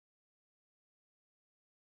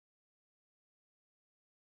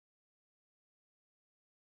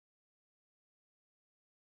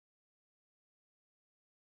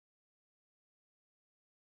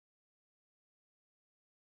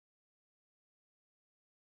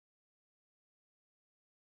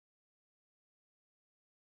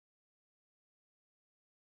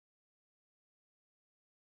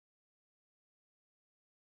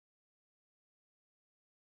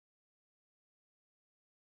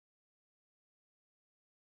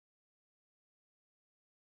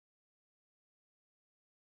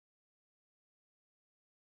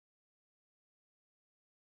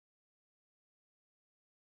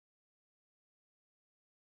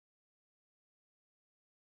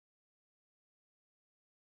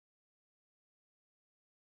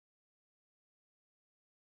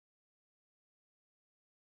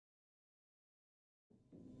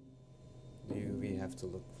have to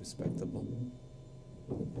look respectable.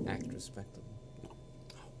 Act respectable.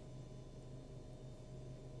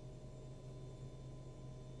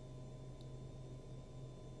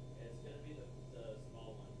 It's going to be the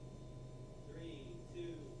small one. 3, 2,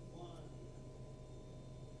 1.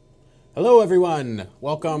 Hello, everyone.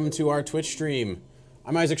 Welcome to our Twitch stream.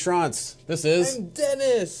 I'm Isaac Schrantz. I'm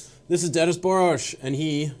Dennis. This is Denes Boros, and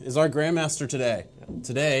he is our Grandmaster today.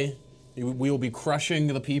 Today, we will be crushing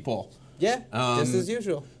the people. Yeah, just as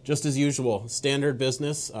usual. Just as usual. Standard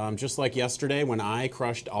business. Just like yesterday when I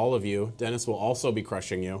crushed all of you, Dennis will also be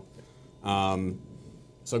crushing you.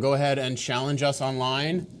 So go ahead and challenge us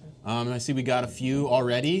online. I see we got a few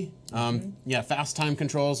already. Yeah, fast time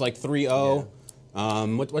controls like 3-0. Yeah.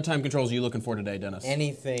 What time controls are you looking for today, Dennis?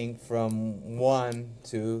 Anything from 1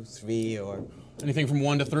 to 3 or... Anything from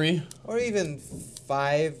 1 to 3? Or even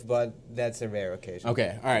 5, but that's a rare occasion.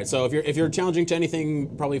 Okay, all right. So if you're challenging to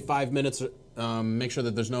anything, probably 5 minutes. Make sure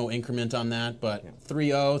that there's no increment on that. But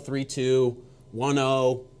 3-0, 3-2,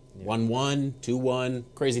 1-0, 1-1, 2-1,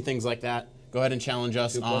 crazy things like that. Go ahead and challenge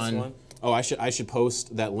us 2 + on. 1. Oh, I should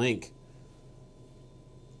post that link.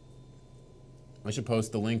 I should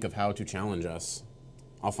post the link of how to challenge us.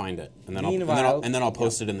 I'll find it, and then I'll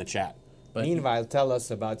post it in the chat. But meanwhile, tell us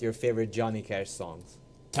about your favorite Johnny Cash songs.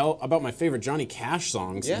 Tell about my favorite Johnny Cash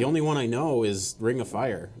songs. Yeah. The only one I know is Ring of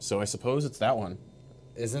Fire, so I suppose it's that one.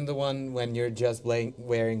 Isn't the one when you're just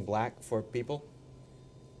wearing black for people?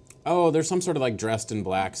 Oh, there's some sort of like dressed in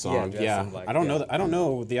black song. Dressed in Black, I don't know. I don't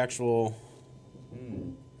know the actual.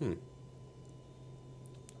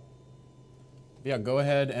 Yeah, go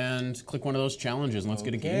ahead and click one of those challenges and let's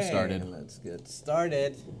get a game started. Let's get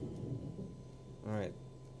started. All right.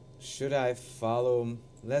 Should I follow?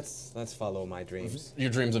 Let's follow my dreams.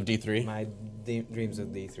 Your dreams of D3. My dreams of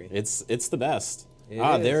D3. It's the best. It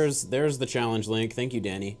is. There's the challenge link. Thank you,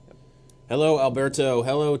 Danny. Hello, Alberto.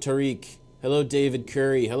 Hello, Tariq. Hello, David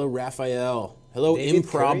Curry. Hello, Raphael. Hello, David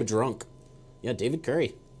Improv Curry? Drunk. Yeah, David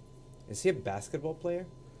Curry. Is he a basketball player?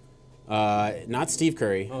 Not Steve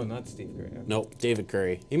Curry. Oh, not Steve Curry. Okay. Nope, David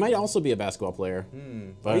Curry. He might also be a basketball player.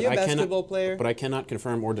 Are you a basketball cannot, player? But I cannot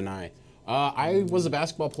confirm or deny. I was a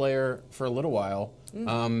basketball player for a little while,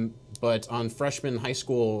 but on freshman high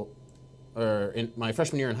school, or in my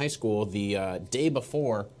freshman year in high school, the day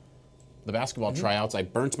before the basketball tryouts, I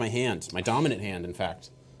burnt my hand, my dominant hand, in fact.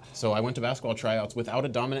 So I went to basketball tryouts without a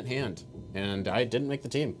dominant hand, and I didn't make the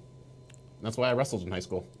team. That's why I wrestled in high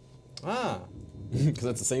school. Ah. Because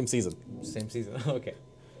it's the same season. Same season. Okay.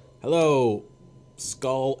 Hello,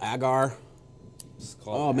 Skull Agar.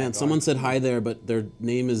 Oh man, someone said hi there, but their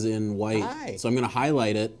name is in white. Hi. So I'm going to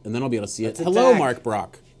highlight it, and then I'll be able to see it. Let's Hello, attack. Mark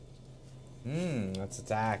Brock. Let's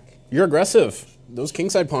attack. You're aggressive. Those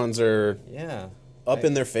kingside pawns are Yeah. up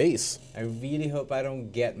in their face. I really hope I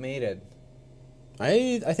don't get mated.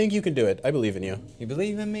 I think you can do it. I believe in you. You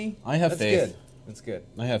believe in me? I have That's faith. Good. That's good.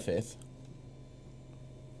 I have faith.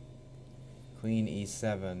 Queen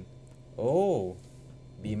E7. Oh.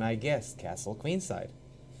 Be my guest. Castle queenside.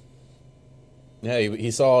 Yeah,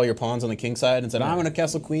 he saw all your pawns on the king side and said, I'm going to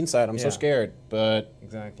castle queen side. I'm so Yeah. scared. But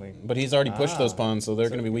Exactly. he's already pushed those pawns, so they're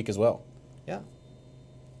going to be weak as well. Yeah.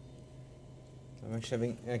 I'm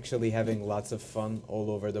actually having lots of fun all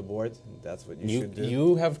over the board. That's what you should do.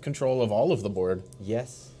 You have control of all of the board.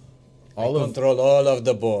 Yes. I control all of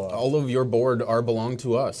the board. All of your board belong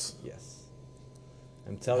to us. Yes.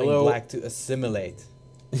 I'm telling Hello. Black to assimilate.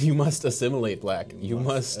 You must assimilate, Black. You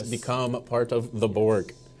must become part of the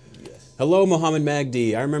Borg. Yes. Hello, Mohammed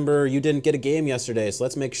Magdi. I remember you didn't get a game yesterday, so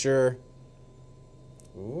let's make sure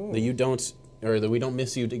that you don't, or that we don't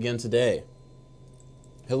miss you again today.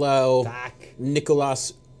 Hello, Attack.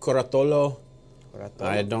 Nicolas Coratolo.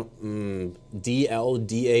 I don't,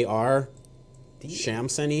 DLDAR.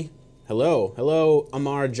 Shamseni. Hello,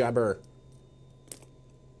 Amar Jabber.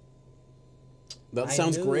 That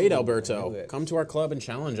sounds great, I Alberto. knew it. Come to our club and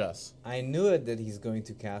challenge us. I knew it that he's going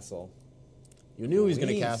to castle. You knew he was going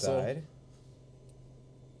to Queen castle. side.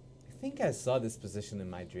 I think I saw this position in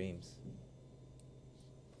my dreams.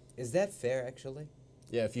 Is that fair, actually?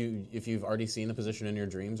 Yeah, if you've already seen the position in your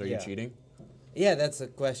dreams, are you cheating? Yeah, that's a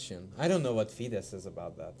question. I don't know what FIDE says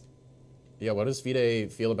about that. Yeah, what does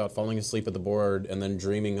FIDE feel about falling asleep at the board and then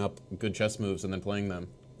dreaming up good chess moves and then playing them?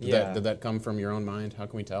 Did that come from your own mind? How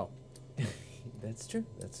can we tell? That's true.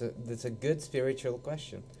 That's a good spiritual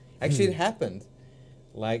question. Actually, it happened.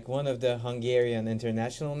 Like one of the Hungarian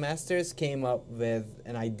international masters came up with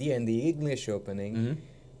an idea in the English opening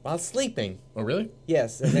while sleeping. Oh, really?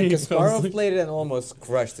 Yes, and then He fell Kasparov asleep. played it and almost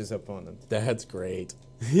crushed his opponent. That's great.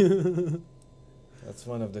 That That's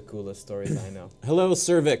one of the coolest stories I know. Hello,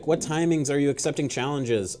 Cervic. What timings are you accepting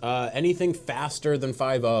challenges? Anything faster than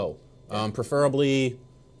 5-0. Preferably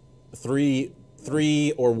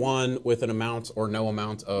 3 or 1 with an amount or no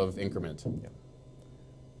amount of increment. Yeah.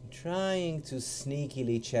 Trying to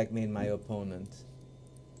sneakily checkmate my opponent.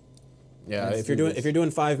 Yeah, Let's if you're do doing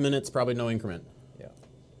 5 minutes, probably no increment. Yeah.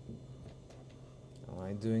 Am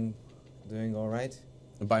I doing all right?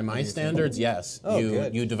 By my standards, yes. Oh,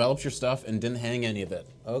 good. You developed your stuff and didn't hang any of it.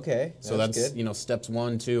 Okay. So that's good. you know, steps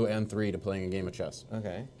 1, 2, and 3 to playing a game of chess.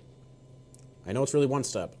 Okay. I know it's really one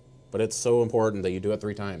step, but it's so important that you do it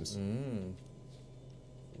 3 times.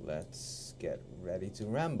 Let's get ready to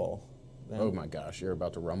ramble. Then. Oh my gosh, you're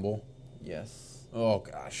about to rumble? Yes. Oh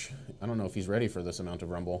gosh. I don't know if he's ready for this amount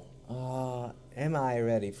of rumble. Am I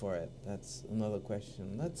ready for it? That's another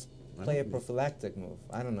question. Let's play a prophylactic move.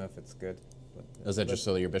 I don't know if it's good. But Is that just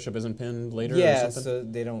so that your bishop isn't pinned later or yeah, something? so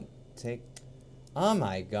they don't take... Oh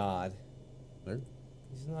my god. There?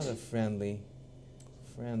 He's not a friendly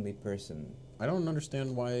person. I don't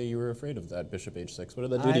understand why you were afraid of that bishop h6. What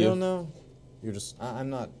did that do to I you? don't know. You're just... I'm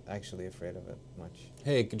not actually afraid of it much.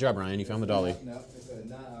 Hey, good job, Ryan. You found the dolly. No, it's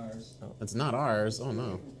not ours. It's not ours. Oh,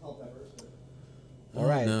 no. All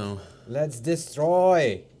right. No. Let's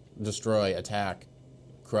destroy. Destroy, attack,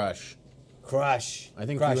 crush. Crush. I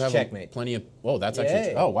think Crush, you have checkmate. plenty of... Oh, that's Yay.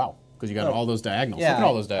 actually... Oh, wow. Because you got all those diagonals. Yeah, Look at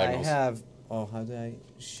all those diagonals. I have... Oh, how do I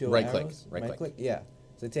show Right click, arrows? right click. Yeah.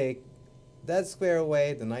 So take that square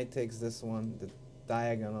away. The knight takes this one. The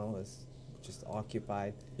diagonal is just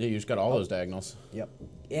occupied. Yeah, you just got all those diagonals. Yep.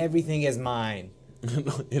 Everything is mine.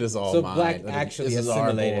 It is all So mine. black actually this is our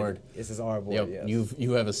assimilated. board. This is our board, Yep. yes.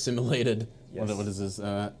 You have assimilated... Yes. What is this?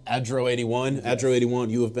 Adro 81. Yes. Adro 81,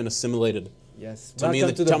 you have been assimilated. Yes. Tell me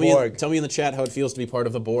in the Borg. Tell me in the chat how it feels to be part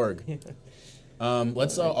of the Borg.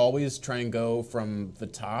 Let's always try and go from the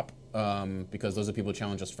top because those are people who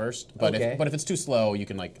challenge us first. But if it's too slow, you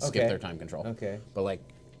can like skip their time control. Okay. But like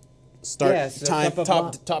start so time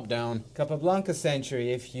top down. Capablanca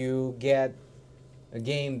Century. If you get a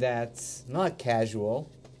game that's not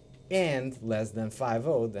casual and less than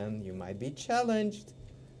 5-0, then you might be challenged.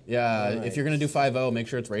 Yeah. Right. If you're gonna do 5-0, make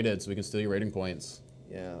sure it's rated so we can steal your rating points.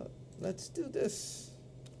 Yeah. Let's do this.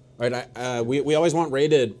 All right, we always want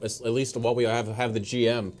rated, at least while we have the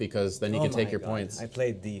GM, because then you can take your God. points. I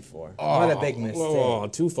played D4. What a big mistake. Oh,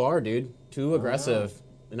 too far, dude. Too aggressive.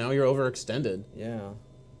 And now you're overextended. Yeah.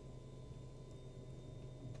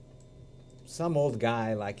 Some old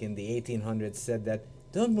guy, like in the 1800s, said that,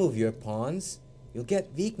 don't move your pawns, you'll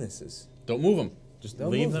get weaknesses. Don't move them. Just Don't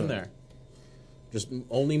leave move them them. there. Just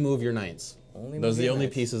only move your knights. Only Those move are the your only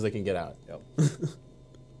knights. pieces that can get out. Yep.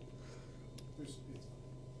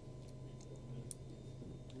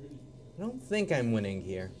 I don't think I'm winning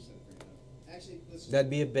here.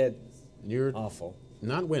 That'd be a bit You're awful.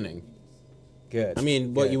 not winning. Good. I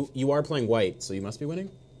mean, Good. but you are playing white, so you must be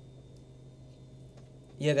winning?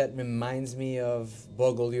 Yeah, that reminds me of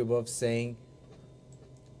Bogolyubov saying,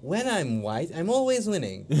 when I'm white, I'm always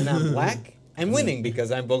winning. When I'm black, I'm winning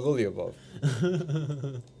because I'm Bogolyubov.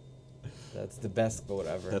 That's the best quote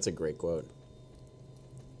ever. That's a great quote.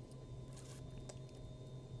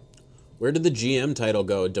 Where did the GM title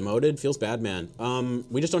go? Demoted? Feels bad, man.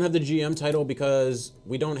 We just don't have the GM title because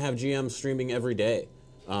we don't have GM streaming every day.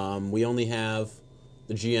 We only have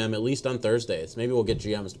the GM at least on Thursdays. Maybe we'll get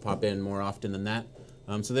GMs to pop in more often than that.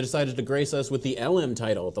 So they decided to grace us with the LM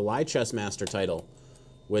title, the Lie Chess Master title,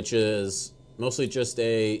 which is mostly just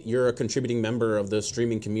you're a contributing member of the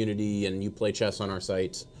streaming community and you play chess on our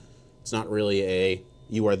site. It's not really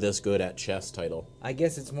you are this good at chess title. I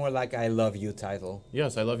guess it's more like I love you title.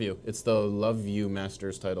 Yes, I love you. It's the Love You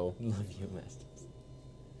Masters title. Love you Masters.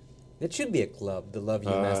 It should be a club, the Love You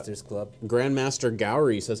Masters Club. Grandmaster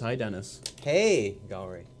Gowry says, hi, Dennis. Hey,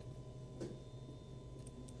 Gowry.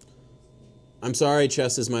 I'm sorry,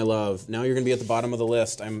 chess is my love. Now you're going to be at the bottom of the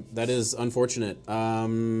list. That is unfortunate.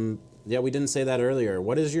 Yeah, we didn't say that earlier.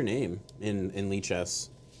 What is your name in Lee Chess?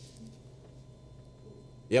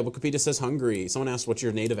 Yeah, Wikipedia says Hungary. Someone asked, what's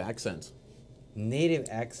your native accent? Native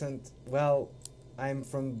accent? Well, I'm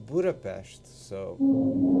from Budapest,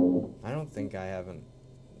 so I don't think I have a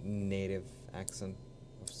native accent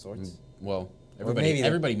of sorts. Well, maybe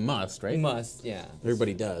everybody must, right? Must, yeah.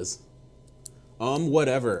 Everybody does.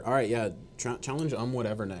 Whatever. All right, yeah. Challenge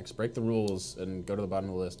whatever next. Break the rules and go to the bottom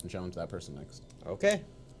of the list and challenge that person next. Okay.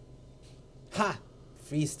 Ha!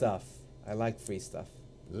 Free stuff. I like free stuff.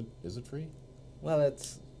 Is it free? Well,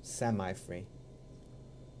 it's semi-free.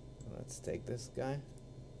 Let's take this guy.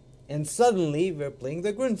 And suddenly we're playing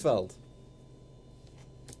the Grunfeld.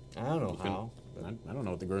 I don't know how. I don't know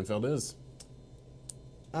what the Grunfeld is.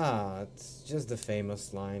 It's just the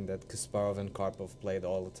famous line that Kasparov and Karpov played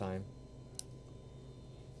all the time.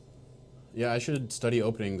 Yeah, I should study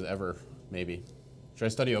openings ever, maybe. Should I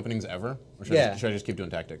study openings ever? Or should, Yeah. should I just keep doing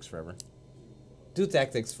tactics forever? Do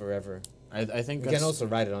tactics forever. I think You that's... can also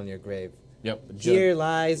write it on your grave. Yep. Here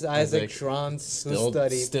lies Isaac Isaac Schrantz, who Still,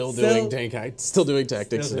 studied. still doing tactics Still in doing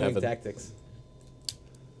heaven. tactics.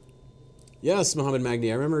 Yes, Mohammed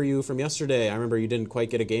Magni, I remember you from yesterday. I remember you didn't quite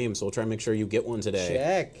get a game, so we'll try and make sure you get one today.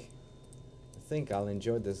 Check. I think I'll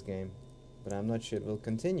enjoy this game, but I'm not sure it will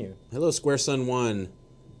continue. Hello, Square Sun 1.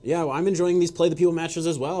 Yeah, well, I'm enjoying these Play the People matches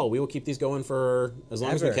as well. We will keep these going for as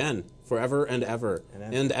long as we Ever. can. Forever and ever. And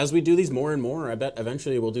ever. And as we do these more and more, I bet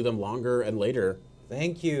eventually we'll do them longer and later.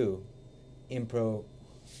 Thank you, Impro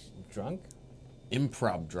Drunk?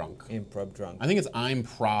 Improv drunk. Improv Drunk. I think it's I'm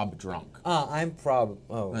prob drunk. I'm prob.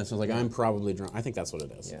 Oh. That sounds like I'm probably drunk. I think that's what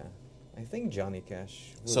it is. Yeah. I think Johnny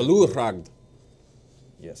Cash. would Salut, approve. Ragd.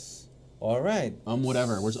 Yes. All right.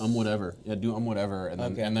 Whatever. Where's whatever? Yeah, do whatever, and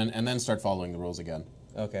then Okay. and then start following the rules again.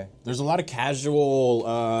 Okay. There's a lot of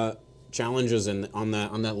casual challenges on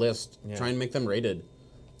that list. Yeah. Try and make them rated.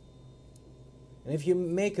 And if you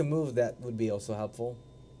make a move, that would be also helpful.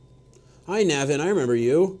 Hi, Navin. I remember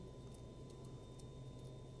you.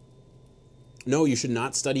 No, you should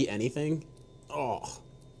not study anything. Oh,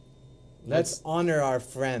 Let's honor our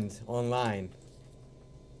friend online.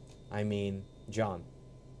 I mean, John.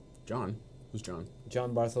 John. Who's John?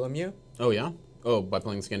 John Bartholomew. Oh yeah. Oh, by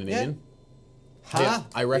playing Scandinavian. Ha! Yeah,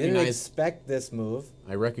 I Didn't recognize- expect this move.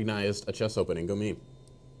 I recognized a chess opening. Go me.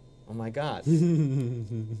 Oh my god. He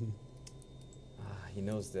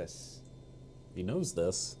knows this. He knows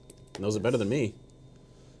this. Knows it better than me.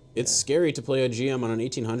 It's scary to play a GM on an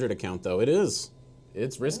 1800 account, though. It is.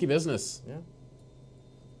 It's risky business. Yeah.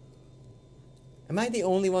 Am I the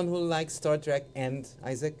only one who likes Star Trek and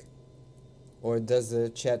Isaac? Or does the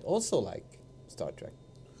chat also like Star Trek?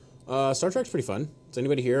 Star Trek's pretty fun. Does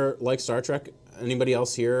anybody here like Star Trek? Anybody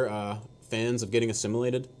else here fans of getting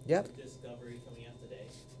assimilated? Yep. Discovery coming out today,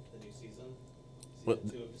 the new season. What?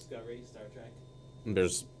 Season 2 of Discovery, Star Trek.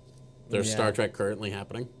 There's Yeah. Star Trek currently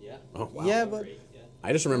happening. Yeah. Oh wow. Yeah, but Great, yeah.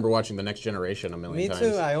 I just remember watching The Next Generation a million me times.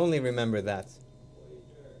 too. I only remember that.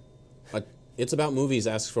 It's about movies.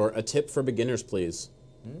 Ask for a tip for beginners, please.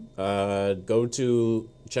 Hmm? Go to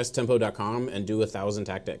chesstempo.com and do 1,000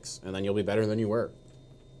 tactics, and then you'll be better than you were.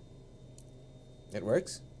 It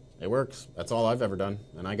works? It works. That's all I've ever done,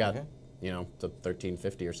 and I got, Okay. to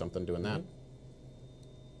 1350 or something doing that.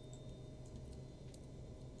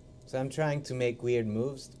 So I'm trying to make weird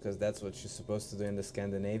moves, because that's what you're supposed to do in the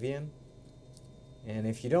Scandinavian. And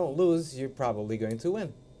if you don't lose, you're probably going to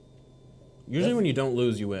win. Usually, when you don't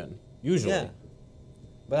lose, you win. Usually. Yeah.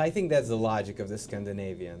 But I think that's the logic of the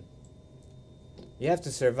Scandinavian. You have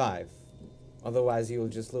to survive. Otherwise, you will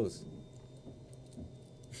just lose.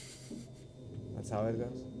 That's how it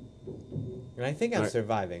goes. And I think I'm Alright.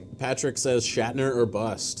 surviving. Patrick says Shatner or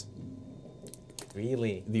bust.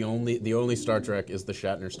 Really? The only Star Trek is the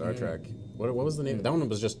Shatner Star Trek. What was the name? That one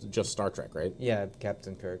was just Star Trek, right? Yeah,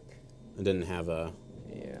 Captain Kirk. It didn't have a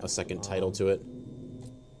Yeah. second title to it.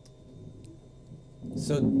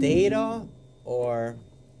 So Data or...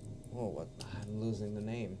 Oh, what? I'm losing the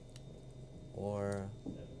name. Or...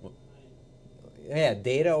 Yeah,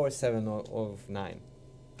 Data or 7 of 9.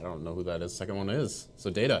 I don't know who that is. Second one is. So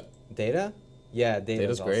Data. Data? Yeah,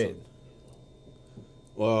 Data's great. awesome.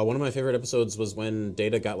 Well, one of my favorite episodes was when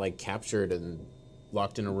Data got captured and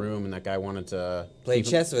locked in a room, and that guy wanted to Play keep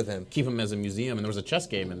him- chess with him. keep him as a museum, and there was a chess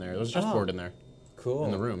game in there. There was a chessboard in there Cool.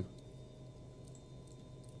 in the room.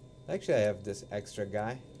 Actually, I have this extra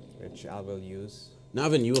guy, which I will use.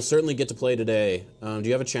 Navin, you will certainly get to play today. Do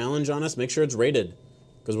you have a challenge on us? Make sure it's rated,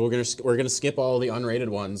 because we're gonna skip all the unrated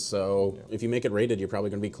ones. So if you make it rated, you're probably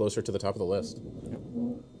gonna be closer to the top of the list.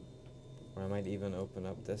 Or I might even open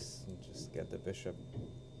up this and just get the bishop.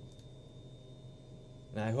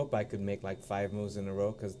 And I hope I could make 5 moves in a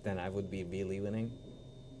row, because then I would be really winning.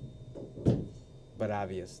 But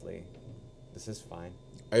obviously, this is fine.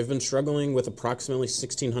 I've been struggling with approximately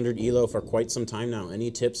 1600 ELO for quite some time now.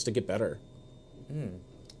 Any tips to get better?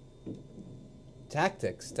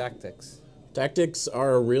 Tactics. Tactics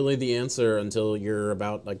are really the answer until you're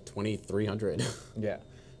about 2300. Yeah.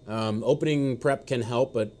 Opening prep can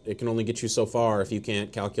help, but it can only get you so far if you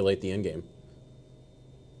can't calculate the endgame.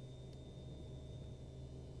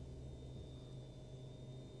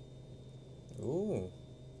 Ooh.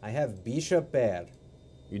 I have bishop pair.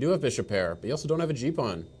 You do have bishop pair, but you also don't have a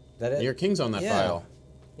g-pawn. That And your king's on that file.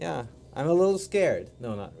 Yeah. I'm a little scared.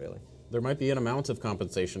 No, not really. There might be an amount of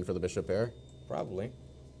compensation for the bishop pair. Probably.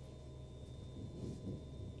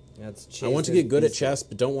 Yeah, it's I want to get good at chess,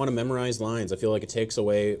 but don't want to memorize lines. I feel like it takes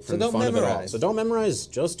away from the fun of it all. So don't memorize.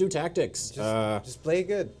 Just do tactics. Just play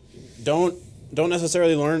good. Don't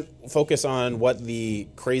necessarily focus on what the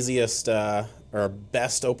craziest or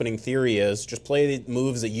best opening theory is. Just play the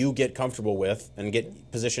moves that you get comfortable with and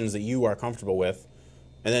get positions that you are comfortable with,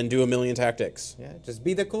 and then do a million tactics. Yeah, just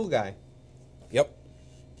be the cool guy. Yep.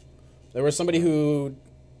 There was somebody who,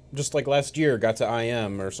 just like last year, got to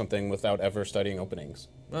IM or something without ever studying openings.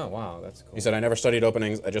 Oh, wow, that's cool. He said, I never studied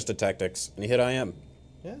openings, I just did tactics, and he hit IM.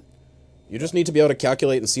 Yeah. You just need to be able to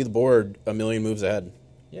calculate and see the board a million moves ahead.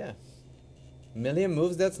 Yeah. A million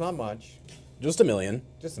moves, that's not much. Just a million.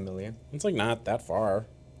 Just a million. It's like not that far.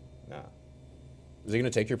 No. Is he going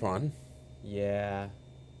to take your pawn? Yeah.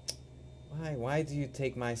 Why? Why do you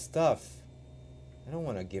take my stuff? I don't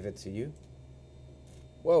want to give it to you.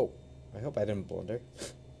 Whoa. I hope I didn't blunder.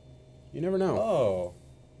 You never know. Oh.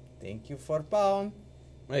 Thank you for pawn.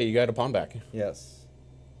 Hey, you got a pawn back. Yes.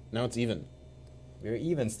 Now it's even. We're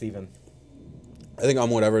even, Steven. I think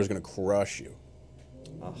whatever is going to crush you.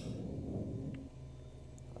 Oh.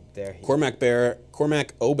 How dare he?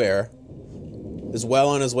 Cormac Obear is well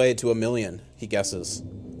on his way to a million, he guesses.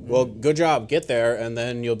 Well, good job. Get there, and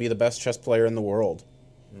then you'll be the best chess player in the world.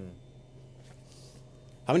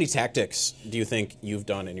 How many tactics do you think you've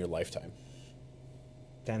done in your lifetime?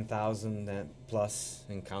 10,000 plus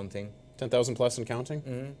and counting. 10,000 plus and counting?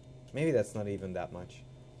 Mm-hmm. Maybe that's not even that much.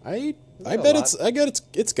 I bet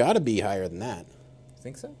it's got to be higher than that.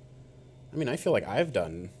 Think so? I mean, I feel like I've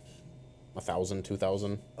done 1,000,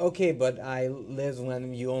 2,000. Okay, but I lived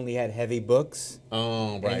when you only had heavy books.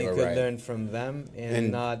 Oh, right, and you could learn from them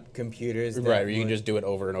and not computers. Right, you can just do it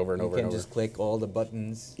over and over and over and over. You can just click all the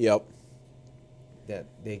buttons. Yep. That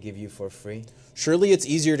they give you for free. Surely it's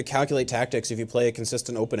easier to calculate tactics if you play a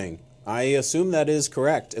consistent opening. I assume that is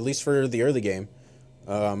correct, at least for the early game.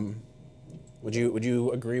 Would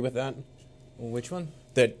you agree with that? Which one?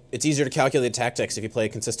 That it's easier to calculate tactics if you play a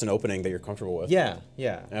consistent opening that you're comfortable with. Yeah,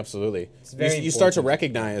 yeah. Absolutely. It's very you start to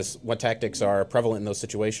recognize what tactics are prevalent in those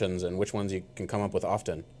situations and which ones you can come up with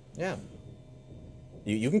often. Yeah.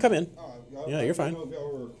 You can come in. Yeah, you're fine.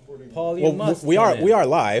 Paul, you must. We are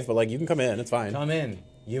live, but like you can come in. It's fine. Come in.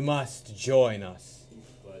 You must join us.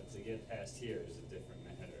 But to get past here is a different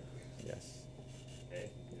matter. Yes. Okay?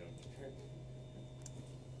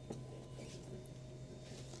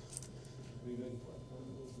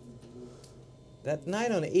 That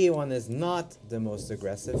knight on e1 is not the most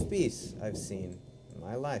aggressive piece I've seen in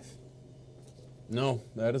my life. No,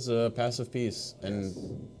 that is a passive piece.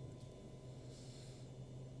 And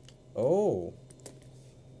oh.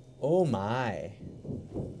 Oh my.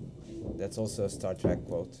 That's also a Star Trek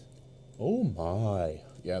quote. oh my.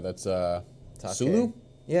 Yeah, that's Take. Sulu?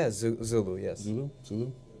 Yeah, Zulu, yes.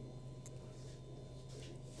 Zulu?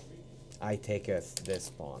 I taketh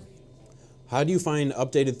this pawn. How do you find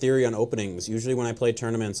updated theory on openings? Usually when I play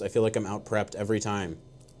tournaments, I feel like I'm out-prepped every time.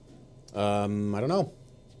 I don't know.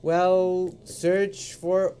 Well, search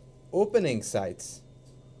for opening sites.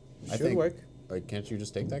 Should work. Can't you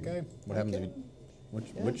just take that guy? What happens if you...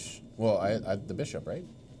 Yeah. Which... Well, the bishop, right?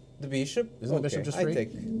 The bishop? Isn't the bishop just free? I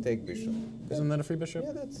take bishop. Isn't that a free bishop?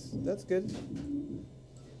 Yeah, that's good.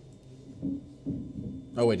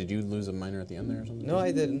 Oh, wait, did you lose a minor at the end there or something? No,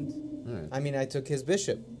 I didn't. All right. I mean, I took his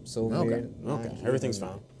bishop. So Okay, everything's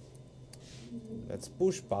fine. Let's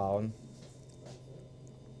push pawn.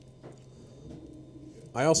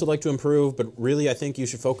 I also like to improve, but really I think you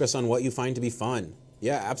should focus on what you find to be fun.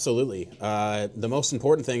 Yeah, absolutely. The most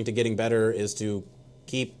important thing to getting better is to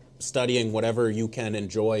keep studying whatever you can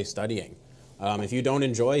enjoy studying. If you don't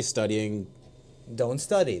enjoy studying... Don't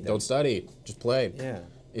study. Don't study. Just play. Yeah.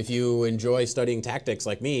 If you enjoy studying tactics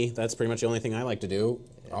like me, that's pretty much the only thing I like to do.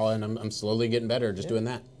 And I'm slowly getting better just doing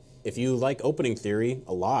that. If you like opening theory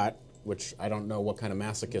a lot, which I don't know what kind of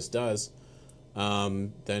masochist does,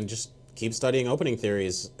 then just keep studying opening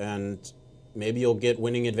theories, and maybe you'll get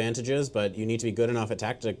winning advantages, but you need to be good enough at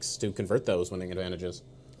tactics to convert those winning advantages.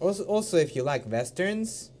 Also, if you like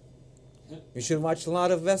westerns, you should watch a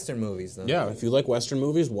lot of western movies. Then. Yeah, if you like western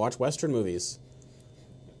movies, watch western movies.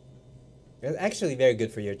 It's actually very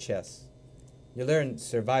good for your chess. You learn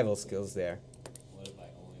survival skills there. What if I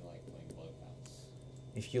only like playing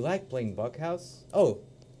Bughouse? If you like playing Bughouse, oh,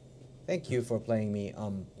 thank you for playing me.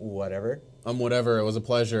 Whatever. Whatever. It was a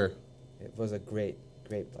pleasure. It was a great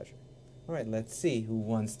pleasure. All right, let's see who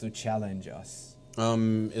wants to challenge us. All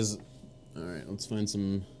right. Let's find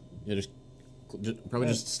some. Yeah,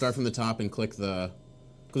 just start from the top and click the.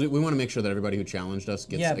 Because we want to make sure that everybody who challenged us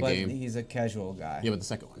gets a game. Yeah, but he's a casual guy. Yeah, but the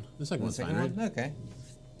second one. The second one's fine, right? Okay.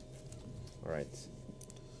 All right.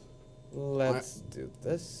 Let's do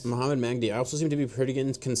this. Muhammad Magdi, I also seem to be pretty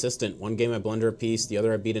inconsistent. One game I blunder a piece, the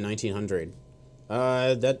other I beat a 1900.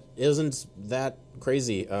 That isn't that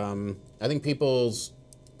crazy. I think people's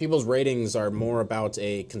ratings are more about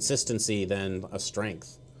a consistency than a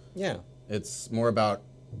strength. Yeah. It's more about,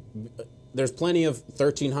 there's plenty of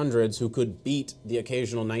 1300s who could beat the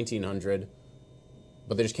occasional 1900,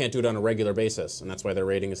 but they just can't do it on a regular basis, and that's why their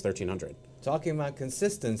rating is 1300. Talking about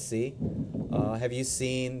consistency, have you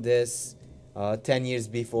seen this 10 years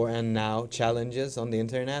before and now challenges on the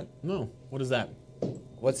internet? No, what is that?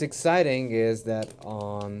 What's exciting is that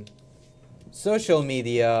on social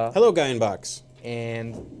media Hello, Guy in Box.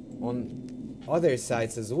 and on other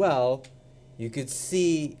sites as well, you could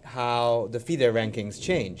see how the feeder rankings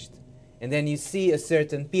changed. And then you see a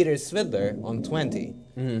certain Peter Swidler on 20.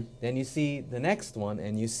 Mm-hmm. Then you see the next one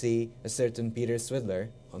and you see a certain Peter Swidler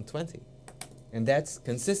on 20. And that's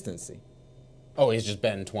consistency. Oh, he's just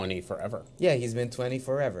been 20 forever. Yeah, he's been 20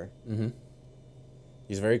 forever. Mm-hmm.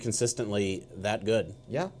 He's very consistently that good.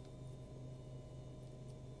 Yeah.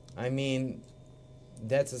 I mean,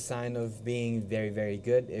 that's a sign of being very, very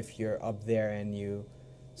good if you're up there and you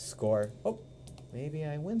score. Oh, maybe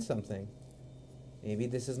I win something. Maybe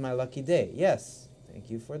this is my lucky day. Yes. Thank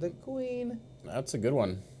you for the queen. That's a good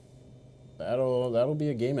one. That'll be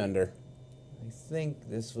a game ender. I think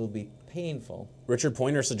this will be painful. Richard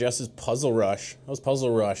Pointer suggests Puzzle Rush. How's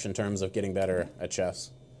Puzzle Rush in terms of getting better at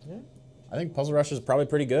chess? Yeah. I think Puzzle Rush is probably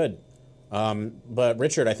pretty good. But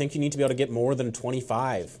Richard, I think you need to be able to get more than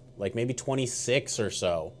 25, like maybe 26 or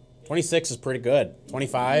so. 26 is pretty good.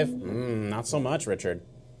 25, not so much, Richard.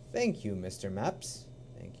 Thank you, Mr. Maps.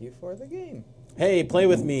 Thank you for the game. Hey, play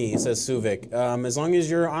with me, says Suvik. As long as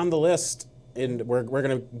you're on the list, and we're going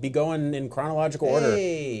to be going in chronological order.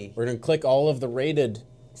 Hey! We're going to click all of the rated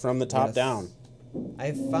from the top Yes. down.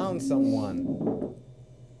 I found someone.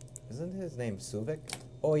 Isn't his name Suvik?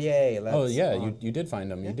 Oh, yay. Oh, yeah, you did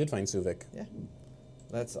find him. Yeah. You did find Suvik. Yeah.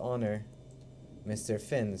 Let's honor Mr.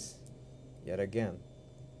 Finns yet again.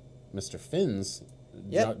 Mr. Finns.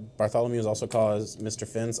 Yep. Bartholomew is also called as Mr.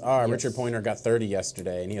 Finns. Ah, Yes. Richard Pointer got 30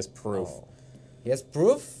 yesterday, and he has proof. Oh. He has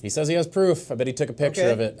proof? He says he has proof. I bet he took a picture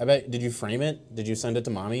Okay. of it. I bet. Did you frame it? Did you send it to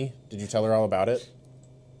mommy? Did you tell her all about it?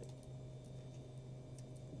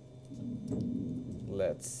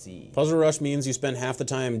 Let's see. Puzzle Rush means you spend half the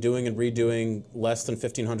time doing and redoing less than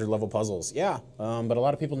 1500 level puzzles. Yeah, but a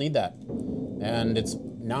lot of people need that. And it's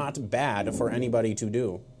not bad for anybody to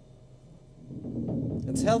do.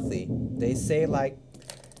 It's healthy. They say, like,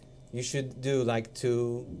 you should do, like,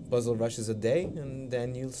 2 puzzle rushes a day, and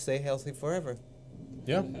then you'll stay healthy forever.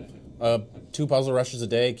 Yeah. 2 puzzle rushes a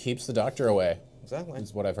day keeps the doctor away, Exactly.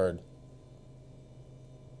 is what I've heard.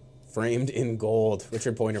 Framed in gold.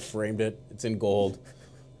 Richard Pointer framed it. It's in gold.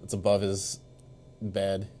 It's above his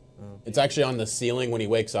bed. Oh. It's actually on the ceiling when he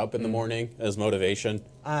wakes up in the morning as motivation.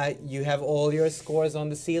 You have all your scores on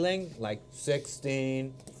the ceiling, like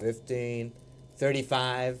 16, 15,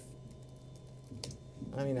 35.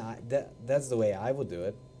 I mean, that's the way I would do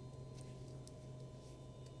it.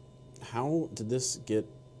 How did this get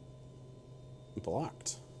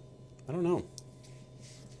blocked? I don't know.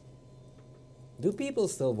 Do people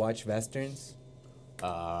still watch Westerns?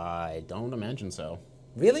 I don't imagine so.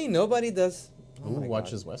 Really? Nobody does? Oh Who my God.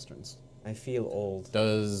 watches Westerns? I feel old.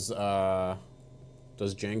 Does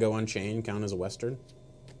Django Unchained count as a Western?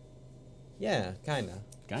 Yeah, kinda.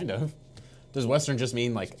 Kind of. Does Western just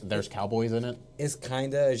mean like there's cowboys in it? Is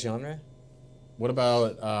kinda a genre? What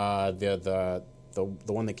about the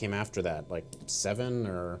one that came after that, like Seven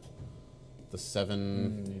or the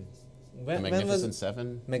Seven, the When Magnificent was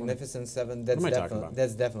Seven? Magnificent Seven? am I talking about?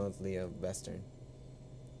 That's definitely a Western.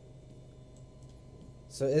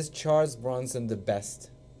 So is Charles Bronson the best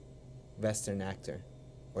Western actor?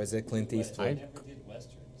 Or is it Clint I Eastwood? never did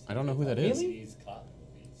westerns. I don't know who that is. Really? These cop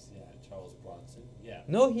movies. Yeah, Charles Bronson. Yeah.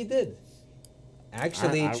 No, he did.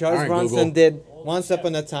 Actually, I- Charles alright, Bronson Google. did Once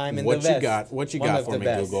Upon a Time in What the you West. got? What you One got of for the me,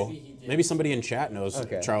 best. Google? Maybe he did. Maybe somebody in chat knows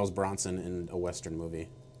Okay. Charles Bronson in a Western movie.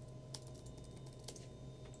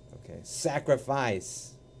 Okay,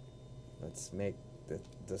 sacrifice. Let's make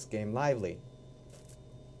this game lively.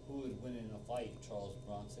 Who would win in a fight, Charles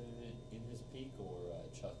Bronson in his peak or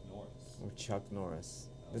Chuck Norris? Or Chuck Norris.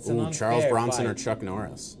 It's an Ooh, unfair Charles Bronson or fight. Chuck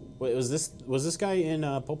Norris? Wait, was this guy in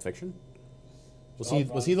Pulp Fiction? Was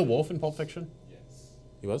Charles he the Bronson? wolf in Pulp Fiction? Yes.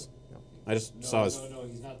 He was. No. I just No, saw his. no,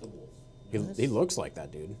 he's not the wolf. He looks like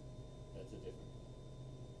that dude. That's a different.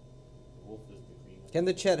 The wolf is the green one. Can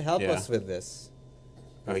the chat help Yeah. us with this?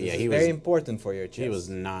 Oh This yeah, is he very was. important for your chess. He was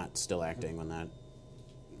not still acting when that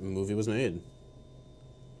movie was made.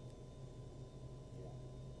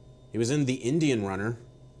 He was in The Indian Runner.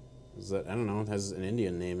 Is that, I don't know, it has an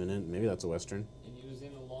Indian name in it. Maybe that's a Western. And he was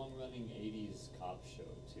in a long-running 80s cop show,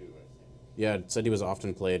 too, I think. Yeah, it said he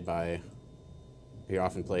often played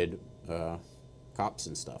cops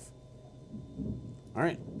and stuff. All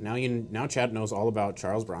right, now Chad knows all about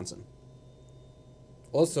Charles Bronson.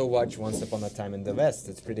 Also watch Once Upon a Time in the West.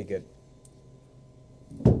 It's pretty good.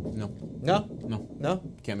 No, No? no, No?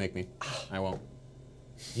 can't make me. I won't.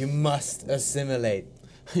 You must assimilate.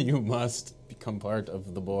 You must become part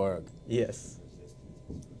of the Borg. Yes.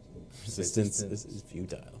 Resistance is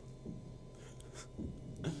futile.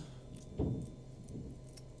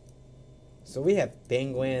 So we have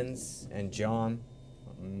Penguins and John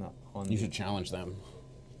on You should challenge them.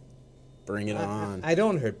 Bring it on. I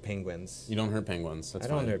don't hurt penguins. You don't hurt penguins. That's I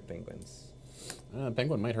don't fine. hurt penguins.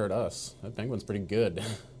 Penguin might hurt us. That penguin's pretty good. That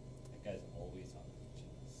guy's always on the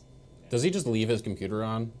chess. Does he just leave his computer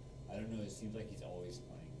on? I don't know, it seems like he's always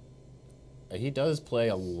playing. He does play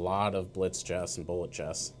a lot of blitz chess and bullet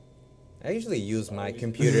chess. I usually use my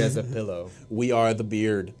computer as a pillow. We are the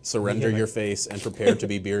beard. Surrender Yeah. your face and prepare to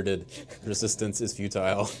be bearded. Resistance is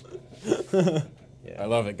futile. Yeah. I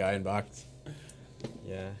love it, Guy in Box.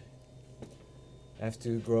 Yeah. I have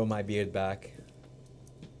to grow my beard back.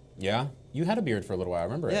 Yeah? You had a beard for a little while, I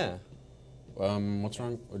remember it. Yeah. What's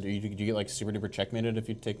wrong? Or do you get like super duper checkmated if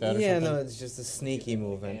you take that or Yeah, something? no, it's just a sneaky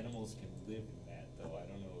movement. Animals can live in that, though. I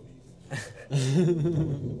don't know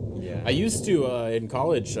if he's... Yeah. I used to in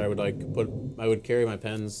college. I would carry my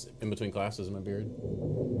pens in between classes in my beard.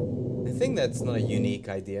 I think that's not a unique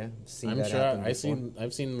idea. I've seen I'm that sure happen before.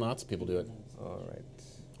 I've seen lots of people do it. All right.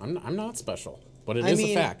 I'm not special, but it I is a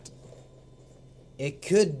mean, fact. It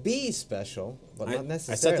could be special, but not I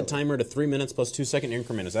necessarily. set the timer to 3 minutes plus 2 second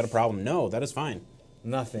increment. Is that a problem? No, that is fine.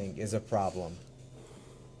 Nothing is a problem.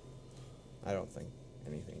 I don't think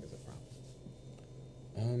anything is a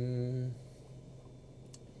problem.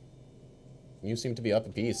 You seem to be up a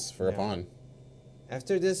piece for a Yeah. pawn.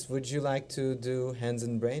 After this, would you like to do hands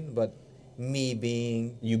and brain, but me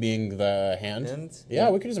being You being the hand? hand?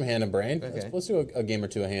 Yeah, we could do some hand and brain. Okay. Let's do a game or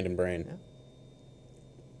two of hand and brain. Yeah.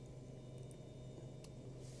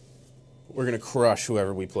 We're going to crush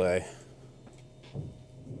whoever we play.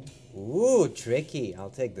 Ooh, tricky. I'll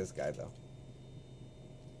take this guy, though.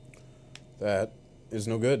 That is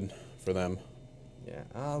no good for them. Yeah,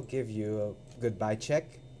 I'll give you a goodbye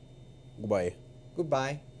check. Goodbye.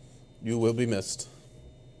 Goodbye. You will be missed.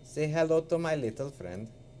 Say hello to my little friend,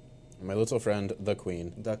 My little friend, the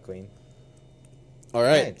queen. the queen. All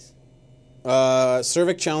right.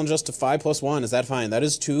 Cervic challenged us to 5 + 1. Is that fine? That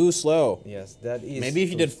is too slow. Yes, that is. Maybe if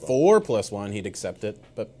you too did slow. 4 + 1, he'd accept it,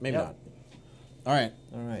 but maybe Yep. not. All right.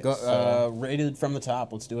 All right. Go, so- rated from the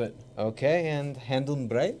top. Let's do it. Okay, and hand and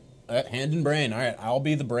brain. Hand and brain. All right. I'll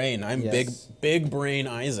be the brain. I'm Yes. big brain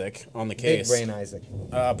Isaac on the Big case. brain Isaac.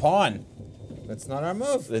 Pawn. That's not our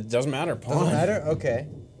move. It doesn't matter. Pawn. Doesn't matter. Okay.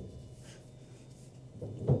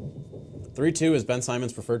 3-2 is Ben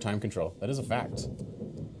Simon's preferred time control. That is a fact.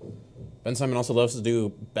 Ben Simon also loves to do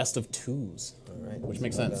best of 2s. All right. Which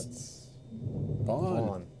makes so sense. That's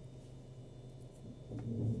Pawn.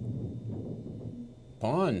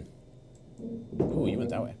 Pawn. Ooh, you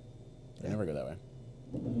went that way. I never go that way.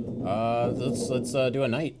 Let's do a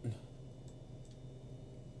knight.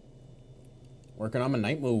 Working on my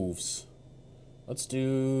knight moves. Let's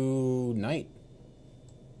do knight.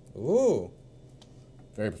 Ooh,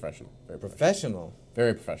 Very professional. Very professional. professional.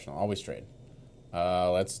 Very professional. Always trade.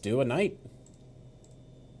 Let's do a knight.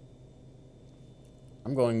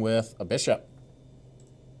 I'm going with a bishop.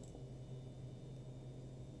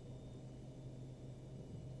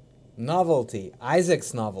 Novelty.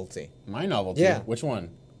 Isaac's novelty. My novelty. Yeah. Which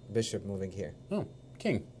one? Bishop moving here. Oh,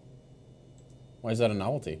 king. Why is that a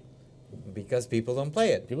novelty? Because people don't play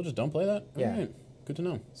it. People just don't play that? Yeah. All right. Good to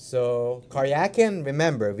know. So, Karyakin,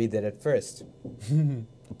 remember, we did it first.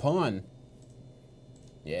 A pawn.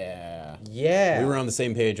 Yeah. Yeah. We were on the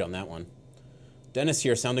same page on that one. Dennis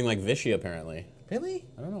here sounding like Vichy, apparently. Really?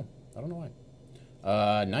 I don't know. I don't know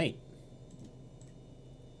why. Knight.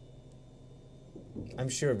 I'm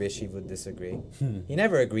sure Vishy would disagree. He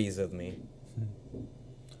never agrees with me.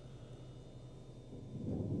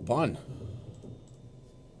 Pawn.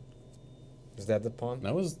 Is that the pawn?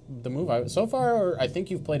 That was the move. So far, I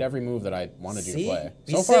think you've played every move that I wanted you to See? play.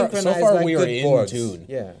 We So far, synchronize like we are good in boards. tune.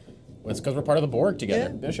 Yeah. It's because we're part of the Borg together.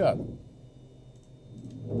 Yeah. Bishop.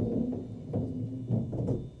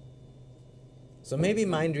 So maybe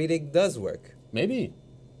mind reading does work. Maybe.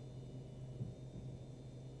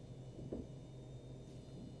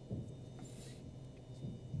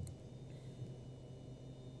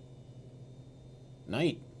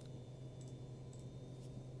 Knight.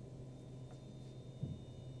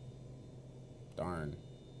 Darn.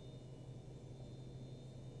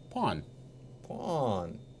 Pawn.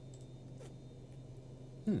 Pawn.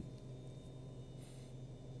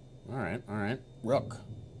 All right. Rook.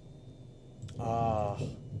 Ah.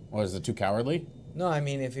 What, is it too cowardly? No, I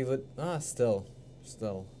mean, if he would... still.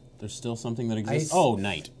 There's still something that exists. I s- Oh,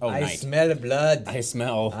 knight. Oh, I knight. smell blood. I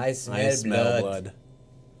smell blood.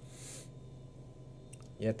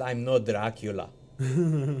 Yet I'm no Dracula.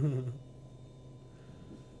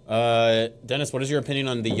 Dennis, what is your opinion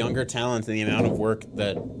on the younger talent and the amount of work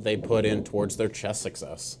that they put in towards their chess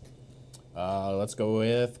success? Let's go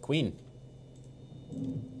with queen.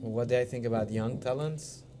 What do I think about young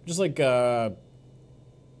talents? Just like, do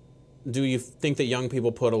you think that young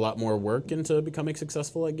people put a lot more work into becoming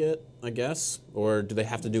successful, I guess? Or do they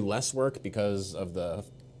have to do less work because of the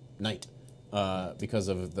knight? Because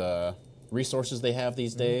of the resources they have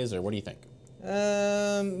these days? Or what do you think?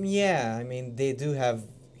 Yeah, I mean, they do have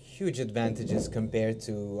huge advantages compared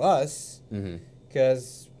to us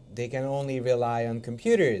because they can only rely on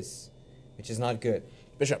computers, which is not good.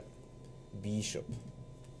 Bishop. Bishop.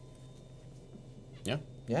 Yeah.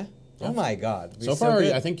 Yeah? Yeah. Oh my god. So far,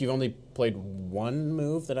 I think you've only played one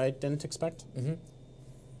move that I didn't expect.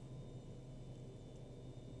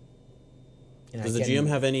 Does the GM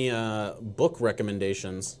have any book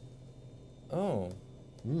recommendations? Oh.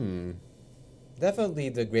 Definitely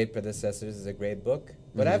The Great Predecessors is a great book.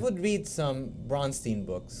 But I would read some Bronstein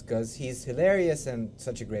books because he's hilarious and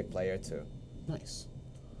such a great player too. Nice.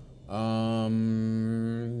 Well,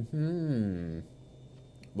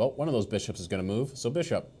 one of those bishops is going to move, so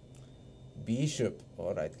bishop. Bishop.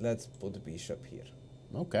 All right, let's put bishop here.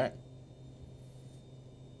 Okay.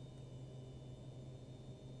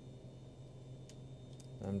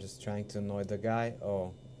 I'm just trying to annoy the guy.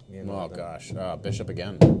 Oh, you know. Oh, gosh. Bishop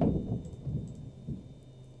again.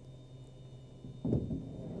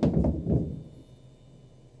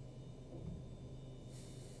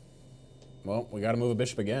 Well, we got to move a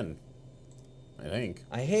bishop again, I think.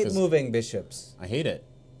 I hate moving bishops. I hate it.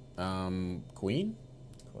 Queen?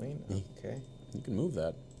 Queen? Okay. You can move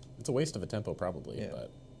that. It's a waste of a tempo, probably, Yeah.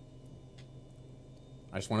 but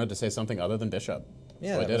I just wanted to say something other than bishop.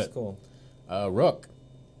 Yeah, so I that did was it. cool. Rook.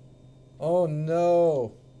 Oh,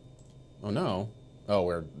 no. Oh, no. Oh,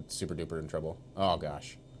 we're super duper in trouble. Oh,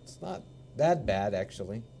 gosh. It's not that bad,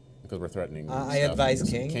 actually. Because we're threatening I stuff. advise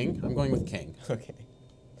king. King? I'm going with king. Okay.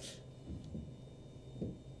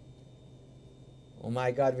 Oh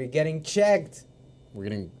my god, we're getting checked. We're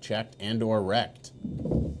getting checked and or wrecked.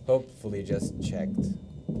 Hopefully just checked.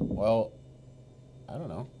 Well, I don't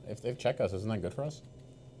know. If they check us, isn't that good for us?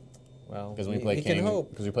 Well, Because we play king. can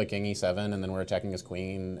hope. Because we play king e7, and then we're attacking his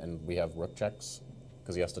queen, and we have rook checks.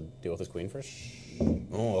 Because he has to deal with his queen first.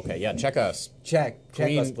 Oh, okay. Yeah, check us. Check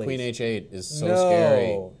Queen, us, please. Queen h8 is so no.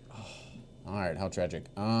 scary. All right, how tragic.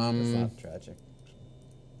 It's not tragic.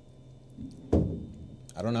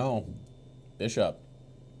 I don't know. Bishop.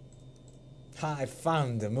 Ha, I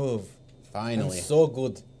found the move. Finally. I'm so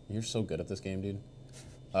good. You're so good at this game, dude.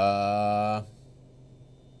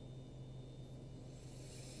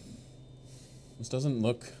 This doesn't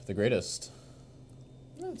look the greatest.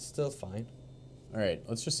 No, it's still fine. All right,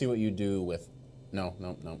 let's just see what you do with... No,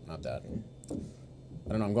 not that. I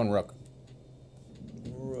don't know, I'm going rook.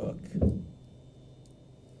 Rook.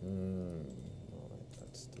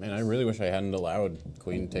 Man, I really wish I hadn't allowed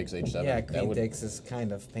queen takes h7. Yeah, That queen would- takes is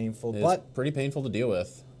kind of painful, It's but pretty painful to deal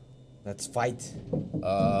with. let's fight.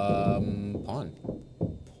 Pawn.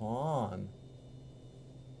 Pawn.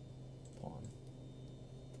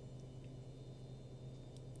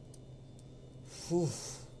 Whew.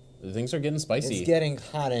 Things are getting spicy. It's getting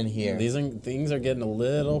hot in here. Things are getting a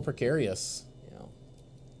little precarious. Yeah.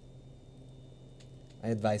 I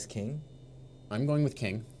advise king. I'm going with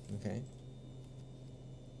king. Okay.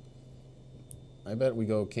 I bet we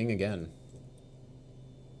go king again.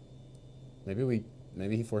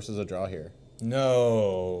 Maybe he forces a draw here.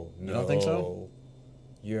 No. You don't think so?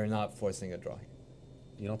 You're not forcing a draw here.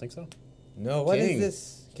 You don't think so? No, what is King.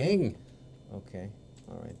 this? King. Okay.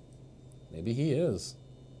 All right. Maybe he is.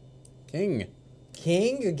 King.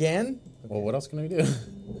 King again? Well, what else can we do?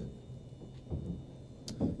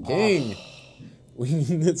 King.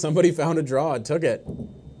 Somebody found a draw and took it.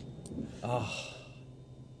 You All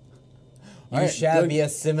right, shall good. be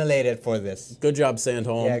assimilated for this. Good job,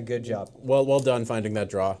 Sandholm. Yeah, good job. Well done finding that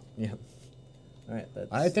draw. Yeah. All right.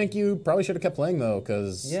 Let's... I think you probably should have kept playing though,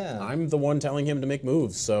 because Yeah. I'm the one telling him to make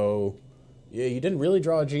moves. So, yeah, you didn't really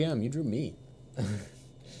draw a GM. You drew me. All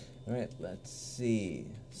right. Let's see.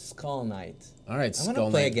 Skull Knight. All right, I want Skull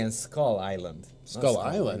to play Knight. against Skull Island. not Skull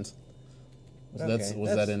Island. Okay,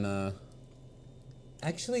 Was that in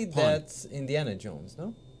Actually, Pawn. that's Indiana Jones,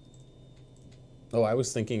 no? Oh, I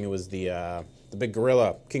was thinking it was the big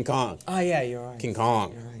gorilla, King Kong. Oh, yeah, you're right. King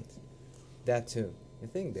Kong. You're right. That too. I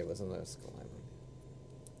think there was another Skull Island.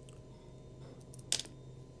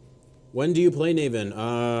 When do you play, Naven?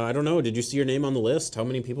 I don't know. Did you see your name on the list? How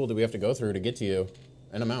many people do we have to go through to get to you?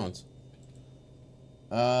 An amount.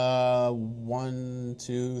 1,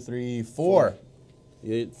 2, 3, 4.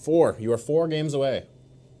 4. You are 4 games away.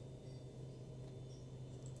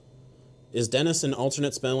 Is Dennis an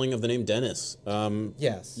alternate spelling of the name Dennis?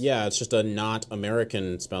 Yes. Yeah, it's just a not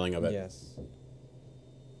American spelling of it. Yes.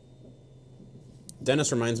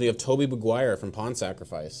 Dennis reminds me of Toby Maguire from Pawn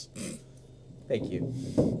Sacrifice. Thank you.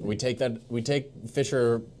 We take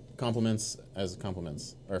Fisher compliments as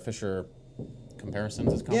compliments, or Fisher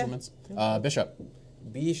comparisons as compliments. Yeah. Bishop.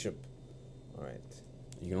 Bishop. All right.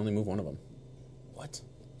 You can only move one of them. What?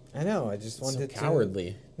 I know. I just So wanted to.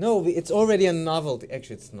 cowardly. No, it's already a novelty.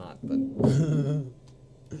 Actually, it's not. But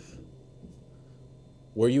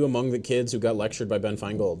Were you among the kids who got lectured by Ben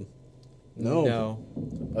Feingold? No. No.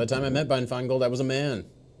 By the time I met Ben Feingold, I was a man.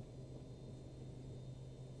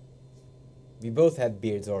 We both had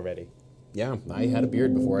beards already. Yeah, I had a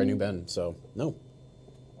beard before I knew Ben, so no.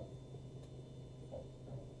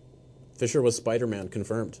 Fisher was Spider-Man,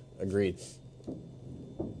 confirmed. Agreed.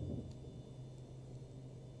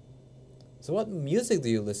 So, what music do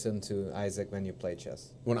you listen to, Isaac, when you play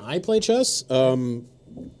chess? When I play chess,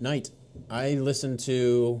 night. I listen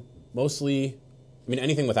to mostly,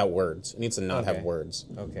 anything without words. It needs to not Okay. have words.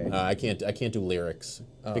 Okay. I can't do lyrics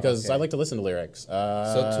Oh, because okay. I like to listen to lyrics.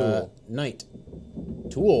 So Tool. Night.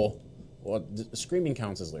 Tool. Well, screaming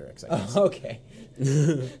counts as lyrics, I guess. Oh, okay.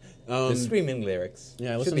 The screaming lyrics.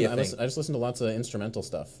 Yeah, Should be a I thing. just listen to lots of instrumental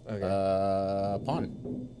stuff. Okay.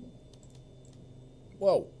 Pawn.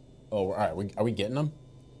 Whoa. Oh, all right. Are we getting them?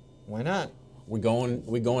 Why not? We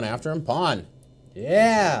going after him? Pawn.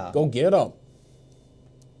 Yeah. Go get him.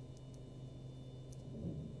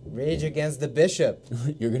 Rage against the bishop.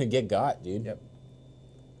 You're gonna get got, dude. Yep.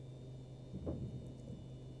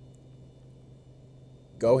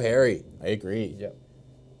 Go Harry. I agree. Yep.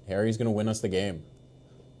 Harry's gonna win us the game.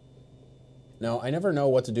 No, I never know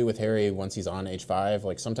what to do with Harry once he's on H5.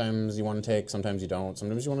 Like, sometimes you want to take, sometimes you don't.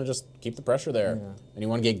 Sometimes you want to just keep the pressure there. Yeah. And you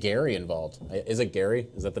want to get Gary involved. Is it Gary?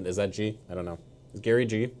 Is that G? I don't know. Is Gary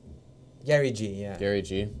G? Gary G, yeah. Gary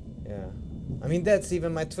G. Yeah. I mean, that's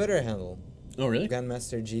even my Twitter handle. Oh, really?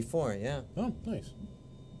 Grandmaster G4, yeah. Oh, nice.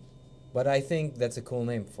 But I think that's a cool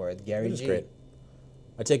name for it. Gary It is G. great.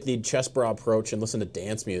 I take the chess bra approach and listen to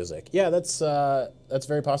dance music. Yeah, that's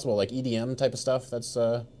very possible. Like EDM type of stuff. That's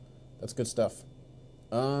good stuff.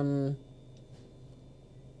 Night.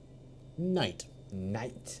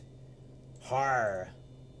 Knight. Har.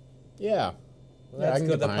 Yeah. Let's I can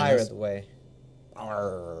go get the behind pirate this. way.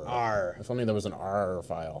 R. R. If only there was an R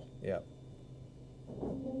file. Yep.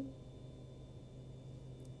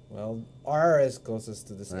 Well, R is closest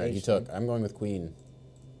to this All right, H. you took. I'm going with queen.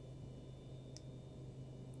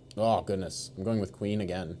 Oh, goodness. I'm going with queen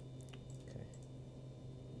again. Okay.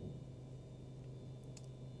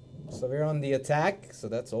 So we're on the attack, so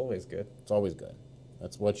that's always good. It's always good.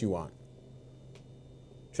 That's what you want.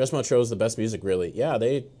 Chessmod shows the best music, really. Yeah,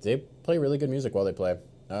 they play really good music while they play.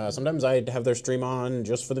 Sometimes I have their stream on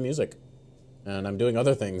just for the music. And I'm doing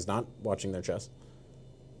other things, not watching their chess.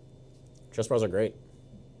 Chess bros are great.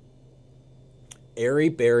 Airy,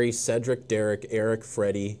 Barry, Cedric, Derek, Eric,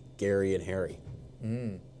 Freddie, Gary, and Harry.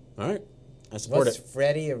 All right. I support Was it.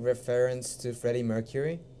 Freddie a reference to Freddie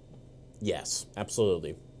Mercury? Yes,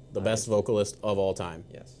 absolutely. The best vocalist of all time.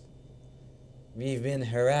 Yes. We've been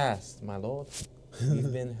harassed, my lord.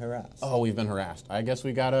 We've been harassed. Oh, we've been harassed. I guess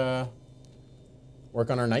we gotta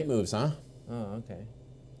work on our night moves, huh? Oh, okay.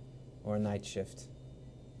 Or night shift.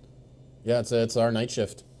 Yeah, it's our night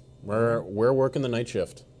shift. We're working the night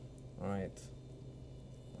shift. All right.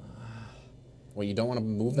 Well, you don't want to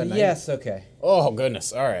move that night? Yes, okay. Oh,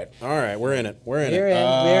 goodness. All right. We're in it. We're in We're it.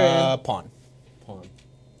 in. Pawn. Pawn.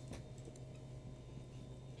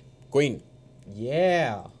 Queen.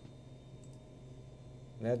 Yeah.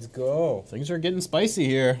 Let's go. Things are getting spicy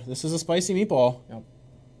here. This is a spicy meatball. Yep.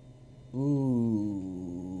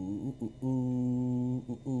 Ooh.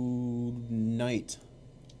 Knight.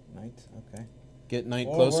 Knight, okay. Get knight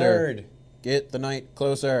Forward. closer. Get the knight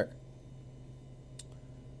closer.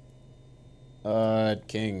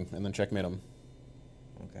 King, and then checkmate him.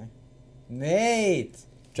 Okay. Nate!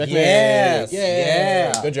 Checkmate. Yes! Yeah.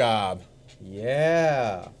 Yeah! Good job.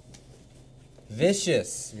 Yeah!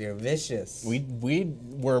 Vicious. We're vicious. We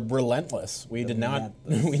were relentless. We did not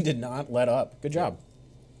let up. Good job.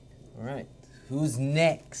 All right. Who's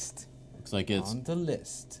next? Looks like it's on the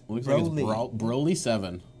list. Broly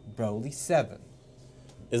 7. Broly 7.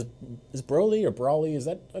 Is Broly or Brawly? Is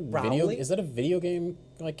that a video? Brawly? Is that a video game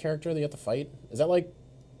like character that you have to fight? Is that like?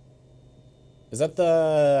 Is that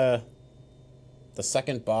the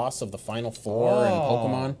second boss of the final four in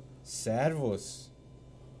Pokemon? Servus.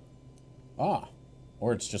 Ah,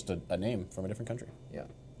 or it's just a name from a different country. Yeah.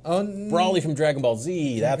 Brawly from Dragon Ball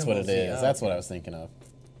Z. That's what Ball it Z, is. That's what I was thinking of.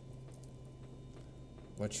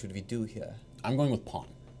 What should we do here? I'm going with Pawn.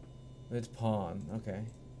 With Pawn. Okay.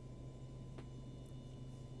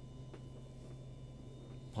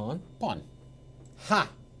 Pawn? Pawn. Ha!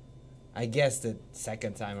 I guessed it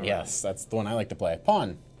second time around. Yes, that's the one I like to play.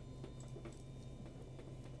 Pawn.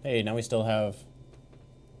 Hey, now we still have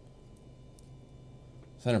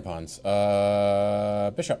center pawns.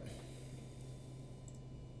 Bishop.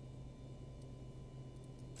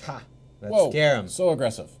 Ha! Let's Whoa, scare him. so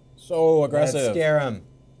aggressive. So aggressive. Let's scare him.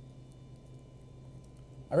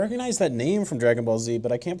 I recognize that name from Dragon Ball Z,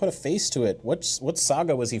 but I can't put a face to it. What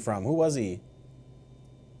saga was he from? Who was he?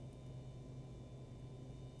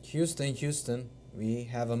 Houston. We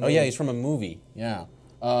have a movie. Oh yeah, he's from a movie. Yeah.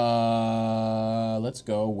 Let's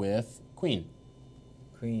go with Queen.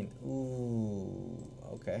 Queen. Ooh.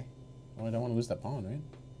 Okay. Well, I don't want to lose that pawn, right?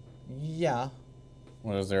 Yeah.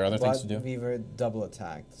 What, is there other things to do? We were double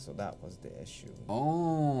attacked, so that was the issue.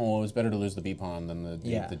 Oh, it was better to lose the B pawn than the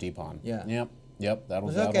D pawn. Yeah. Yep. That'll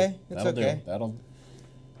okay. That'll okay. do.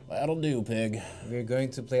 That'll do, pig. We're going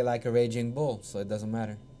to play like a raging bull, so it doesn't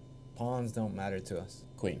matter. Pawns don't matter to us.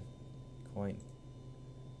 Queen. Coin.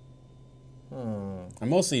 Oh. I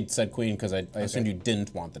mostly said queen because I assumed you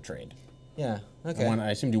didn't want the trade. Yeah. Okay. I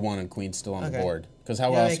assumed you wanted queen still on the Okay. board. Because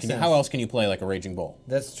Yeah, how else can you play like a raging bull?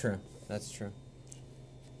 That's true. That's true.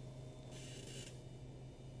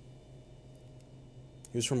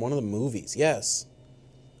 He was from one of the movies. Yes.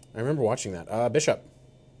 I remember watching that. Bishop.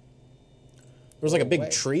 There was like a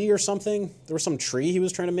big tree or something. There was some tree he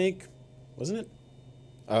was trying to make. Wasn't it?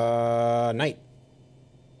 Knight.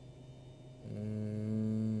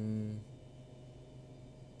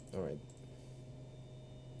 All right.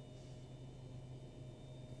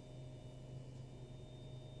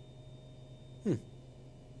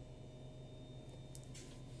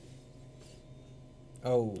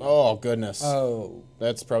 Oh. Oh, goodness. Oh.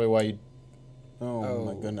 That's probably why you... Oh,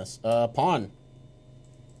 my Oh. goodness. Pawn.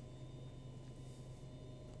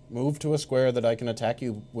 Move to a square that I can attack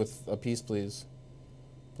you with a piece, please.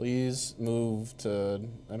 Please move to,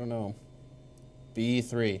 I don't know,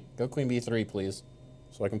 B3. Go queen B3, please,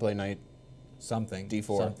 so I can play knight. Something.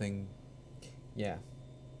 D4. Something. Yeah.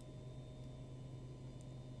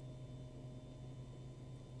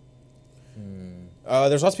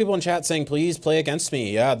 There's lots of people in chat saying, please play against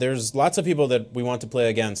me. Yeah, there's lots of people that we want to play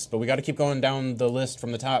against, but we got to keep going down the list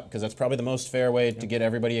from the top, because that's probably the most fair way to get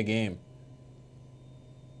everybody a game.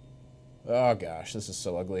 Oh, gosh, this is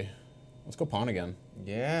so ugly. Let's go pawn again.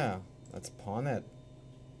 Yeah. Let's pawn it.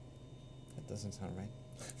 That doesn't sound right.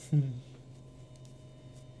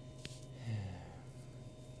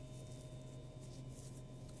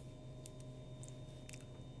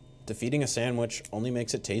 Defeating a sandwich only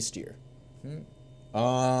makes it tastier.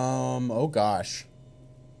 Oh gosh.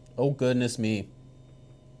 Oh goodness me.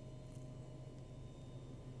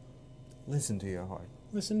 Listen to your heart.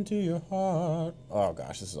 Listen to your heart. Oh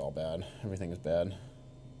gosh, this is all bad. Everything is bad.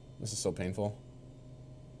 This is so painful.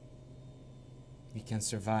 We can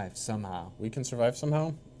survive somehow. We can survive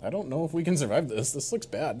somehow? I don't know if we can survive this. This looks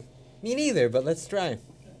bad. Me neither, but let's try.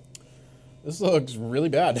 This looks really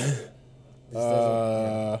bad.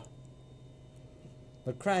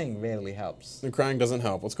 But crying rarely helps. The crying doesn't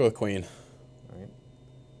help. Let's go with queen. All right.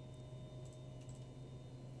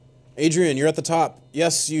 Adrian, you're at the top.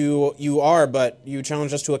 Yes, you are, but you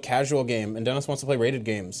challenged us to a casual game, and Dennis wants to play rated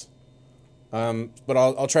games. But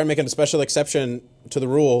I'll try and make a special exception to the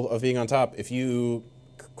rule of being on top if you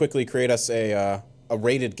quickly create us a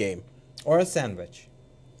rated game. Or a sandwich.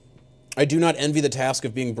 I do not envy the task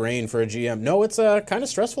of being brain for a GM. No, it's kind of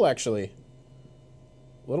stressful, actually.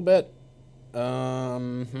 A little bit. What's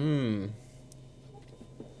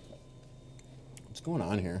going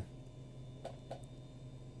on here?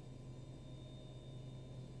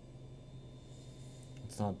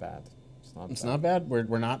 It's not bad. It's not bad.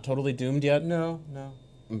 We're not totally doomed yet. No.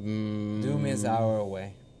 Doom is an hour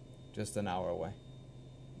away. Just an hour away.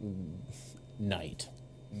 Knight.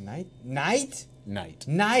 Night?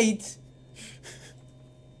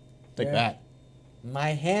 Take that. My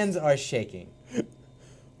hands are shaking.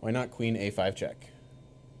 Why not queen A5 check?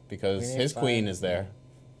 Because Queen his A5, queen is there.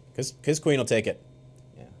 His queen will take it.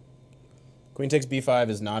 Yeah. Queen takes B5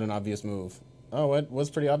 is not an obvious move. Oh, it was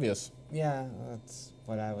pretty obvious. Yeah, that's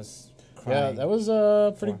what I was Yeah, crying. that was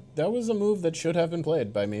a pretty. for. That was a move that should have been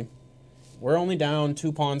played by me. We're only down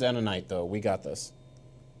 2 pawns and a knight, though. We got this.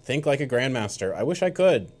 Think like a grandmaster. I wish I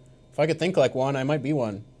could. If I could think like one, I might be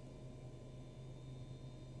one.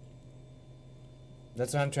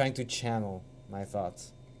 That's why I'm trying to channel my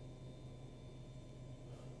thoughts.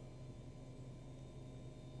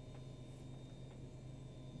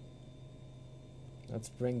 Let's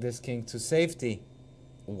bring this king to safety.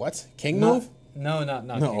 What? King Not- move? No, not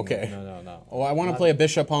No, king okay. move. No. Oh, I want to Not- play a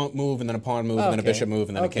bishop move, and then a pawn move, and then a Okay. bishop move,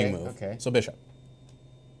 and then a king Okay, move. okay. So bishop.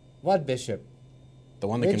 What bishop? The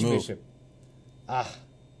one that Which can move. bishop? Ah,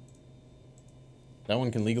 That one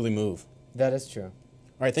can legally move. that is true. All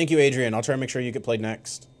right, thank you, Adrian. I'll try to make sure you get played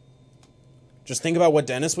next. Just think about what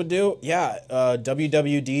Dennis would do. Yeah,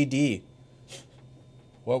 WWDD.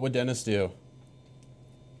 What would Dennis do?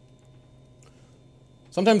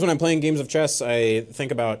 Sometimes when I'm playing games of chess, I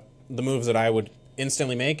think about the moves that I would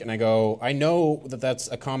instantly make, and I go, I know that that's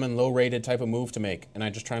a common low-rated type of move to make, and I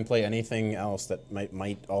just try and play anything else that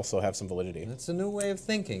might also have some validity. That's a new way of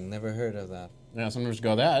thinking. Never heard of that. Yeah, sometimes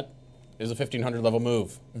go, that is a 1500 level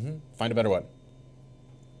move. Find a better one.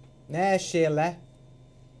 Nah, Sheila.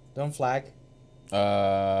 Don't flag.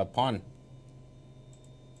 Pawn.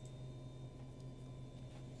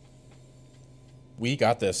 We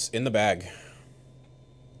got this in the bag.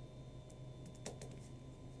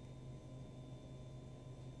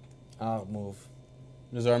 I'll move.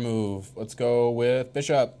 Here's our move. Let's go with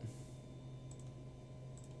bishop.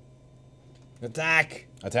 Attack!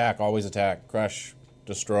 Attack, always attack. Crush,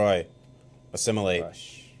 destroy, assimilate.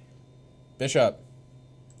 Rush. Bishop.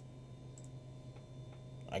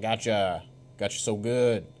 I gotcha. Got you so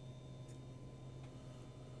good.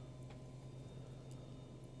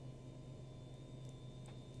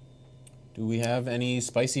 Do we have any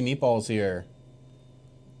spicy meatballs here?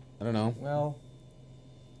 I don't know. Well,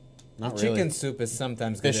 Not chicken really. soup is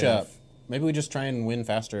sometimes good Bishop. enough. Maybe we just try and win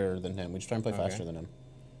faster than him. We just try and play Okay. faster than him.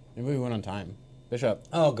 Maybe we win on time. Bishop.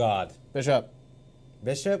 Oh, God. Bishop.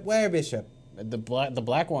 Bishop? Where bishop? The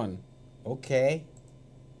black one. Okay.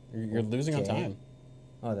 You're losing on Okay. time.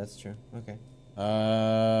 Oh, that's true. Okay.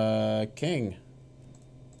 King.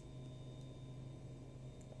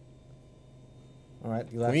 All right.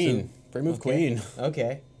 You'll have Queen. Pre-move Okay. queen. to...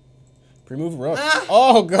 Okay. Pre-move rook.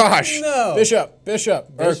 Oh, gosh. No. Bishop. Or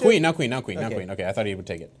Bishop? queen. Not queen. Not queen. Not Okay. queen. Okay, I thought he would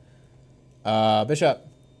take it. Bishop.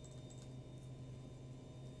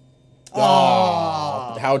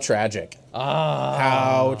 Oh. How tragic. Ah.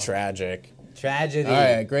 How tragic. Tragedy. All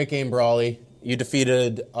right, great game, Brawley. You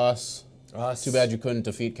defeated us. Us. Too bad you couldn't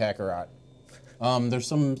defeat Kakarot.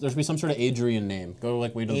 There's be some sort of Adrian name. Go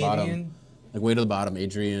like way to the bottom. Adrian? Like way to the bottom,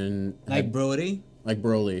 Adrian. Like Brody? Like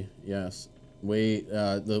Broly, yes. Way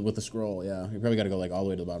with the scroll, yeah. You probably got to go like all the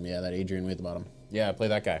way to the bottom. Yeah, that Adrian way at the bottom. Yeah, play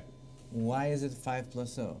that guy. Why is it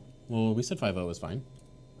 5+0? Well, we said 5-0 was fine.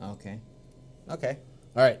 Okay. Okay.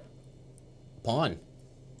 All right. Pawn.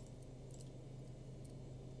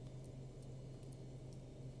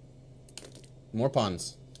 More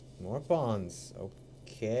pawns. More pawns.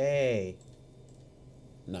 Okay.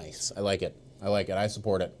 Nice. I like it. I like it. I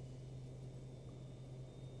support it.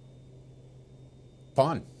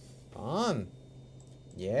 Pawn. Pawn.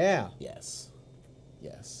 Yeah. Yes.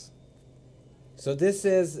 Yes. So this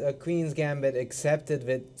is a Queen's Gambit accepted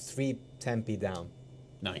with 3 tempi down.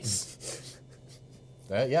 Nice.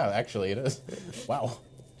 Yeah, actually it is. Wow.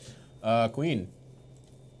 Queen.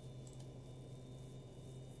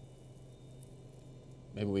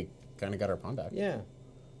 Maybe we kind of got our pawn back. Yeah.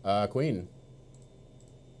 Queen.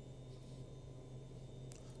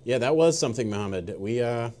 Yeah, that was something, Mohammed. We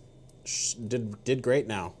did great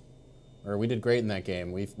now, or we did great in that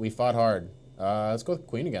game. We fought hard. Let's go with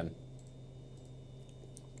Queen again.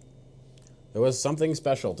 There was something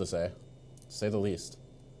special to say the least.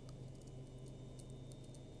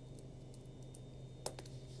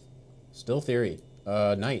 Still theory.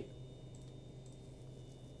 Knight.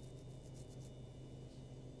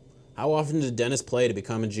 How often did Dennis play to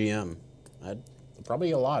become a GM?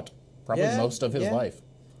 Probably a lot. Probably Yeah, most of his yeah. life.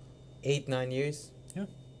 8-9 years. Yeah.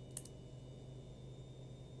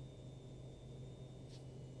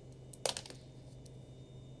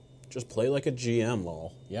 Just play like a GM,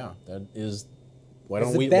 lol. Yeah, that is. Why It's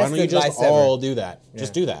don't the we? Why best don't you just advice ever. all do that?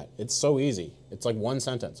 Just Yeah. do that. It's so easy. It's like one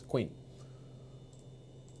sentence. Queen.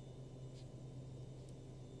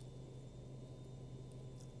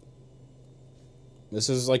 This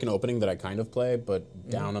is like an opening that I kind of play, but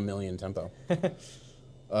down a million tempo. Pawn.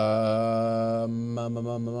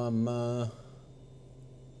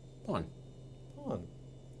 Pawn.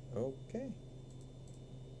 Okay.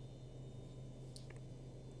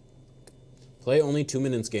 Play only 2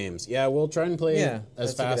 minutes games. Yeah, we'll try and play Yeah,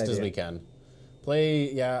 as that's a good fast as idea. we can.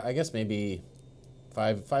 Play, yeah, I guess maybe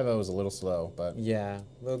 5-0 is a little slow, but Yeah,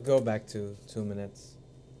 we'll go back to 2 minutes.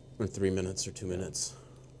 or 3 minutes or 2 minutes.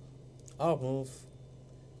 I'll move.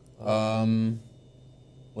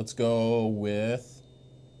 Let's go with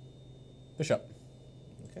Bishop.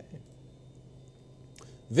 Okay.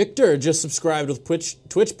 Victor just subscribed with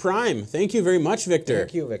Twitch Prime. Thank you very much, Victor.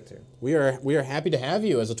 Thank you, Victor. We are happy to have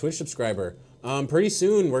you as a Twitch subscriber. Pretty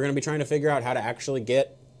soon we're going to be trying to figure out how to actually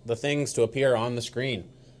get the things to appear on the screen.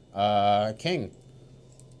 King.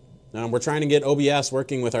 We're trying to get OBS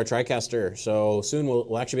working with our TriCaster, so soon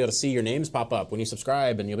we'll actually be able to see your names pop up when you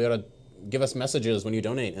subscribe, and you'll be able to give us messages when you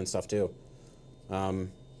donate and stuff too. So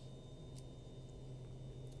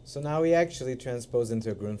now we actually transpose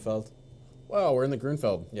into a Grunfeld. Wow, we're in the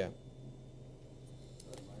Grunfeld. Yeah.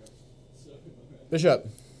 Bishop.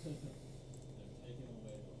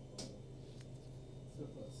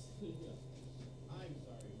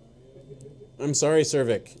 I'm sorry,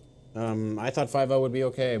 Cervic. I thought 5-0 would be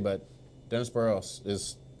okay, but Denes Boros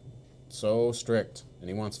is so strict, and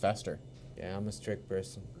he wants faster. Yeah, I'm a strict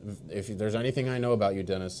person. If there's anything I know about you,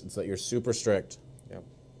 Dennis, it's that you're super strict. Yep.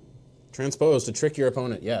 Transpose to trick your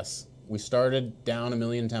opponent, yes. We started down a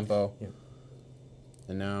million tempo. Yeah.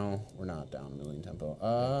 And now we're not down a million tempo.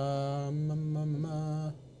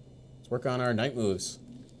 Let's work on our night moves.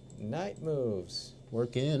 Night moves.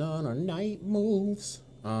 Working on our night moves.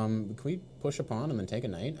 Can we push a pawn and then take a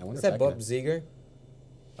knight? I wonder Is if that that Bob can... Ziegler?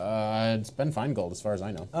 It's Ben Feingold, as far as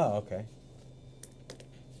I know. Oh, okay.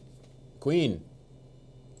 Queen.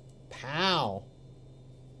 Pow.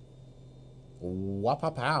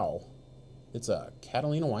 Wapapow. It's a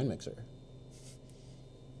Catalina wine mixer.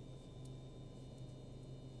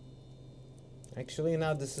 Actually,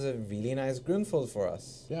 now this is a really nice Grunfeld for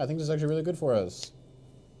us. Yeah, I think this is actually really good for us.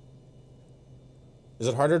 Is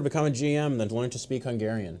it harder to become a GM than to learn to speak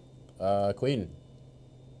Hungarian? Queen.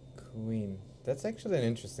 Queen. That's actually an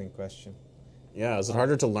interesting question. Yeah, is it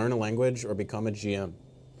harder to learn a language or become a GM?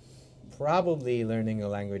 Probably learning a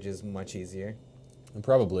language is much easier. And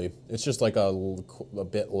probably. It's just like a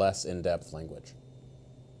bit less in-depth language.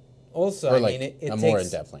 Also, Or I like mean, a more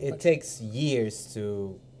in-depth language. it takes years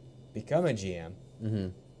to become a GM. Mm-hmm.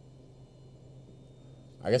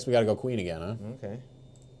 I guess we gotta go queen again, huh? Okay.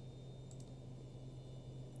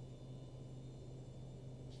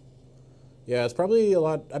 Yeah, it's probably a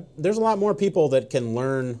lot... there's a lot more people that can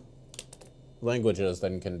learn languages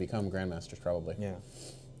than can become grandmasters, probably. Yeah.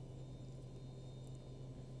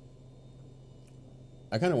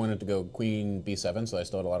 I kind of wanted to go queen b7, so I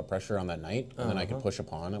still had a lot of pressure on that knight, and then I could push a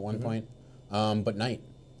pawn at one point. But knight.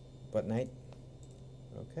 But knight.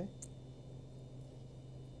 Okay.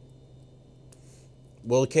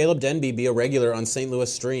 Will Caleb Denby be a regular on St.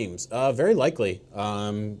 Louis streams? Very likely,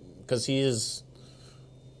 because he is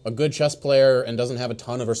a good chess player and doesn't have a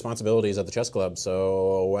ton of responsibilities at the chess club,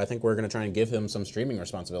 so I think we're going to try and give him some streaming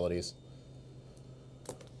responsibilities.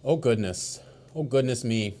 Oh, goodness. Oh, goodness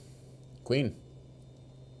me. Queen.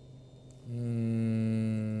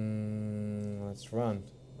 Let's run.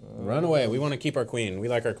 Run away. We want to keep our queen. We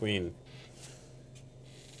like our queen.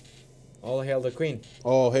 All hail the queen.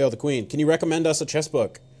 Oh, hail the queen. Can you recommend us a chess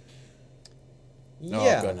book?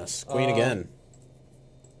 Yeah. Oh, goodness. Queen again.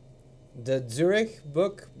 The Zurich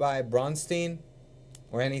book by Bronstein,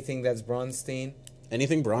 or anything that's Bronstein.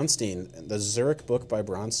 Anything Bronstein. The Zurich book by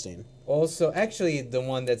Bronstein. Also, actually, the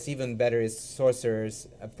one that's even better is Sorcerer's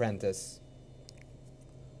Apprentice.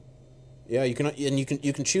 Yeah, you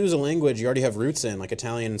can choose a language you already have roots in, like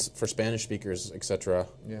Italian for Spanish speakers, etc.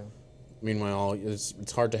 Yeah. Meanwhile,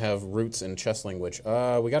 it's hard to have roots in chess language.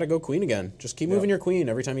 We got to go queen again. Just keep moving your queen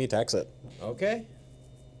every time he attacks it. Okay.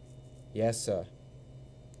 Yes, sir.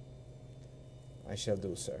 I shall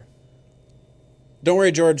do, sir. Don't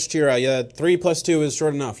worry, George Chira. Yeah, 3 + 2 is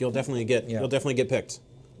short enough. You'll definitely get picked.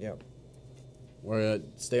 Yep. Or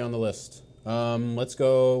stay on the list. Let's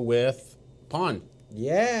go with pawn.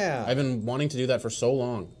 Yeah. I've been wanting to do that for so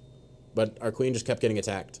long, but our queen just kept getting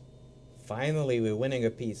attacked. Finally, we're winning a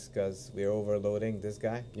piece because we're overloading this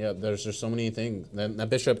guy. Yeah, there's just so many things. That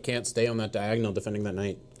bishop can't stay on that diagonal defending that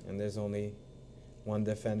knight. And there's only one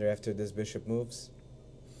defender after this bishop moves.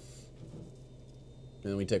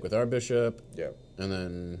 And then we take with our bishop. Yep. And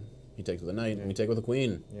then he takes with the knight, and we take with the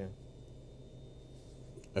queen. Yeah.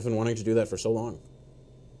 I've been wanting to do that for so long.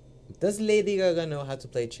 Does Lady Gaga know how to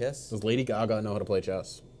play chess? Does Lady Gaga know how to play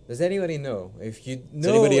chess? Does anybody know? If you know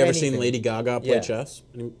Has anybody ever seen anything- Lady Gaga play Yeah. chess?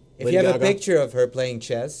 If you have a picture of her playing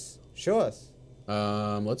chess, show us.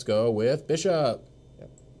 Let's go with bishop.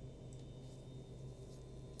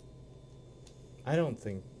 I don't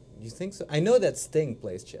think You think so? I know that Sting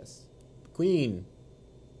plays chess. Queen.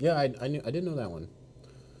 Yeah, I didn't know that one.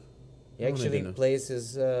 He I actually didn't know. plays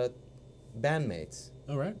his bandmates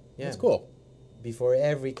All right. Yeah. That's cool. before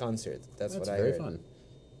every concert. That's what I very heard. fun.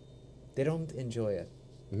 They don't enjoy it.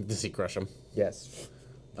 Does he crush him? Yes.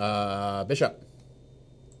 Bishop.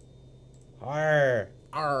 Arr.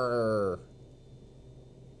 Arr.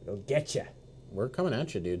 It'll get ya. We're coming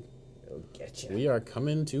at you, dude. It'll get ya. We are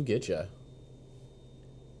coming to get you.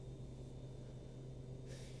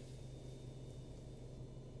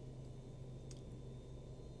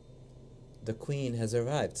 The queen has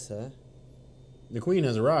arrived, sir. The queen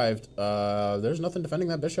has arrived. There's nothing defending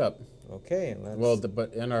that bishop. Okay, let's Well,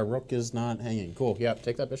 and our rook is not hanging. Cool. Yeah,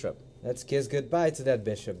 take that bishop. let's kiss goodbye to that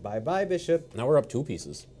bishop. Bye bye, bishop. Now we're up 2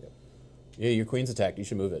 pieces. Yep. Yeah, your queen's attacked. You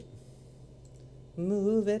should move it.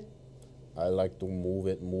 Move it. I like to move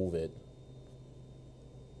it, move it.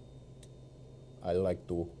 I like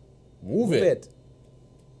to move it.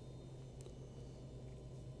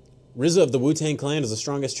 RZA of the Wu-Tang Clan is the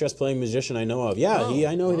strongest chess-playing musician I know of. Yeah, Oh,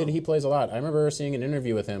 I know wow. that he plays a lot. I remember seeing an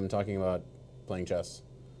interview with him talking about playing chess.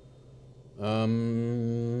 All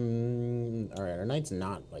right, our knight's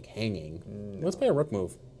not like hanging. No. Let's play a rook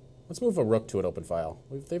move. Let's move a rook to an open file.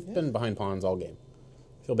 They've been behind pawns all game.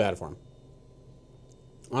 Feel bad for him.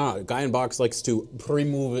 Guy in box likes to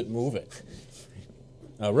pre-move it, move it.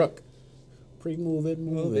 Rook. Pre-move it,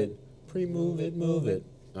 move it. Pre-move it, move it.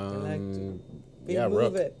 like to Yeah,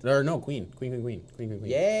 pre-move rook. it. Or no, queen. Queen.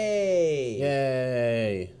 Yay!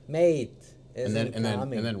 Yay. Mate And isn't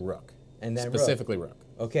coming. then rook. And then rook. Specifically rook.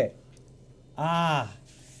 Okay. I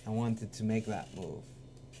wanted to make that move.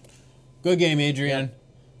 Good game, Adrian.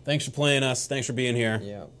 Thanks for playing us. Thanks for being here.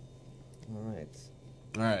 Yeah. All right.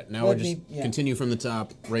 All right, now Let we'll just me- yeah. continue from the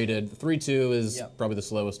top. Rated 3-2 is Yep. probably the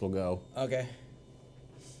slowest we'll go. Okay.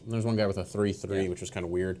 And there's one guy with a 3-3, Yeah. which was kind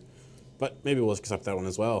of weird. But maybe we'll accept that one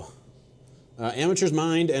as well. Amateur's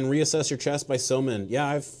Mind and Reassess Your Chess by Soman. Yeah,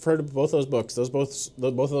 I've heard of both those books. Both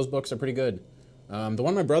of those books are pretty good. The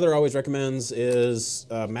one my brother always recommends is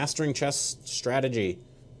Mastering Chess Strategy.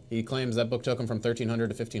 He claims that book took him from 1300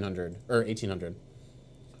 to 1500, or 1800.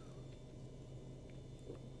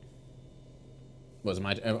 Am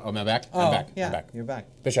I back? Oh, I'm back. yeah. I'm back. You're back.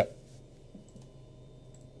 Bishop.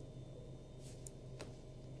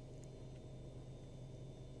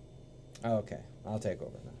 Oh, okay. I'll take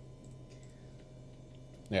over now.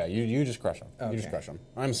 Yeah, you just crush him. You just Okay. crush him.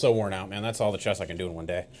 I'm so worn out, man. That's all the chess I can do in one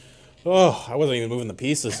day. Oh, I wasn't even moving the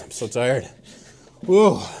pieces. I'm so tired.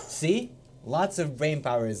 Whoa. See? Lots of brain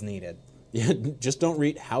power is needed. Yeah, just don't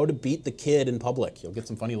read How to Beat the Kid in Public. You'll get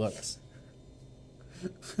some funny looks.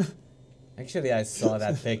 Actually, I saw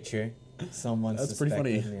that picture. Someone That's pretty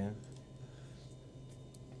funny. suspected, Yeah.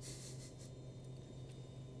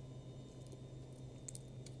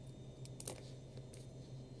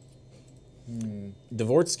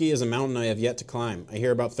 Dvorsky is a mountain I have yet to climb. I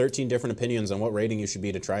hear about 13 different opinions on what rating you should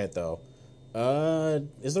be to try it, though.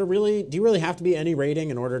 Is there really... Do you really have to be any rating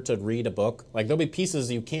in order to read a book? Like, there'll be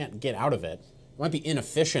pieces you can't get out of it. It might be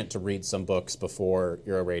inefficient to read some books before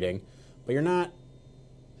you're a rating, but you're not...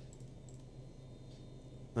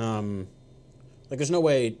 Like, there's no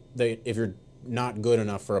way that if you're not good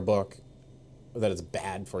enough for a book, that it's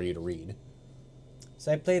bad for you to read.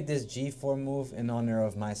 So I played this G4 move in honor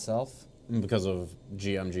of myself. Because of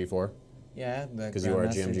GM G4. Yeah, Because you are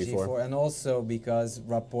Grandmaster GM G4. and also because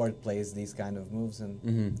Rapport plays these kind of moves,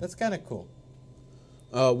 and that's kind of cool.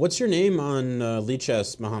 What's your name on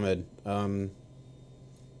Lichess, Mohammed?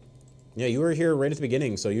 Yeah, you were here right at the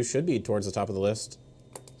beginning, so you should be towards the top of the list.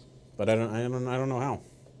 But I don't know how.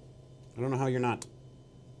 I don't know how you're not.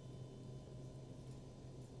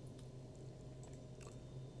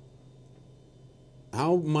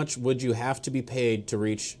 How much would you have to be paid to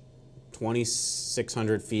reach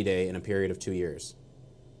 2,600 FIDE in a period of 2 years?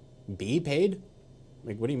 Be paid?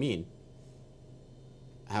 Like, what do you mean?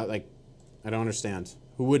 How? Like, I don't understand.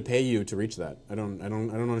 Who would pay you to reach that? I don't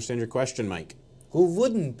understand your question, Mike. Who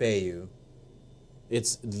wouldn't pay you?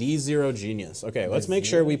 It's the Zero Genius. Okay, let's The make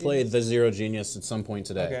sure Zero we play Genius? the Zero Genius at some point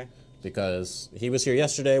today. Okay. Because he was here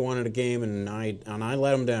yesterday, wanted a game, and I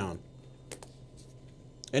let him down.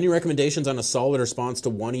 Any recommendations on a solid response to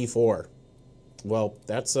 1e4? Well,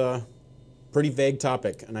 that's a pretty vague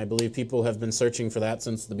topic, and I believe people have been searching for that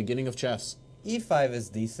since the beginning of chess. E5 is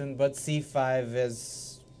decent, but C5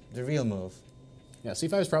 is the real move. Yeah,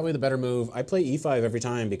 c5 is probably the better move. I play e5 every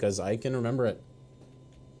time because I can remember it.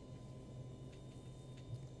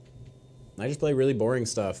 I just play really boring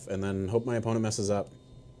stuff and then hope my opponent messes up.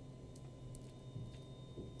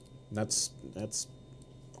 That's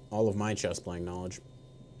all of my chess playing knowledge.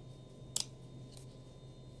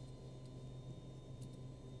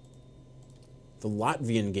 The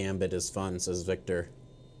Latvian Gambit is fun, says Victor.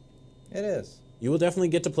 It is. You will definitely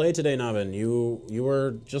get to play today, Navin. You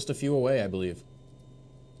were just a few away, I believe.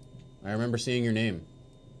 I remember seeing your name.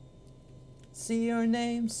 See your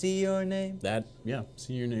name, see your name. That, yeah,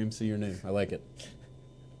 see your name, see your name. I like it.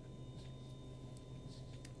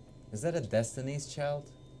 Is that a Destiny's Child?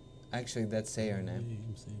 Actually, that's Say Your Name.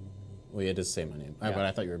 Well, yeah, it does say my name. Yeah. But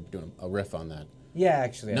I thought you were doing a riff on that. Yeah,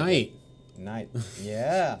 actually. Night. Night.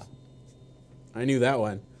 Yeah. I knew that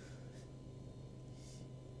one.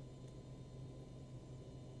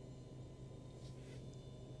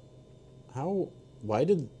 Why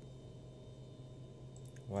did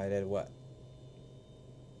what?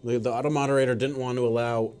 the auto moderator didn't want to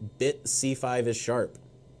allow bit C5 is sharp?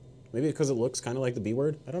 Maybe because it looks kind of like the B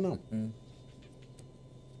word? I don't know.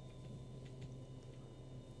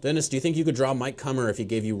 Dennis, do you think you could draw Mike Kummer if he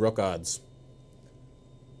gave you rook odds?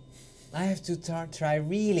 I have to try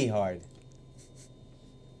really hard.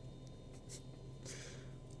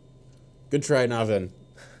 Good try, Navin.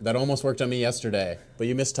 That almost worked on me yesterday, but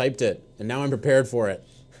you mistyped it, and now I'm prepared for it.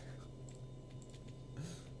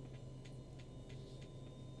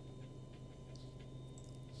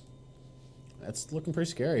 That's looking pretty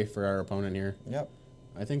scary for our opponent here. Yep.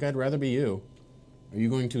 I think I'd rather be you. Are you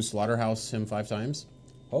going to slaughterhouse him 5 times?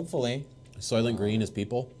 Hopefully. Soylent Green is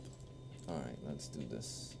people? All right, let's do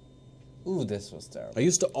this. Ooh, this was terrible. I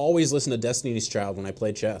used to always listen to Destiny's Child when I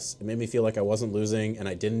played chess. It made me feel like I wasn't losing and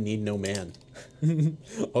I didn't need no man.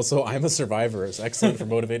 Also, I'm a Survivor. It's excellent for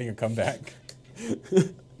motivating a comeback.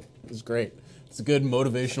 It was great. It's good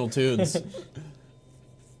motivational tunes.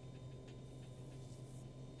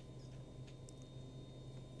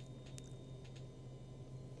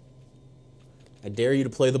 I dare you to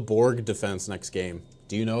play the Borg defense next game.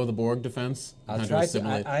 Do you know the Borg defense? I'll try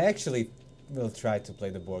to. I actually will try to play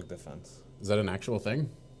the Borg defense. Is that an actual thing?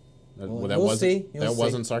 We'll see. That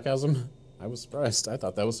wasn't sarcasm? I was surprised. I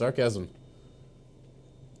thought that was sarcasm.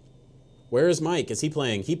 Where is Mike? Is he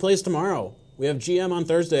playing? He plays tomorrow. We have GM on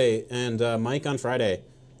Thursday and Mike on Friday.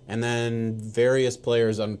 And then various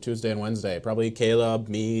players on Tuesday and Wednesday. Probably Caleb,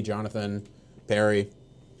 me, Jonathan, Perry.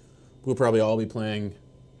 We'll probably all be playing.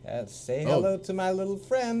 Say hello to my little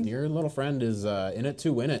friend. Your little friend is in it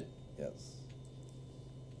to win it. Yes.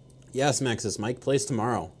 Yes, Maxis. Mike plays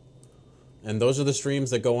tomorrow. And those are the streams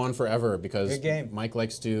that go on forever because Good game. Mike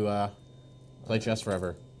likes to play chess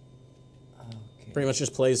forever. Okay. Pretty much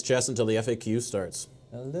just plays chess until the FAQ starts.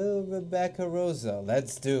 Hello, Rebecca Rosa.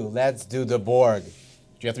 Let's do the Borg. Do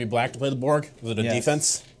you have to be black to play the Borg? Was it a Yes.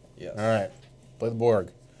 defense? Yes. All right. Play the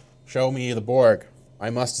Borg. Show me the Borg. I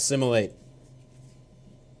must assimilate.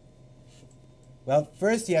 Well,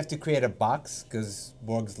 first you have to create a box because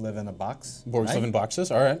Borgs live in a box. Borgs right? live in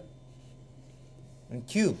boxes? All right. And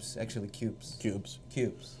cubes, actually cubes. Cubes.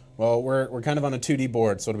 Cubes. Well, we're kind of on a 2D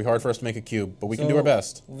board, so it'll be hard for us to make a cube, but we can do our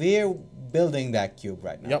best. We're building that cube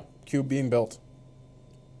right now. Yep. Cube being built.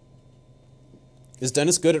 Is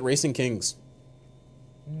Dennis good at racing kings?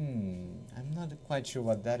 I'm not quite sure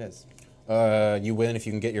what that is. You win if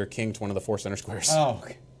you can get your king to one of the 4 center squares. Oh,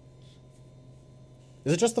 okay.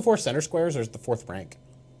 Is it just the 4 center squares, or is it the 4th rank?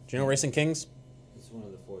 Do you know racing kings? It's one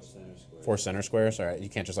of the 4 center squares. 4 center squares. All right, you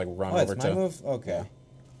can't just like run Oh, over it's to. my move? Okay. Yeah.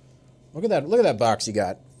 Look at that! Look at that box you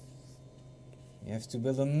got. You have to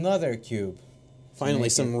build another cube. Finally,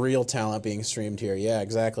 make some real talent being streamed here. Yeah,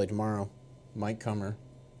 exactly. Tomorrow, Mike Kummer.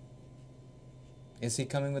 Is he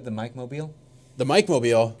coming with the Mike Mobile? The Mike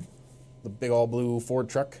Mobile, the big all blue Ford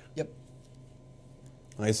truck. Yep.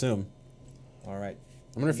 I assume. All right.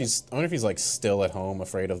 I wonder if he's like still at home,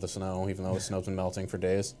 afraid of the snow, even though the snow's been melting for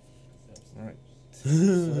days. All right. So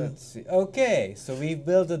let's see. Okay, so we've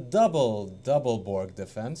built a double Borg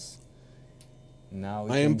defense. Now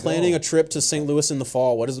we I am can planning go. a trip to St. Louis in the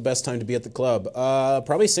fall. What is the best time to be at the club?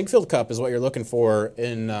 Probably Sinkfield Cup is what you're looking for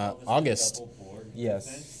in August. Double board Yes.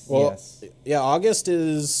 defense. Well, yes. yeah, August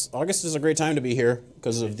is a great time to be here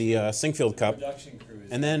because of the Sinkfield Cup. Production crew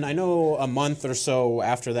is And then I know a month or so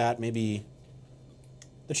after that, maybe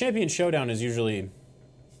the Champion Showdown is usually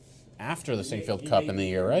after the Sinkfield Cup in the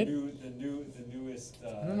year, right? The newest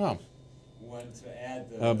I don't know. one to add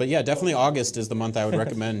the. But yeah, definitely August is the month I would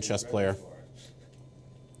recommend chess player.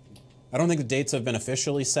 I don't think the dates have been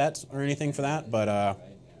officially set or anything for that, but Right now.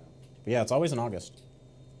 yeah, it's always in August.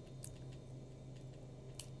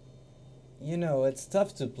 You know, it's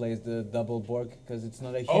tough to play the double Borg because it's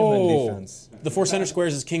not a human Oh, defense. the 4 center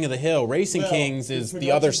squares is King of the Hill. Racing Well, Kings is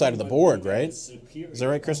the other side of the board, right? Is that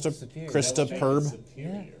right, Krista? Superior. Krista Perb?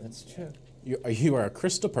 Yeah, that's true. You are a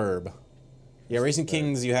Krista Perb. Yeah, Racing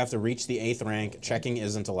Kings, you have to reach the 8th rank. Checking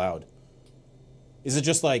isn't allowed. Is it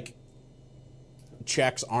just like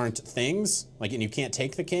checks aren't things, like, and you can't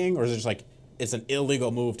take the king, or is it just like it's an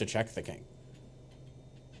illegal move to check the king?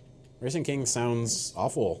 Racing Kings sounds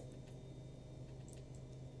awful.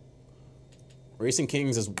 Racing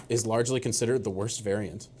Kings is largely considered the worst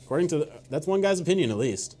variant, according to that's one guy's opinion at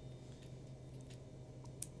least.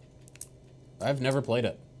 I've never played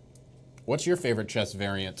it. What's your favorite chess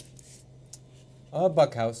variant?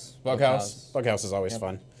 Buckhouse. Buckhouse is always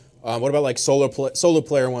fun. What about like solo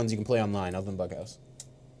player ones you can play online other than Buckhouse?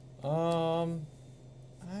 I'm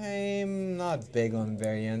not big on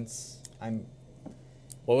variants.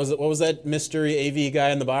 What was that mystery AV guy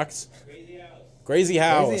in the box? Crazy House. Crazy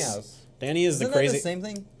House. Crazy House. Danny is Isn't the crazy. that the same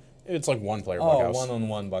thing? It's like one player Oh, Buckhouse.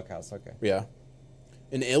 one-on-one Buckhouse. Okay. Yeah.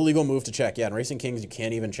 An illegal move to check. Yeah, in Racing Kings you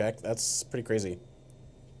can't even check. That's pretty crazy.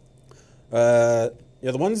 Yeah,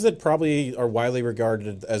 the ones that probably are widely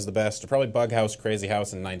regarded as the best are probably Bughouse, Crazy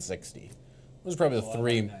House, and 960. Those are probably the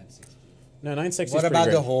three. No, 960 What is pretty about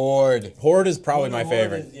great. the Horde? Horde is probably my Horde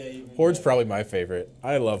favorite. is, yeah, even Horde's better. probably my favorite.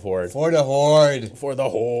 I love Horde. For the Horde. For the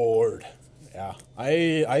Horde. Yeah.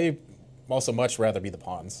 I also much rather be the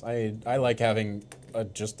pawns. I like having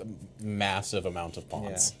just a massive amount of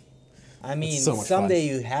pawns. I mean, so much someday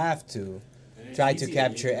you have to And it's try to easy,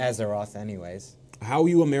 capture you know. Azeroth anyways. How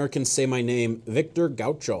you Americans say my name, Victor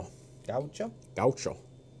Gaucho. Gaucho? Gaucho.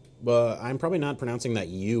 But I'm probably not pronouncing that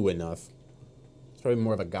U enough. It's probably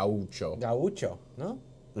more of a gaucho. Gaucho, no?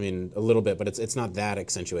 I mean, a little bit, but it's not that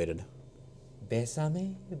accentuated.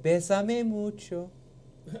 Bésame, bésame mucho.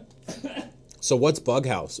 So what's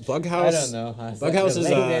Bughouse? Bughouse. I don't know. How's that Bughouse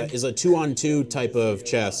related? is a 2-on-2 type of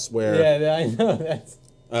chess where Yeah, I know that's.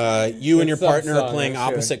 you and your It's some partner are song, playing I'm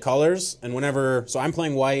sure. opposite colors, and whenever so I'm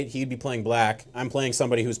playing white, he'd be playing black. I'm playing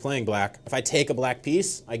somebody who's playing black. If I take a black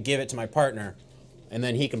piece, I give it to my partner, and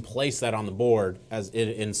then he can place that on the board as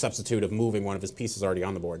in substitute of moving one of his pieces already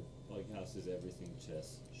on the board. Bughouse is everything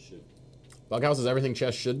chess should. Bughouse is everything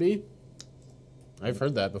chess should be. I've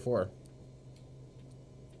heard that before.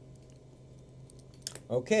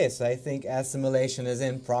 Okay, so I think assimilation is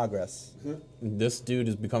in progress. This dude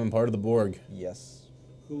is becoming part of the Borg. Yes.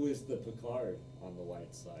 Who is the Picard on the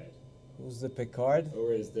white side? Who's the Picard?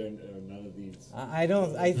 Or is there none of these? I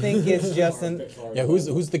don't. I think it's just an. Picard Yeah,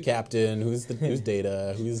 who's the captain? Who's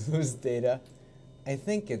Data? Who's Data? I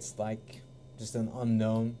think it's like just an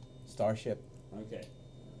unknown starship. Okay.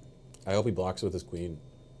 I hope he blocks with his queen,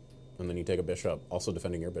 and then you take a bishop, also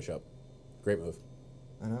defending your bishop. Great move.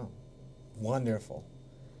 I know. Wonderful.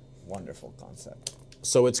 Wonderful concept.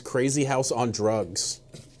 So it's Crazy House on drugs.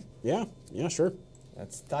 Yeah, sure.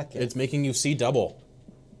 That's stuck. It's making you see double.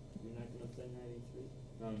 You're not going to play 93?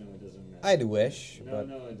 No, it doesn't matter. I'd wish, No, but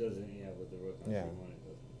no, it doesn't. Yeah, with the rook on Yeah. C1, it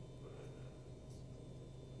doesn't.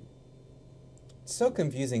 it's so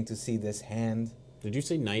confusing to see this hand. Did you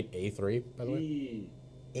say knight A3, by the way?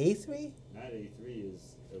 A3? Knight A3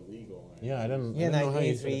 is illegal. Right? Yeah, I didn't Yeah, know knight how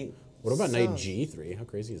you said it. A3. What about knight sounds- G3? How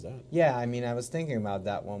crazy is that? Yeah, I mean, I was thinking about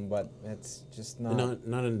that one, but it's just not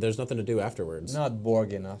There's nothing to do afterwards. not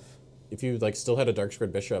Borg enough. If you like still had a dark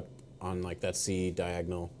squared bishop on like that C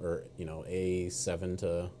diagonal, or A7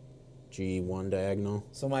 to G1 diagonal.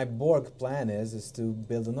 So my Borg plan is to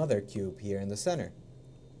build another cube here in the center.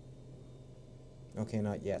 Okay,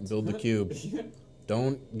 not yet. Build the cube.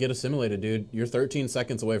 Don't get assimilated, dude. You're 13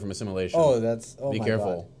 seconds away from assimilation. Oh, that's Be my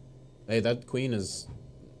careful. God. Hey, that queen is.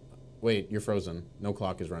 Wait, you're frozen. No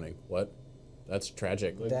clock is running. What? That's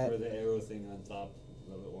tragic. Look That- for the arrow thing on top,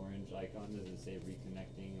 the orange icon. Does it say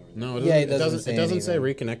reconnecting or? No, it Yeah, it doesn't. doesn't say It doesn't say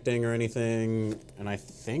anything. reconnecting or anything. And I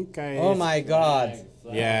think I. Oh my God.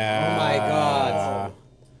 Yeah. Oh my God.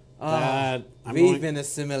 That, I'm We've going- been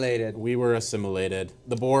assimilated. We were assimilated.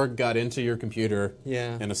 The Borg got into your computer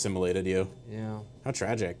Yeah. and assimilated you. Yeah. How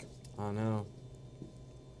tragic. I know.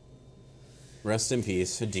 Rest in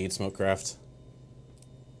peace, indeed, Smokecraft.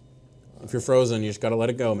 If you're frozen, you just gotta let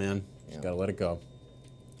it go, man. Just Yeah. gotta let it go.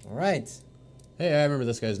 All right. Hey, I remember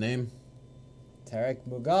this guy's name. Tarek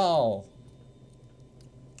Mughal.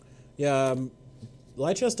 Yeah,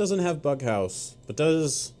 Light Chess doesn't have Bughouse, but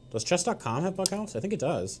does Chess.com have Bughouse? I think it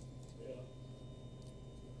does.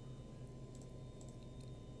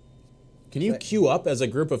 Can you But- queue up as a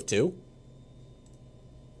group of two?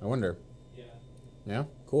 I wonder. Yeah. Yeah?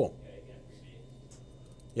 Cool. Yeah, you can't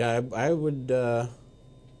remake. Yeah, I would, You kind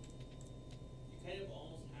of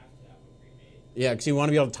almost have to have a pre-made. yeah, because you want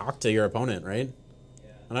to be able to talk to your opponent, right?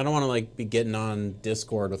 Yeah. And I don't want to, like, be getting on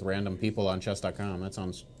Discord with random people on Chess.com. That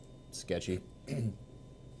sounds sketchy.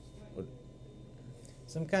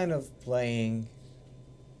 Some kind of playing.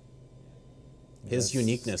 His That's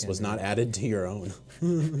uniqueness was kinda- not added to your own.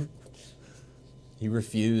 He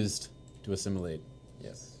refused to assimilate.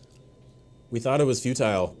 Yes. We thought it was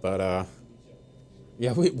futile, but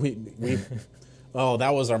yeah, we oh,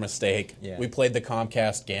 that was our mistake. Yeah. We played the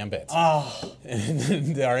Comcast Gambit. Oh.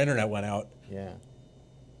 And our internet went out. Yeah.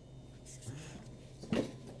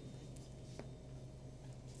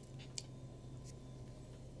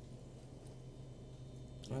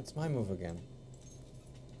 Oh, it's my move again.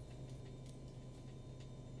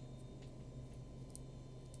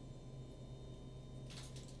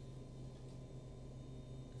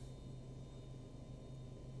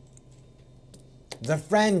 The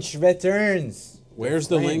French returns. Where's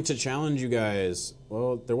the link French. to challenge you guys?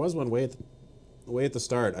 Well, there was one way at the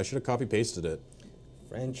start. I should have copy pasted it.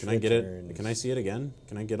 French Can I get it? returns. Can I see it again?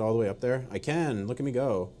 Can I get all the way up there? I can. Look at me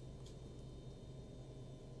go.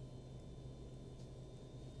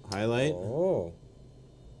 Highlight. Oh.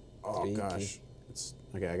 Oh Tweaky. gosh. It's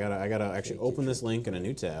okay. I gotta actually open this link in a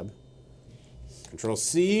new tab. Control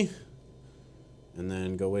C, and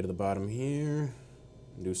then go way to the bottom here.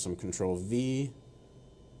 And do some Control V.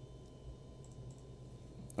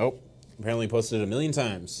 Oh, apparently posted it 1,000,000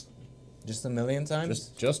 times. Just 1,000,000 times?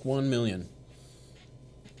 Just 1,000,000.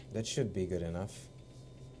 That should be good enough.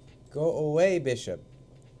 Go away, Bishop.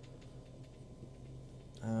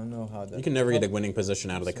 I don't know how that... You can never get a winning position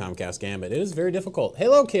out of the Comcast Gambit. It is very difficult.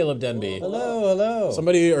 Hello, Caleb Denby. Hello, hello.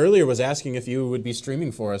 Somebody earlier was asking if you would be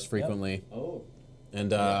streaming for us frequently. Oh, And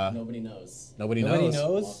nobody knows. nobody Nobody knows.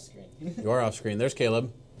 knows? Off screen. You are off screen. There's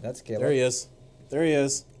Caleb. That's Caleb. There he is. There he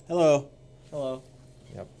is. Hello. Hello.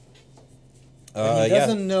 Yep. And he Yeah.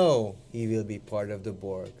 doesn't know he will be part of the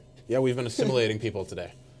Borg. Yeah, we've been assimilating people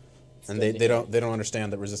today. And good to they hear. don't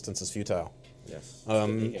understand that resistance is futile. Yes.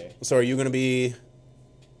 good to hear. So are you going to be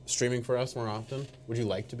streaming for us more often? Would you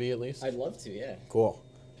like to be at least? I'd love to, yeah. Cool.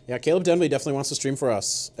 Yeah, Caleb Denby definitely wants to stream for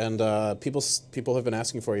us, and people have been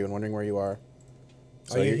asking for you and wondering where you are.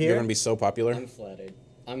 So Are you you're here? going to be so popular. I'm flattered.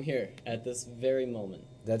 I'm here at this very moment.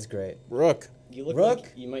 That's great. Rook. You look Rook?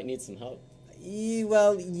 like you might need some help.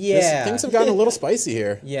 Well, yeah. Things have gotten a little spicy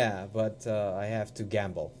here. Yeah, but I have to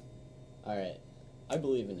gamble. All right. I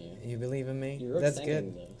believe in you. You believe in me? Your rook's That's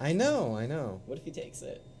hanging, good. though. I know, I know. What if he takes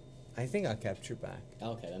it? I think I'll capture back.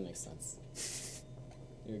 Okay, that makes sense.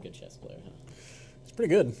 You're a good chess player, huh? It's pretty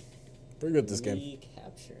good. Pretty good this game.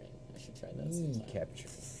 Recapturing. I should try that sometime. Capture.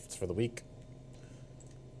 It's for the week.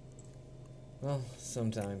 Well,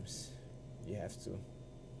 sometimes you have to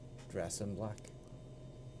dress in black.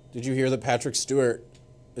 Did you hear that Patrick Stewart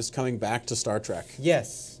is coming back to Star Trek?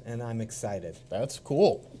 Yes, and I'm excited. That's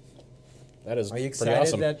cool. That is Are you pretty excited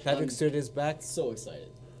awesome. that Patrick I'm- Stewart is back? So excited.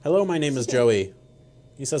 Hello, my name is Joey.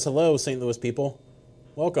 He says, hello, St. Louis people.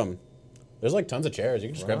 Welcome. There's like tons of chairs. You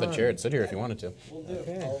can just grab the Run. chair and sit here if you wanted to. We'll do.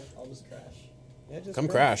 Okay. I'll just crash. Yeah, just Come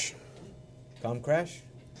crash. Come crash.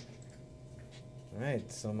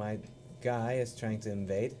 Alright, so my guy is trying to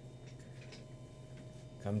invade.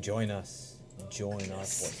 Come join us. Join our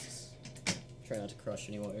forces. Try not to crush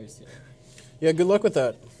any wires here. Yeah, good luck with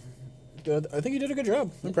that. Good. I think you did a good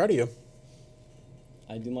job. I'm proud of you.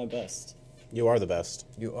 I do my best. You are the best.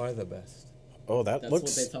 You are the best. Oh, that That's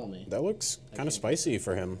looks. what they tell me. That looks kind of Okay. spicy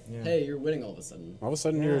for him. Yeah. Hey, you're winning all of a sudden. All of a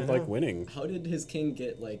sudden, Yeah, you're I like know. winning. How did his king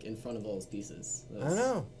get like in front of all his pieces? That I was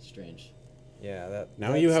know. Strange. Yeah, Now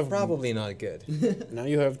that's you have- probably not good. Now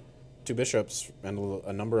you have 2 bishops and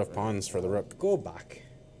a number of pawns for the rook. Go back.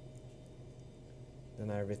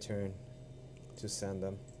 Then I return to send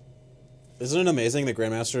them. Isn't it amazing that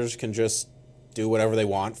grandmasters can just do whatever they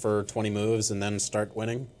want for 20 moves and then start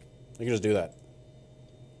winning? They can just do that.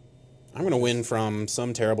 I'm going to win from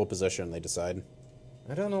some terrible position, they decide.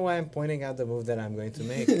 I don't know why I'm pointing out the move that I'm going to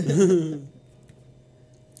make.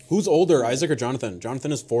 Who's older, Isaac or Jonathan?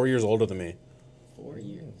 Jonathan is 4 years older than me. 4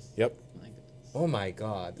 years. Yep. My goodness. Oh my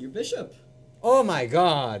god. Your bishop. Oh my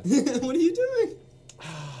god. What are you doing?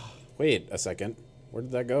 Wait a second. Where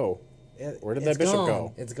did that go? Where did It's that bishop gone.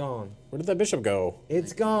 go? It's gone. Where did that bishop go?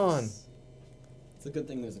 It's gone. It's a good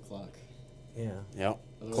thing there's a clock. Yeah. Yeah.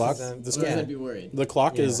 Otherwise- Clock. Otherwise The, Yeah. I'd be worried. the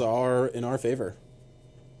clock is Yeah. in our favor.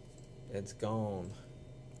 It's gone.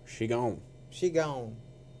 She gone. She gone.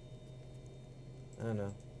 I don't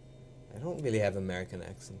know. I don't really have American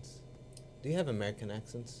accents. Do you have American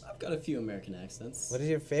accents? I've got a few American accents. What is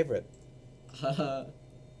your favorite?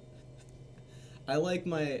 I like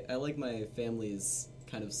my family's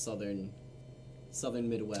kind of southern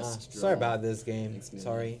Midwest. Sorry drawl. about this game. Makes me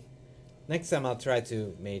Sorry. Next time I'll try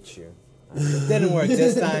to mate you. It didn't work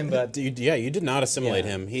this time, but Yeah, you did not assimilate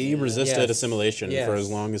Yeah. him. He Yeah. resisted Yes. assimilation for Yes. as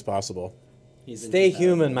long as possible. He's stay incompatible.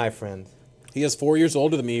 human, my friend. He is 4 years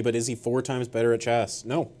older than me, but is he 4 times better at chess?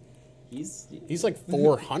 No. He's like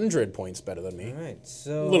 400 points better than me. All right, A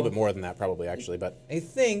so little bit more than that, probably, actually, but I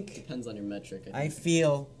think Depends on your metric. I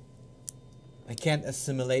feel I can't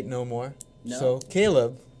assimilate no more. No. So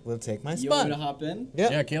Caleb will take my You spot. want me to hop in?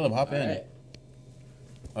 Yeah, Caleb, hop All in.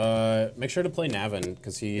 right. Make sure to play Navin,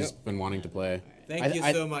 because he's been wanting to play. Thank you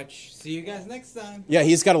so much. See you guys next time. Yeah,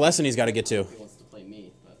 he's got a lesson he's got to get to. He wants to play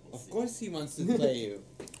me, but we'll Of see. course he wants to play you.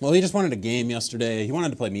 Well, he just wanted a game yesterday. He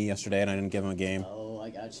wanted to play me yesterday, and I didn't give him a game. Oh,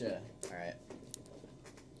 I gotcha. All right.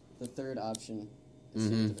 The third option is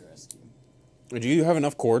here to the rescue. Do you have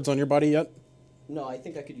enough cords on your body yet? No, I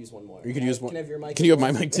think I could use one more. You could use one. Can I have your mic? Can you have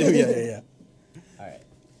my mic too? Yeah. All right.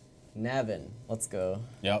 Navin, let's go.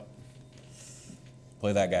 Yep.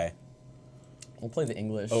 Play that guy. We'll play the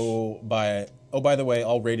English. Oh, by the way,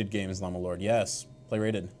 all rated games, Llama Lord. Yes, play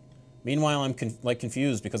rated. Meanwhile, I'm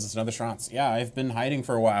confused because it's another Schrantz. Yeah, I've been hiding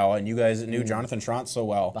for a while, and you guys knew Jonathan Schrantz so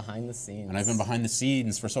well. Behind the scenes. And I've been behind the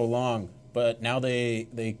scenes for so long. But now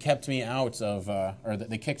they kept me out of,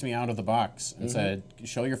 they kicked me out of the box and said,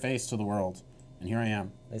 show your face to the world. And here I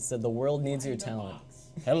am. They said the world needs your talent.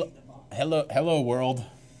 Hello, world.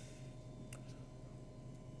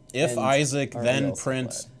 If And Isaac are we then also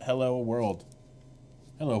print hello, world.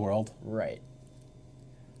 Hello, world. Right.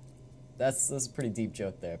 That's a pretty deep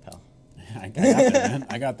joke there, pal. I got there, man.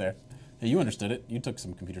 I got there. Hey, you understood it. You took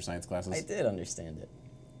some computer science classes. I did understand it.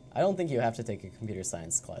 I don't think you have to take a computer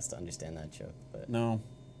science class to understand that joke, but No,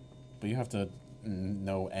 but you have to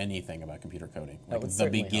know anything about computer coding, That like would the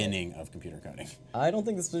certainly beginning of computer coding. I don't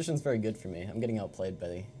think this position's very good for me. I'm getting outplayed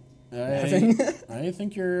by I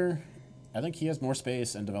think you're. I think he has more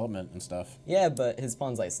space and development and stuff. Yeah, but his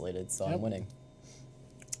pawn's isolated, so Yep. I'm winning.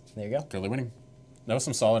 There you go. Clearly winning. That was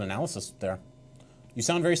some solid analysis there. You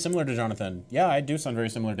sound very similar to Jonathan. Yeah, I do sound very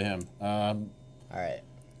similar to him. All right.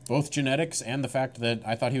 Both genetics and the fact that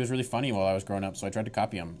I thought he was really funny while I was growing up, so I tried to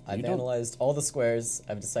copy him. I've You don't- analyzed all the squares.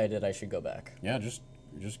 I've decided I should go back. Yeah, just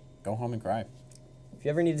go home and cry. If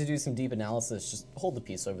you ever need to do some deep analysis, just hold the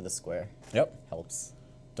piece over the square. Yep. Helps.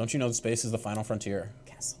 Don't you know the space is the final frontier?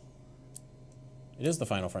 Castle. It is the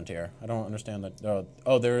final frontier. I don't understand that.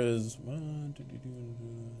 Oh, there is.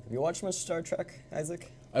 Have you watched much Star Trek,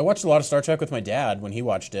 Isaac? I watched a lot of Star Trek with my dad when he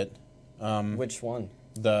watched it. Which one?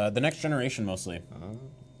 The Next Generation mostly.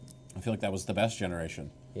 I feel like that was the best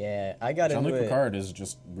generation. Yeah, I got into Jean-Luc it. Picard is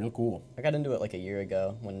just real cool. I got into it like a year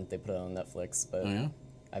ago when they put it on Netflix, but Oh yeah.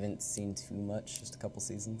 I haven't seen too much, just a couple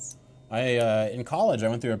seasons. In college I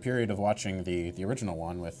went through a period of watching the original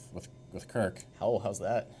one with Kirk. How's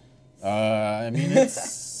that? I mean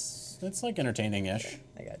it's like entertaining-ish.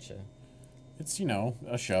 I gotcha. It's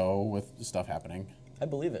a show with stuff happening. I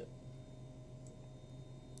believe it.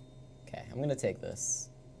 Okay, I'm gonna take this.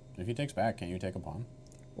 If he takes back, can't you take a pawn?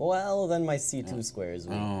 Well, then my C2 square is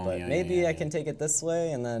weak, Oh, but yeah, maybe yeah, I yeah. can take it this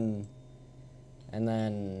way and then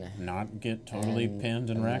Not get totally pinned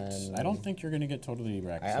and wrecked. then- I don't think you're gonna get totally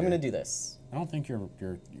wrecked. I'm here. gonna do this. I don't think you're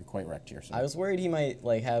quite wrecked here. So I was worried he might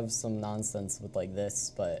like have some nonsense with like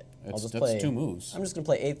this, but I'll just that's play 2 moves. I'm just gonna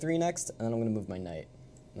play A3 next, and then I'm gonna move my knight,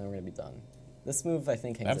 and then we're gonna be done. This move I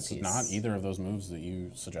think hangs That's a piece. not either of those moves that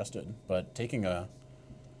you suggested, but taking a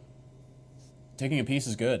piece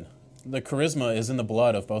is good. The charisma is in the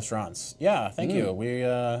blood of both Schrantz. Yeah, thank you. We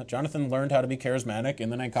Jonathan learned how to be charismatic,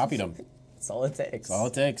 and then I copied him. That's all it takes. That's all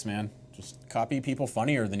it takes, man. Just copy people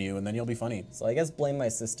funnier than you, and then you'll be funny. So I guess blame my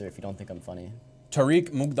sister if you don't think I'm funny. Tariq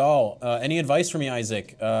Mugdal, any advice for me,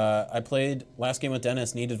 Isaac? I played last game with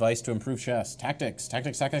Dennis. Need advice to improve chess. Tactics.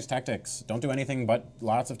 Don't do anything but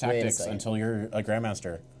lots of Wait a tactics second. until you're a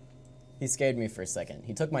grandmaster. He scared me for a second.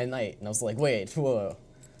 He took my knight, and I was like, wait, whoa.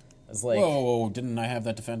 I was like, Whoa, didn't I have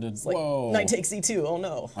that defended? it's like Whoa. knight takes E2, oh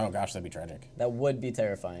no. Oh gosh, that'd be tragic. That would be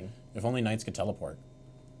terrifying. If only knights could teleport.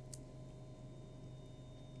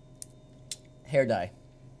 Hair dye.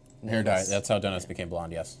 Hair dye. Necklace. That's how Dennis became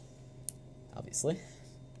blonde, yes. Obviously.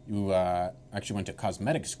 You actually went to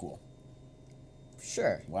cosmetic school.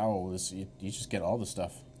 Sure. Wow, you just get all the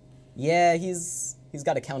stuff. Yeah, he's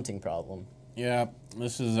got a counting problem. Yeah,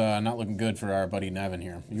 this is not looking good for our buddy Nevin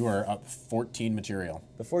here. You are up 14 material.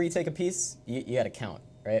 Before you take a piece, you gotta count,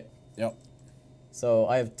 right? Yep. So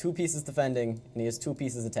I have 2 pieces defending, and he has 2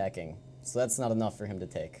 pieces attacking. So that's not enough for him to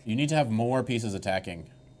take. You need to have more pieces attacking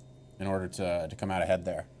in order to come out ahead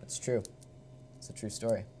there. That's true. It's a true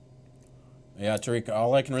story. Yeah, Tariq,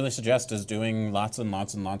 all I can really suggest is doing lots and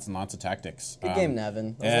lots of tactics. Good game,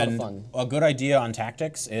 Navin. That was a lot of fun. A good idea on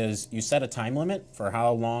tactics is you set a time limit for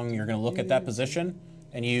how long you're going to look at that position,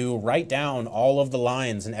 and you write down all of the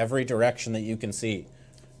lines in every direction that you can see.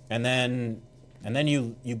 And then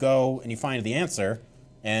you go and you find the answer,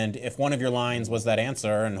 and if one of your lines was that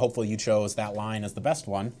answer, and hopefully you chose that line as the best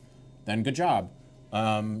one, then good job.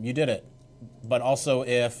 You did it. But also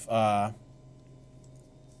if...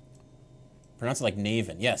 pronounce it like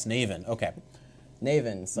Navin. Yes, Navin. Okay.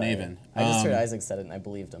 Naven, sorry. Naven. I just heard Isaac said it and I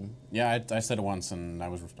believed him. Yeah, I said it once and I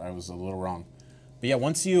was a little wrong. But yeah,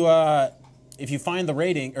 once you if you find the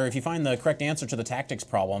rating or if you find the correct answer to the tactics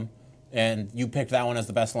problem and you picked that one as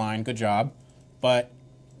the best line, good job. But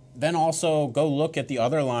then also go look at the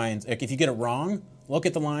other lines. Like if you get it wrong, look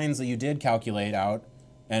at the lines that you did calculate out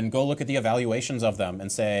and go look at the evaluations of them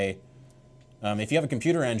and say, if you have a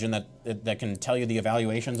computer engine that can tell you the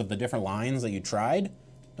evaluations of the different lines that you tried,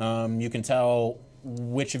 you can tell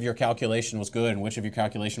which of your calculation was good and which of your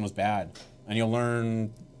calculation was bad, and you'll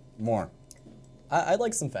learn more. I'd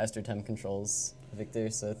like some faster time controls,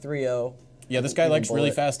 Victor, so 3-0. Yeah, this guy Even likes really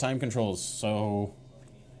bullet. fast time controls, so...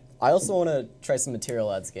 I also want to try some material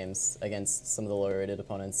odds games against some of the lower rated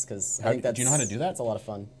opponents, because I think that's... Do you know how to do that? That's a lot of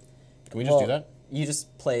fun. Can we just do that? You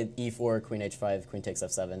just play e4, queen h5, queen takes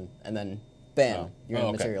f7, and then bam, you're in a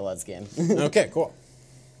okay. material odds game. Okay, cool.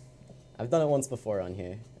 I've done it once before on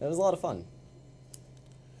here. It was a lot of fun.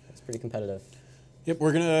 It's pretty competitive. Yep,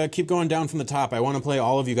 we're gonna keep going down from the top. I want to play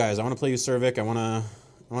all of you guys. I want to play you, Servic. I want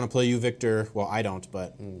to play you, Victor. Well, I don't,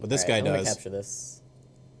 but this guy I'm gonna does. capture this.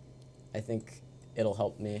 I think it'll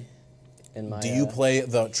help me in my... Do you play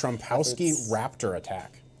the Trumpowski efforts. Raptor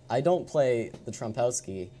attack? I don't play the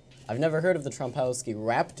Trumpowski. I've never heard of the Trumpowski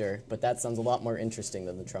Raptor, but that sounds a lot more interesting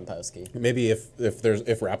than the Trumpowski. Maybe if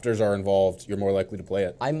Raptors are involved, you're more likely to play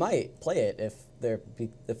it. I might play it if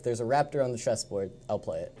there's a Raptor on the chessboard. I'll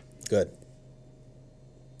play it. Good.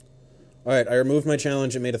 All right, I removed my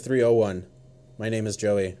challenge and made a 301. My name is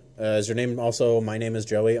Joey. Is your name also My Name is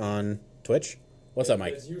Joey on Twitch? What's up,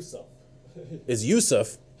 Mike? It's Yusuf. Is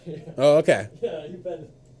Yusuf? Oh, okay. Yeah, you've been.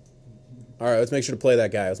 All right, let's make sure to play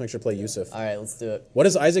that guy. Let's make sure to play Yusuf. All right, let's do it. What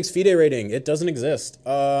is Isaac's FIDE rating? It doesn't exist.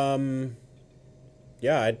 Yeah,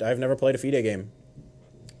 I've never played a FIDE game.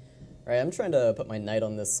 All right, I'm trying to put my knight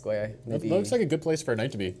on this square. It Maybe looks like a good place for a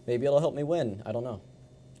knight to be. maybe it'll help me win. I don't know.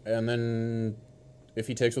 And then if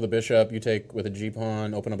he takes with a bishop, you take with a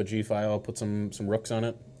g-pawn, open up a g-file, put some rooks on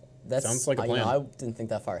it. That's Sounds like a you know, plan. I didn't think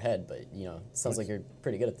that far ahead, but you know, it sounds like you're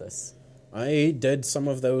pretty good at this. I did some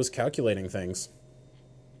of those calculating things.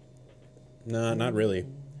 No, not really.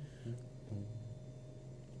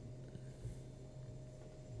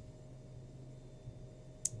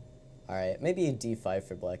 All right, maybe a d5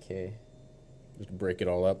 for black here. Just break it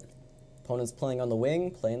all up. Opponent's playing on the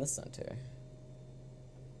wing, play in the center.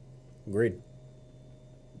 Agreed.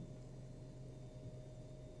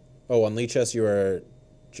 Oh, on Lee Chess, you are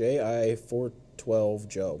JI412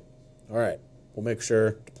 Joe. All right, we'll make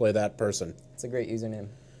sure to play that person. It's a great username.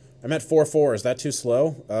 I'm at 4-4. Is that too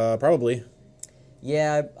slow? Probably.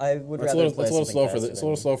 Yeah, I would That's a rather little- play that's a little something slow for faster it's a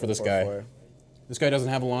little than slow for this guy. 4-4. This guy doesn't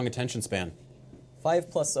have a long attention span.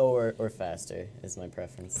 5+0 or faster is my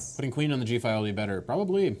preference. Putting queen on the g-file would be better.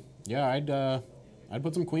 Probably. Yeah, I'd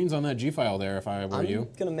put some queens on that g-file there if I were I'm you.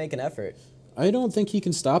 gonna make an effort. I don't think he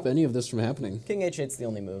can stop any of this from happening. King h8's the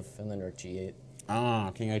only move, and then rook g8.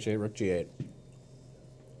 Ah, king h8, rook g8.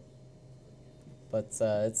 But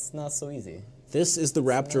it's not so easy. This is the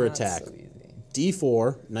Raptor Not attack. so easy.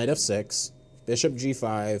 d4, knight f6, bishop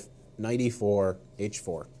g5, knight e4,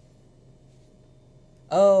 h4.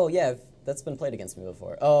 Oh yeah, that's been played against me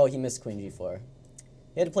before. Oh, he missed queen g4.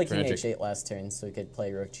 He had to play king Tragic. h8 last turn, so he could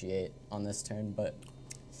play rook g8 on this turn. But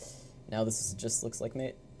now this just looks like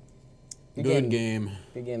mate. Good game.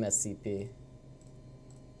 Good game, SCP.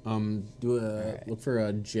 Alright. Look for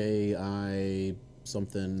a JI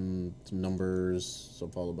something, some numbers, so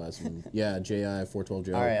followed by some, yeah, JI 412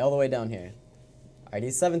 Joe. All right, all the way down here. All right,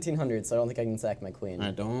 he's 1700, so I don't think I can sack my queen. All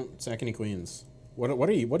right, don't sack any queens. What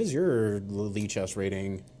is your Lee Chess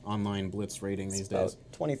rating, online blitz rating these About days?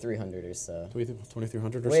 2300 or so.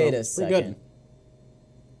 2300 or so? Wait a Pretty second. good.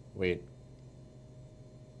 Wait.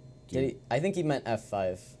 Did he? I think he meant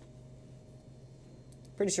f5.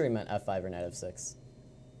 Pretty sure he meant f5 or knight f6.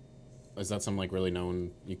 Is that some like really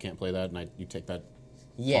known, you can't play that, and you take that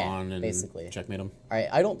Yeah, pawn and basically. checkmate him? All right,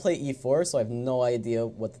 I don't play e4, so I have no idea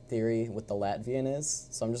what the theory with the Latvian is.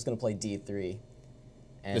 So I'm just gonna play d3.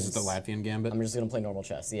 And This is the Latvian gambit? I'm just gonna play normal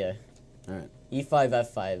chess. Yeah, All right. e5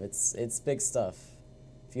 f5. It's big stuff.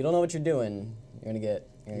 If you don't know what you're doing, you're gonna get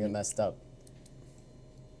messed up.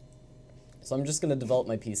 So I'm just gonna develop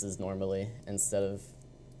my pieces normally instead of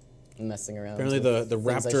messing around. Apparently with the things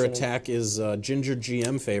I Raptor shouldn't. attack is Ginger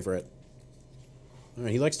GM favorite. All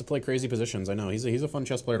right, he likes to play crazy positions. I know. He's a fun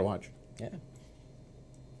chess player to watch. Yeah.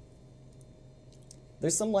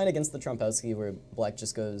 There's some line against the Trumpowski where black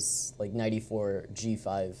just goes like 94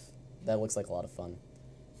 g5. That looks like a lot of fun.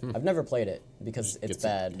 I've never played it because it's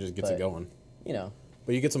bad. Just gets but, it going. You know,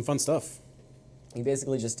 But you get some fun stuff. you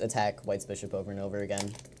basically just attack white's bishop over and over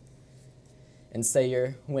again and say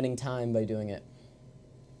you're winning time by doing it.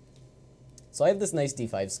 So I have this nice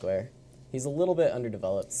d5 square. He's a little bit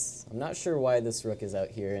underdeveloped. I'm not sure why this rook is out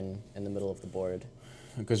here in the middle of the board.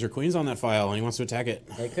 Because your queen's on that file and he wants to attack it.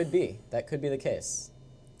 It could be. That could be the case.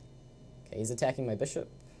 Okay, he's attacking my bishop.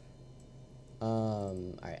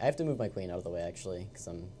 Alright, I have to move my queen out of the way, actually, because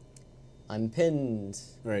I'm pinned.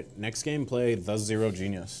 All right, next game, play the Zero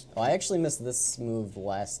Genius. Oh, I actually missed this move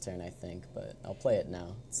last turn, I think, but I'll play it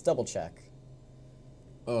now. It's double check.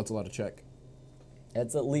 Oh, it's a lot of check.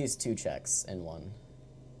 It's at least 2 checks in one.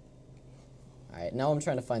 Alright, now I'm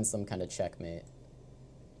trying to find some kind of checkmate.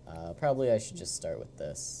 Probably I should just start with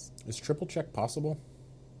this. Is triple check possible?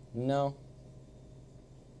 No.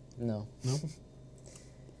 No. No?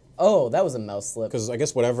 Oh, that was a mouse slip. Because I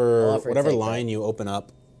guess I'll whatever offer to take line that. you open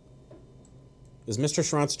up. Is Mr.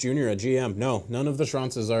 Schrantz Jr. a GM? No, none of the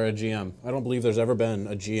Schrantzes are a GM. I don't believe there's ever been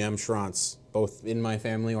a GM Schrantz, both in my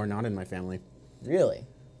family or not in my family. Really?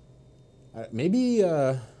 Maybe,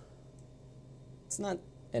 It's not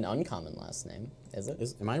an uncommon last name, is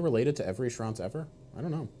it? am I related to every Schrantz ever? I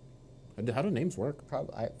don't know. How do names work?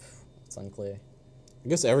 Probably. It's unclear. I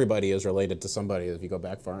guess everybody is related to somebody if you go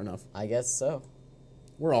back far enough. I guess so.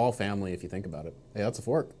 We're all family if you think about it. Hey, that's a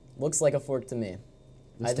fork. Looks like a fork to me.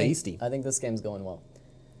 It's tasty. I think this game's going well.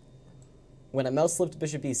 When I mouse slipped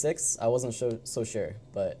bishop e6, I wasn't so sure,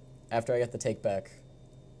 but after I got the take back,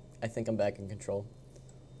 I think I'm back in control.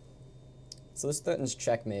 So this threatens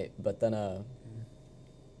checkmate, but then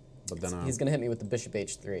he's going to hit me with the bishop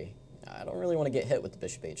h3. I don't really want to get hit with the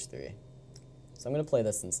bishop h3. So I'm going to play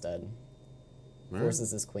this instead.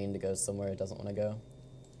 Forces his queen to go somewhere it doesn't want to go,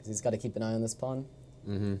 because he's got to keep an eye on this pawn.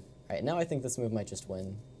 Mm-hmm. All right, now I think this move might just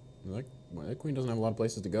win. That queen doesn't have a lot of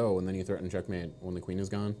places to go, and then you threaten checkmate when the queen is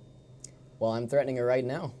gone. Well, I'm threatening her right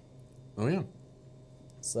now. Oh, yeah.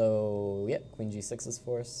 So, yeah, queen g6 is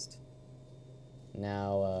forced.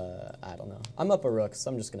 Now, I don't know. I'm up a rook,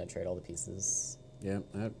 so I'm just going to trade all the pieces. Yeah,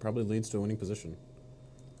 that probably leads to a winning position.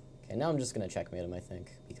 Okay, now I'm just going to checkmate him, I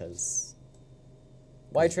think, because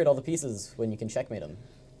why trade all the pieces when you can checkmate him?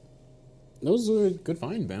 That was a good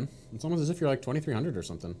find, Ben. It's almost as if you're like 2,300 or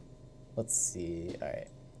something. Let's see. All right.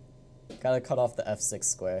 Got to cut off the f6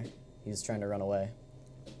 square. He's trying to run away.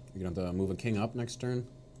 You're going to have to move a king up next turn.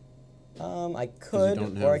 I could,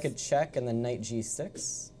 don't or I have- could check and then knight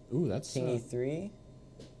g6. Ooh, that's... King e3.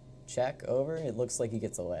 Check over. It looks like he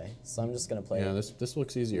gets away. So I'm just going to play yeah, it. this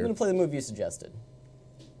looks I'm easier. going to play the move you suggested.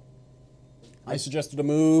 I suggested a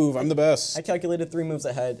move. I'm the best. I calculated 3 moves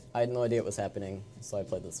ahead. I had no idea what was happening, so I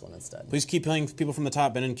played this one instead. Please keep playing people from the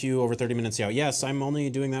top. Ben and Q over 30 minutes out. Yes, I'm only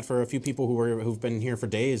doing that for a few people who've been here for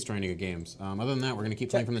days trying to get games. Other than that, we're going to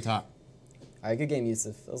keep playing from the top. All right, good game,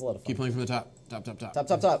 Yusuf. That was a lot of fun. Keep playing from the top. Top, top, top. Top,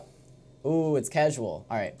 top, top. Ooh, it's casual.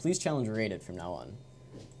 All right, please challenge rated from now on.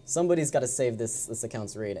 Somebody's got to save this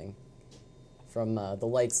account's rating from the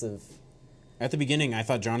likes of... At the beginning, I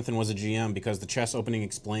thought Jonathan was a GM because the chess opening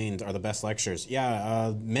explained are the best lectures.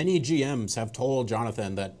 Yeah, many GMs have told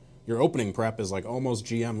Jonathan that your opening prep is like almost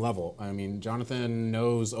GM level. I mean, Jonathan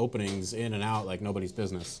knows openings in and out like nobody's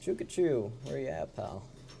business. Chukachu, where you at, pal?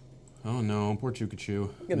 Oh no, poor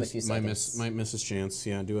Chukachu. Give him a few seconds. Might miss his chance.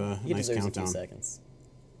 Yeah, do a He nice deserves countdown. a few seconds.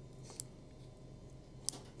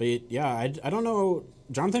 But yeah, I don't know.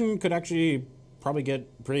 Jonathan could actually probably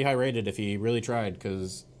get pretty high rated if he really tried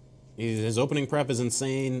because his opening prep is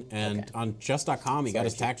insane. And Okay. on chess.com, he got Sorry,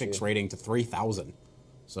 his tactics Chukachu. rating to 3,000.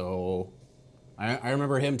 So I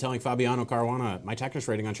remember him telling Fabiano Caruana, my tactics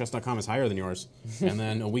rating on chess.com is higher than yours. And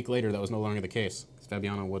then a week later, that was no longer the case. 'Cause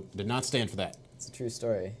Fabiano did not stand for that. It's a true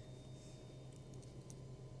story.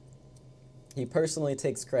 He personally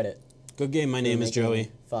takes credit. Good game. My for name is making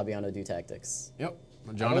Joey. Fabiano do tactics. Yep.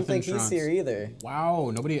 Jonathan I don't think Schrantz. he's here either. Wow,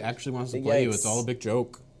 nobody actually wants to Big play you. yikes. It's all a big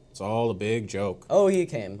joke. It's all a big joke. Oh, he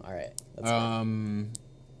came. All right. That's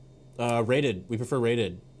good. Rated. We prefer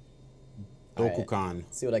rated. All right. Dokukan.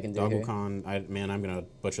 See what I can do here. Dokukan. Man, I'm gonna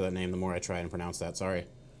butcher that name the more I try and pronounce that. Sorry.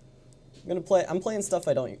 I'm playing stuff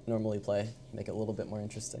I don't normally play. Make it a little bit more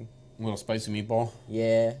interesting. A little spicy meatball.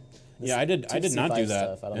 Yeah. Yeah, I did not do 2C5 that,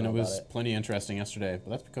 stuff, I don't and it know was about it. plenty interesting yesterday. But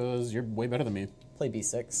that's because you're way better than me. Play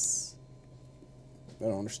b6. I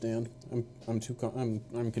don't understand.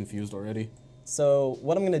 I'm confused already. So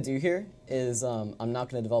what I'm gonna do here is I'm not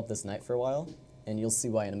gonna develop this knight for a while, and you'll see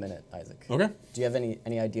why in a minute, Isaac. Okay. Do you have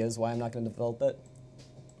any ideas why I'm not gonna develop it?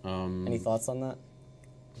 Any thoughts on that?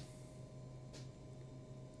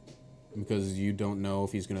 Because you don't know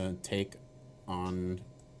if he's gonna take on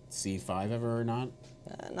c5 ever or not.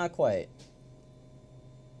 Not quite.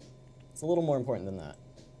 It's a little more important than that.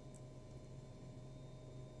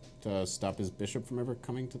 To stop his bishop from ever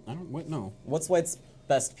coming to. I don't. What? No. What's White's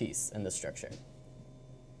best piece in this structure?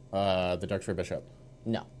 The dark square bishop.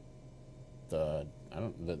 No.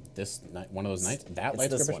 one of those knights. That It's light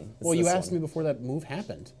this square one. It's Well, you this asked one. me before that move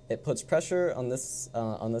happened. It puts pressure on this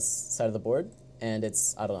side of the board, and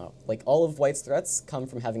it's, I don't know, like all of white's threats come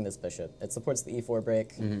from having this bishop. It supports the e4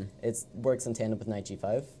 break. It works in tandem with knight g5.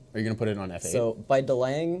 Are you going to put it on f8? So by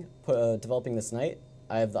delaying developing this knight,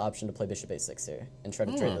 I have the option to play bishop a6 here and try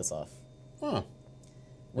to trade this off. Huh.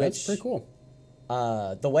 Which, That's pretty cool.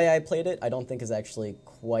 The way I played it, I don't think is actually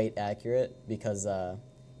quite accurate because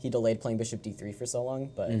he delayed playing bishop d3 for so long,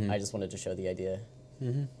 but I just wanted to show the idea.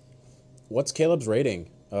 What's Caleb's rating?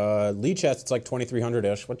 Lee Chess, it's like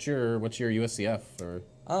 2300-ish. What's your USCF? Or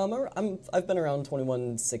I've been around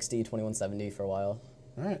 2160, 2170 for a while.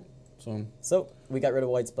 all right. So we got rid of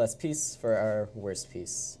white's best piece for our worst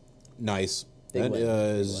piece. Nice. Big That win.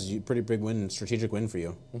 is a pretty big win, strategic win for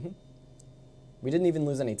you. We didn't even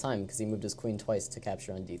lose any time because he moved his queen twice to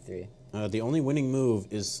capture on d3. The only winning move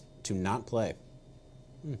is to not play.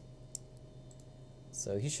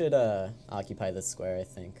 So he should occupy this square, I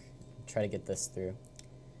think. Try to get this through.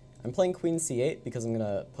 I'm playing queen c8 because I'm going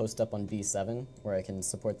to post up on b7 where I can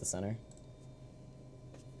support the center.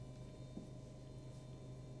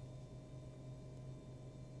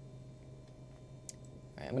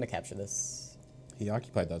 Alright, I'm going to capture this. He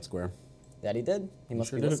occupied that square. That he did? He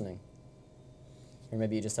must sure be did. listening. Or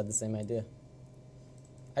maybe he just had the same idea.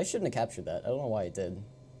 I shouldn't have captured that. I don't know why I did.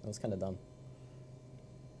 That was kind of dumb.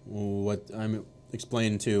 What I'm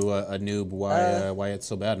explain to a noob why it's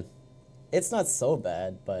so bad. It's not so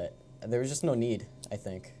bad, but there was just no need, I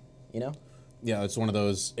think. You know? Yeah, it's one of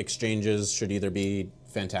those exchanges should either be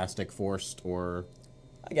fantastic, forced, or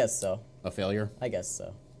I guess so. a failure. I guess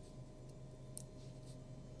so.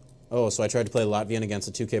 Oh, so I tried to play Latvian against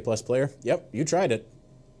a 2K plus player? Yep, you tried it.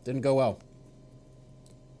 Didn't go well.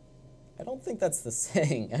 I don't think that's the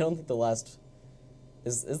saying. I don't think the last...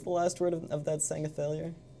 Is the last word of that saying a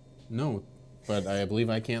failure? No, but I believe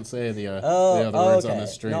I can't say the other words okay. on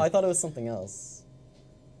this stream. No, I thought it was something else.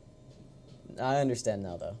 I understand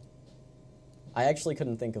now, though. I actually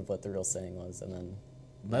couldn't think of what the real saying was, and then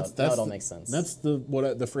now it all makes sense. That's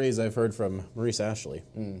the phrase I've heard from Maurice Ashley.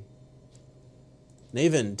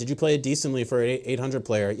 Naven, did you play it decently for an 800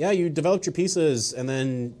 player? Yeah, you developed your pieces, and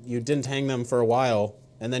then you didn't hang them for a while,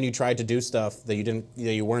 and then you tried to do stuff that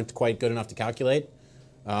you weren't quite good enough to calculate.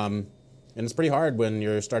 And it's pretty hard when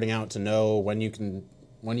you're starting out to know when you can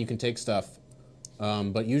take stuff.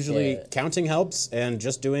 But usually counting helps, and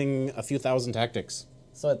just doing a few thousand tactics.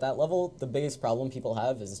 So at that level, the biggest problem people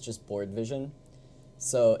have is just board vision.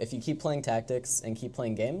 So if you keep playing tactics and keep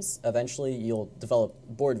playing games, eventually you'll develop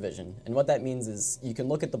board vision. And what that means is you can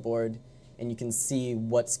look at the board and you can see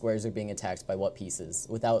what squares are being attacked by what pieces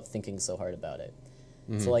without thinking so hard about it.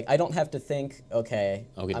 So like I don't have to think, okay,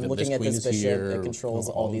 I'm looking at this bishop that controls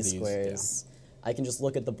all these squares. Yeah. I can just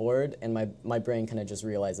look at the board and my brain kind of just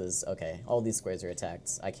realizes, okay, all these squares are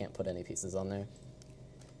attacked. I can't put any pieces on there.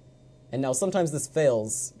 And now sometimes this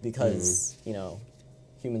fails because, you know,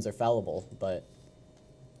 humans are fallible, but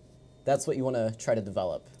that's what you want to try to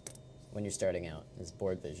develop when you're starting out, is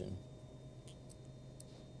board vision.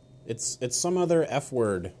 It's some other F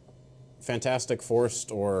word. Fantastic,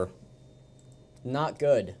 forced, or... Not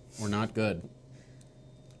good. Or not good.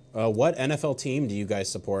 What NFL team do you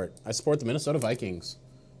guys support? I support the Minnesota Vikings.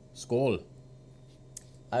 Skol.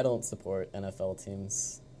 I don't support NFL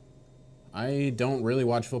teams. I don't really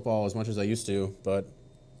watch football as much as I used to, but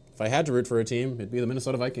if I had to root for a team, it'd be the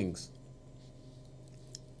Minnesota Vikings.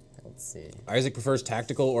 Let's see. Isaac prefers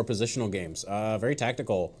tactical or positional games. Very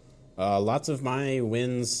tactical. Lots of my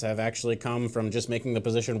wins have actually come from just making the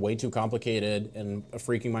position way too complicated and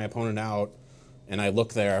freaking my opponent out. And I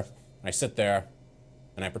look there, I sit there,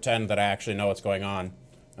 and I pretend that I actually know what's going on,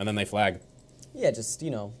 and then they flag. Yeah, just,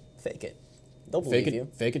 you know, fake it. They'll believe you.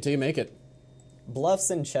 Fake it till you make it.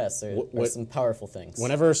 Bluffs in chess are some powerful things.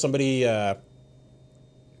 Whenever somebody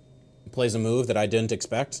plays a move that I didn't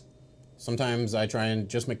expect, sometimes I try and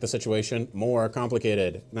just make the situation more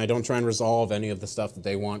complicated, and I don't try and resolve any of the stuff that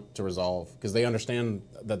they want to resolve, because they understand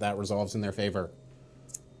that resolves in their favor.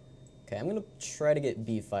 Okay, I'm going to try to get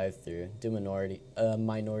b5 through, do minority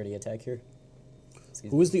attack here.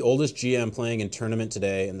 Who is the oldest GM playing in tournament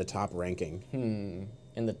today in the top ranking?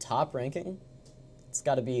 In the top ranking? It's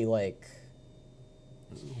got to be like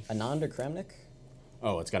Anand or Kramnik?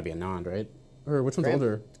 Oh, it's got to be Anand, right? Or which one's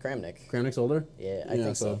older? Kramnik. Kramnik's older? Yeah, I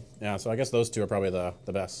think so. Yeah, so I guess those two are probably the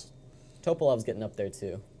best. Topolov's getting up there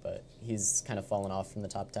too, but he's kind of fallen off from the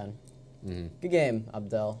top 10. Good game,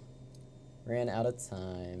 Abdel. Ran out of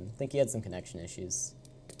time. I think he had some connection issues.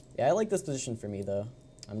 Yeah, I like this position for me, though.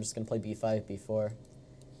 I'm just going to play b5, b4.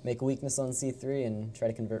 Make a weakness on c3 and try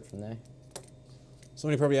to convert from there.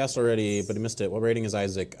 Somebody probably asked already, but he missed it. What rating is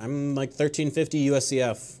Isaac? I'm like 1350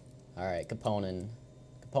 USCF. All right, Caponin.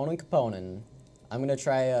 Caponin. I'm going to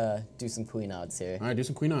try do some queen odds here. All right, do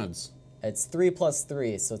some queen odds. It's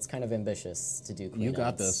 3+3, so it's kind of ambitious to do queen odds. You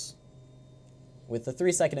got this. With the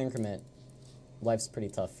 3-second increment, life's pretty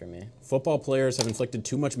tough for me. Football players have inflicted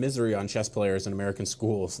too much misery on chess players in American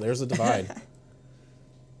schools. There's a divide.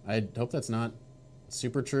 I hope that's not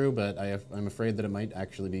super true, but I'm afraid that it might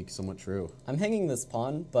actually be somewhat true. I'm hanging this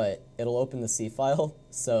pawn, but it'll open the C file,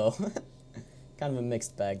 so kind of a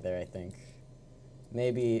mixed bag there, I think.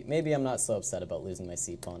 Maybe I'm not so upset about losing my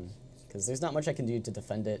C pawn, because there's not much I can do to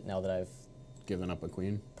defend it now that I've given up a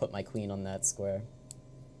queen. Put my queen on that square.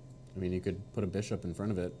 I mean, you could put a bishop in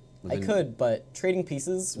front of it. I could, but trading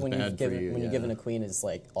pieces when you've yeah. given a queen is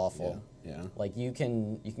like awful. Yeah. Like you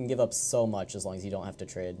can give up so much as long as you don't have to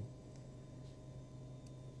trade.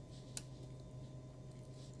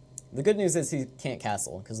 The good news is he can't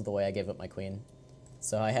castle because of the way I gave up my queen.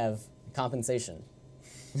 So I have compensation.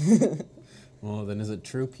 Well, then is it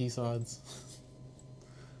true peace odds?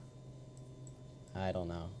 I don't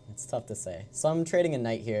know. It's tough to say. So I'm trading a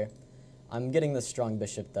knight here. I'm getting this strong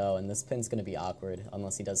bishop, though, and this pin's going to be awkward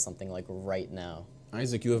unless he does something like right now.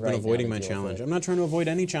 Isaac, you have been avoiding my challenge. I'm not trying to avoid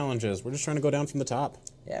any challenges. We're just trying to go down from the top.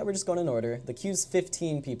 Yeah, we're just going in order. The queue's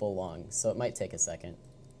 15 people long, so it might take a second.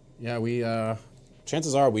 Yeah,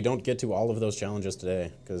 chances are we don't get to all of those challenges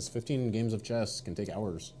today, because 15 games of chess can take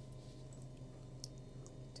hours.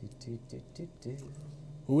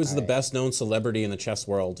 Who is the best-known celebrity in the chess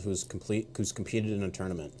world who's competed in a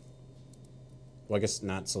tournament? Well, I guess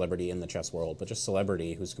not celebrity in the chess world, but just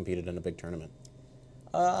celebrity who's competed in a big tournament.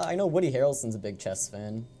 I know Woody Harrelson's a big chess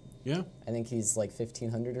fan. Yeah? I think he's like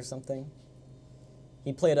 1,500 or something.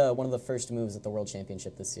 He played one of the first moves at the World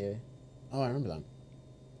Championship this year. Oh, I remember that.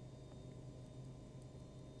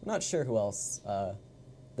 I'm not sure who else.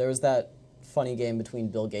 There was that funny game between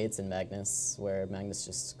Bill Gates and Magnus where Magnus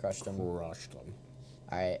just crushed him. All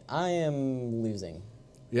right, I am losing.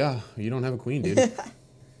 Yeah, you don't have a queen, dude.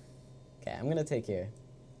 Okay, I'm going to take here.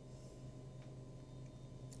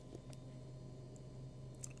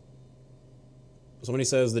 Somebody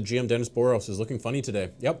says that GM Denes Boros is looking funny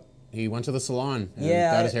today. Yep, he went to the salon and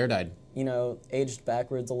got his hair dyed. You know, aged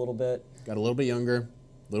backwards a little bit. Got a little bit younger,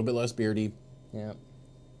 a little bit less beardy. Yeah.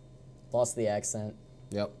 Lost the accent.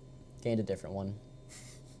 Yep. Gained a different one.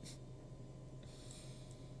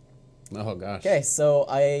 Oh, gosh. Okay, so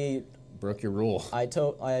I broke your rule. I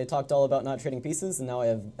talked all about not trading pieces, and now I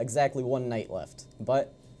have exactly one knight left.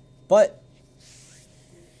 But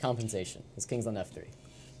compensation. His king's on F3.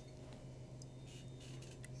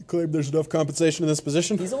 You claim there's enough compensation in this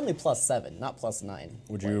position? He's only +7, not +9.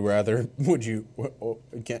 Would you rather? Would you?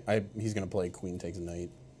 He's gonna play queen takes knight.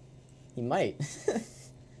 He might.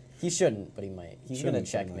 He shouldn't, but he might. He's gonna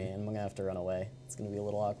check me, and I'm gonna have to run away. It's gonna be a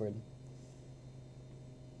little awkward.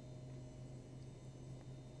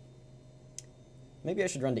 Maybe I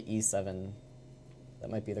should run to E7.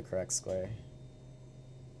 That might be the correct square.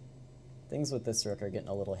 Things with this rook are getting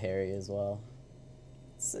a little hairy as well.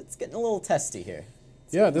 It's getting a little testy here.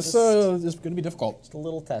 This is going to be difficult. Just a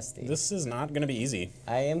little testy. This is not going to be easy.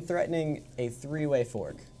 I am threatening a 3-way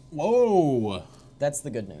fork. Whoa! That's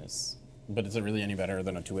the good news. But is it really any better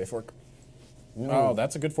than a 2-way fork? Oh,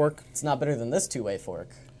 that's a good fork. It's not better than this 2-way fork.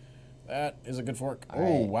 That is a good fork. All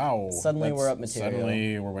right. Wow. Suddenly we're up material.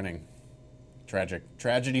 Suddenly we're winning. Tragic.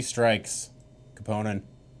 Tragedy strikes. Caponin.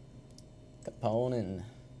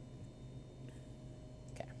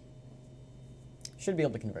 Okay. Should be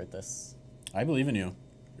able to convert this. I believe in you.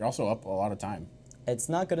 You're also up a lot of time. It's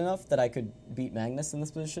not good enough that I could beat Magnus in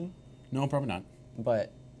this position. No, probably not.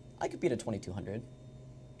 But I could beat a 2200.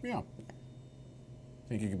 Yeah.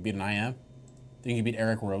 Think you could beat an IM? Think you could beat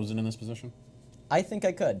Eric Rosen in this position? I think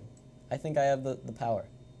I could. I think I have the power.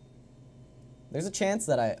 There's a chance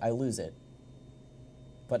that I lose it.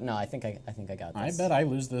 But no, I think I got this. I bet I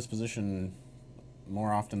lose this position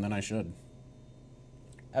more often than I should.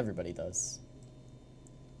 Everybody does.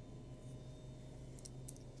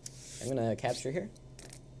 I'm going to capture here.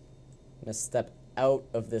 I'm going to step out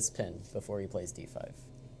of this pin before he plays d5.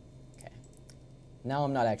 Okay. Now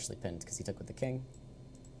I'm not actually pinned because he took with the king.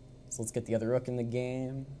 So let's get the other rook in the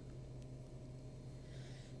game.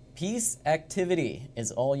 Piece activity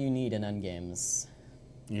is all you need in endgames.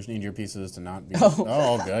 You just need your pieces to not be... Oh.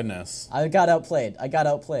 Oh, goodness. I got outplayed.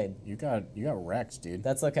 You got wrecked, dude.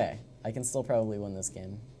 That's okay. I can still probably win this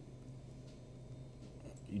game.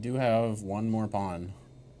 You do have one more pawn.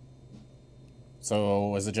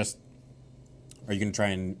 So is it just... Are you going to try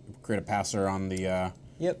and create a passer on the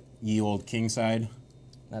Yep. ye old king side?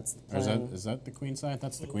 That's the Or plan. is that the queen side?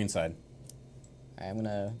 That's the queen side. Alright, I'm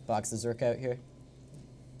gonna box the Zerk out here.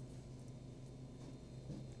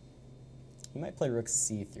 He might play rook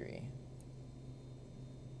c3.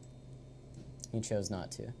 He chose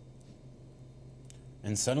not to.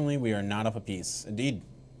 And suddenly we are not up a piece. Indeed.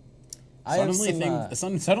 I have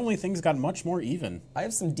Suddenly things got much more even. I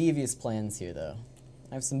have some devious plans here, though.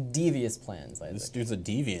 I have some devious plans, This Isaac. dude's a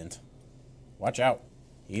deviant. Watch out.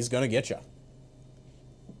 He's gonna get you. How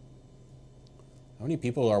many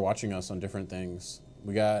people are watching us on different things?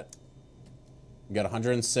 We got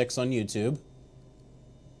 106 on YouTube.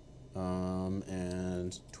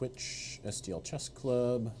 And Twitch, STL Chess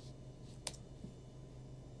Club.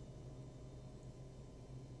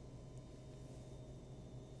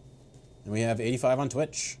 And we have 85 on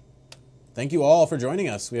Twitch. Thank you all for joining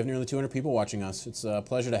us. We have nearly 200 people watching us. It's a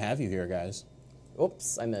pleasure to have you here, guys.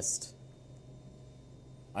 Oops, I missed.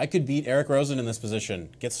 I could beat Eric Rosen in this position.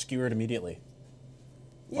 Get skewered immediately.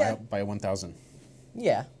 Yeah. By 1,000.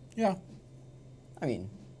 Yeah. Yeah. I mean,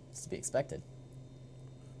 it's to be expected.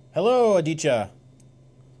 Hello, Aditya.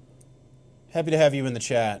 Happy to have you in the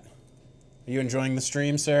chat. Are you enjoying the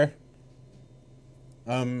stream, sir?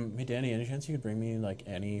 Hey, Danny, any chance you could bring me, like,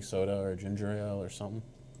 any soda or ginger ale or something?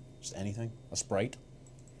 Just anything? A Sprite?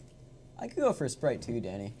 I could go for a Sprite, too,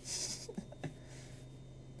 Danny.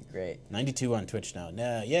 Be great. 92 on Twitch now.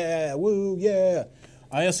 Nah, yeah, woo, yeah.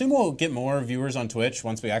 I assume we'll get more viewers on Twitch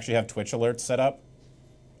once we actually have Twitch alerts set up.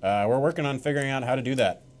 We're working on figuring out how to do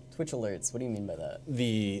that. Twitch alerts, what do you mean by that?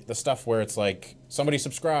 The stuff where it's like somebody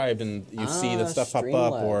subscribed and you see the stuff pop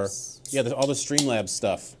up, or yeah, all the Streamlabs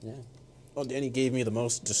stuff. Yeah. Oh, Danny gave me the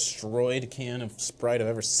most destroyed can of Sprite I've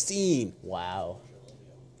ever seen. Wow.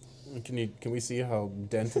 Can we see how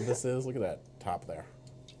dented this is? Look at that top there.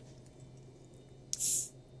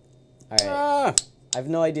 All right. Ah! I have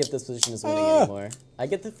no idea if this position is winning anymore. I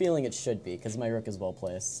get the feeling it should be because my rook is well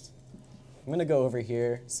placed. I'm gonna go over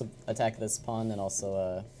here, attack this pawn, and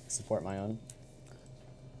also support my own.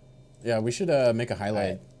 Yeah, we should make a highlight.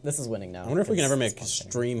 Right. This is winning now. I wonder if we can ever make it's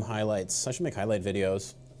stream highlights. I should make highlight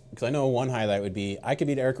videos. Because I know one highlight would be, I could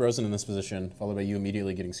beat Eric Rosen in this position, followed by you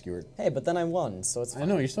immediately getting skewered. Hey, but then I won, so it's fine. I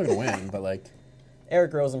know, you're still going to win, but like...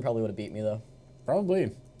 Eric Rosen probably would have beat me, though.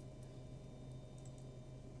 Probably.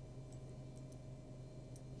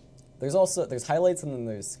 There's highlights and then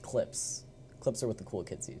there's clips. Clips are what the cool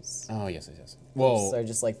kids use. Oh, yes. Clips Well, are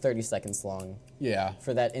just like 30 seconds long yeah.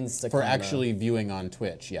 for that Insta For camera. actually viewing on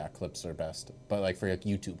Twitch, yeah, clips are best. But like for like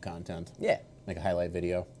YouTube content, Yeah. like a highlight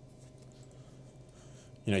video.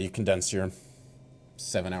 You know, you condense your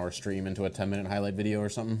 7-hour stream into a 10-minute highlight video or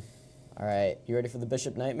something. All right, you ready for the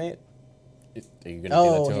bishop knight, mate? Are you going to do that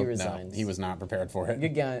Oh, to he him? resigned. No, he was not prepared for it.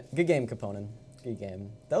 Good game, Caponin. Good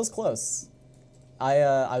game. That was close.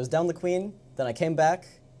 I was down the queen, then I came back,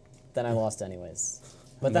 then I lost anyways.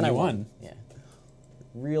 But And then then I you won. won. Yeah.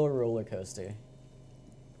 Real roller coaster.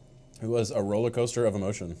 It was a roller coaster of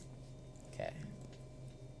emotion. Okay.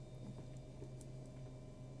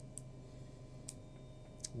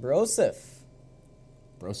 Brosif.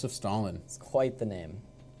 Brosif Stalin. It's quite the name.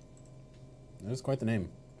 That is quite the name.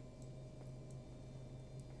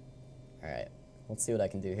 All right. Let's see what I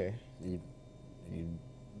can do here. You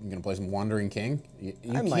gonna play some Wandering King?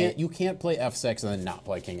 I might. You can't play f6 and then not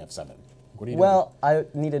play King f7. What are you Well, I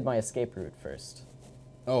needed my escape route first. doing?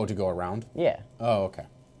 Oh, to go around? Yeah. Oh, okay.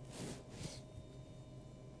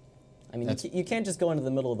 I mean, That's- you can't just go into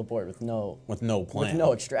the middle of the board with no With no plan. with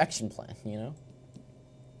no extraction plan, you know?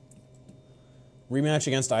 Rematch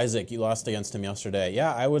against Isaac. You lost against him yesterday.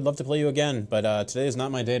 Yeah, I would love to play you again, but today is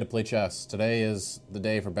not my day to play chess. Today is the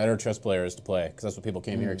day for better chess players to play, because that's what people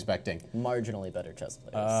came here expecting. Marginally better chess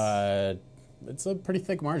players. It's a pretty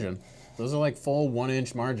thick margin. Those are like full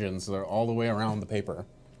 1-inch margins. They're all the way around the paper.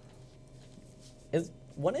 Is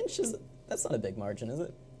 1 inch that's not a big margin, is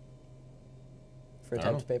it? For a I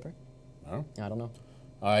don't typed paper? Oh. I don't know.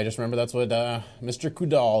 I just remember that's what Mr.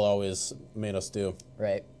 Kudal always made us do.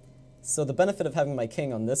 Right. So the benefit of having my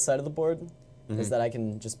king on this side of the board is that I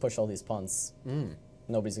can just push all these pawns.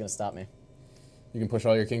 Nobody's gonna stop me. You can push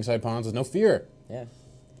all your kingside pawns with no fear. Yeah.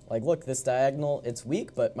 Like, look, this diagonal, it's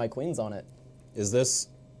weak, but my queen's on it. Is this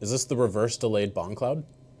the reverse delayed bomb cloud?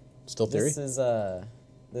 Still theory? This is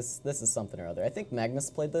this is something or other. I think Magnus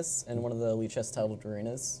played this in one of the Elite Chess titled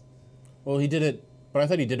arenas. Well, he did it, but I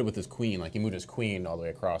thought he did it with his queen. Like he moved his queen all the way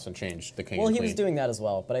across and changed the king. Well, and he queen. was doing that as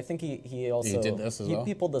well, but I think he also did this as well?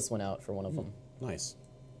 He pulled this one out for one of them. Nice.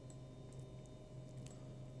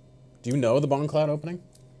 Do you know the bomb cloud opening?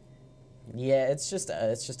 Yeah, it's just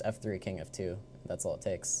f3 king f2. That's all it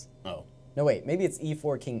takes. Oh. No, wait, maybe it's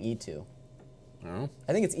e4 king e2. Oh.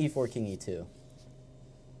 I think it's e4 king e2.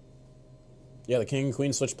 Yeah, the king and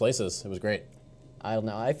queen switched places. It was great. I don't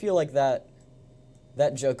know. I feel like that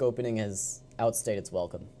joke opening has outstayed its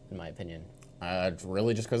welcome, in my opinion. It's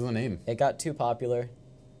really just because of the name. It got too popular.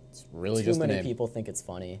 It's really Too just the many name. people think it's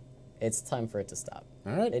funny. It's time for it to stop.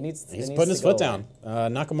 All right. He's He's putting his foot down.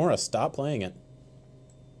 Nakamura, stop playing it.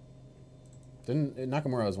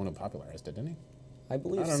 Nakamura was one who popularized it, didn't he? I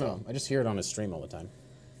believe I don't so. know. I just hear it on his stream all the time.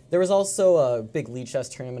 There was also a big League Chess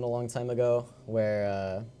tournament a long time ago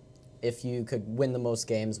where if you could win the most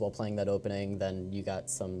games while playing that opening, then you got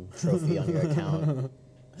some trophy on your account.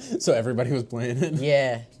 So everybody was playing it?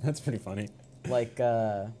 Yeah. That's pretty funny. Like,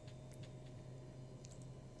 I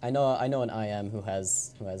know an IM who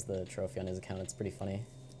has the trophy on his account. It's pretty funny.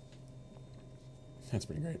 That's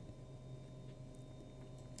pretty great.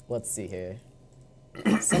 Let's see here.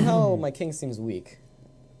 Somehow my king seems weak.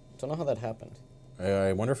 Don't know how that happened.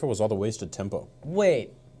 I wonder if it was all the wasted tempo.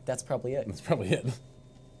 Wait, that's probably it. That's probably it.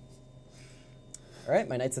 All right,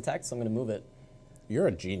 my knight's attacked, so I'm going to move it. You're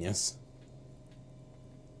a genius.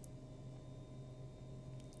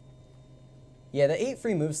 Yeah, the 8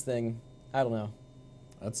 free moves thing, I don't know.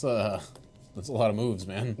 That's a lot of moves,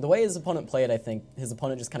 man. The way his opponent played, I think, his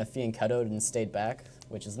opponent just kind of fianchettoed and stayed back,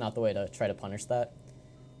 which is not the way to try to punish that.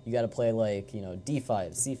 You got to play like, d5,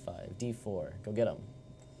 c5, d4. Go get him.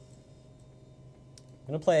 I'm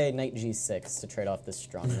going to play knight g6 to trade off this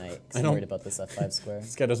strong knight, because I'm worried about this f5 square.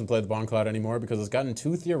 This guy doesn't play the Bon Cloud anymore because it's gotten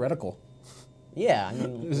too theoretical. Yeah, I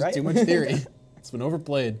mean, There's right? too much theory. It's been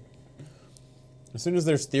overplayed. As soon as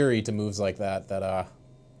there's theory to moves like that,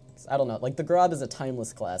 I don't know. Like, the Grob is a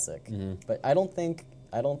timeless classic, but I don't think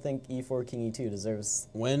e4, king e2 deserves.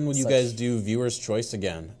 when will you such- guys do Viewer's Choice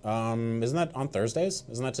again? Isn't that on Thursdays?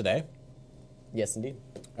 Isn't that today? Yes, indeed.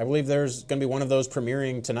 I believe there's going to be one of those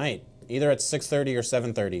premiering tonight, either at 6:30 or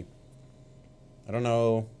 7:30. I don't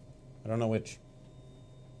know which.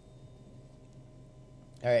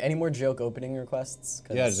 All right, any more joke opening requests?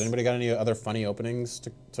 'Cause Yeah, does anybody got any other funny openings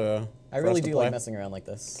to I for really us to do play? like messing around like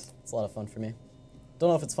this. It's a lot of fun for me. Don't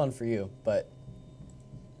know if it's fun for you, but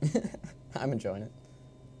I'm enjoying it.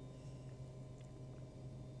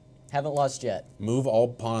 Haven't lost yet. Move all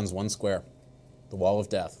pawns one square. The Wall of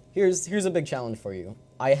Death. Here's a big challenge for you.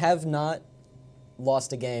 I have not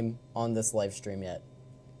lost a game on this live stream yet.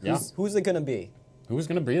 Yeah. Who's it gonna be? Who's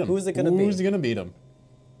going to beat him? Who's it gonna be? Who's going to beat him?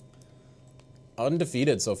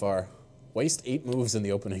 Undefeated so far. Waste 8 moves in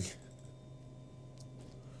the opening.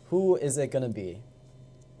 Who is it gonna be?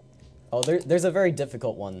 Oh, there's a very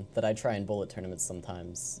difficult one that I try in bullet tournaments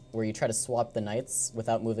sometimes, where you try to swap the knights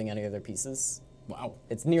without moving any of their pieces. Wow.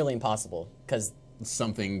 It's nearly impossible, because,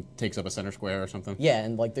 Something takes up a center square or something. yeah,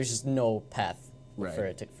 and like there's just no path Right. for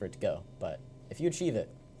it to go. But if you achieve it,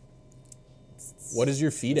 it's What is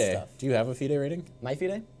your FIDE? stuff. Do you have a FIDE rating? my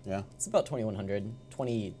FIDE? Yeah. It's about 2100,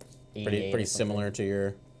 2088. Pretty similar to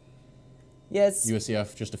your Yeah, it's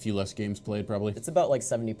USCF, just a few less games played probably. it's about like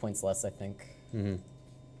 70 points less, I think. Mm-hmm.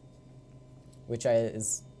 Which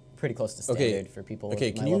is pretty close to Okay. standard for people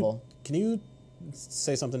Okay, with my level. can you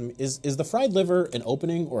say something? Is the fried liver an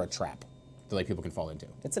opening or a trap that like people can fall into?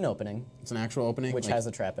 It's an opening, It's an actual opening, which like, has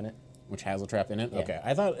a trap in it. which has a trap in it. Yeah. Okay,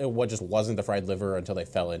 I thought it just wasn't the fried liver until they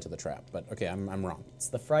fell into the trap. But okay, I'm wrong. It's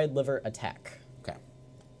the fried liver attack. Okay.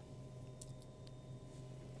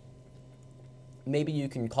 Maybe you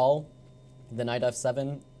can call the knight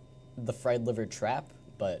f7 the fried liver trap,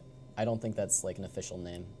 but I don't think that's like an official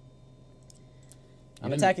name. I'm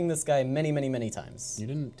didn't- attacking this guy many, many, many times. You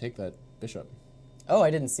didn't take that bishop. Oh, I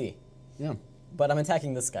didn't see. Yeah. But I'm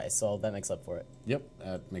attacking this guy, so that makes up for it. Yep,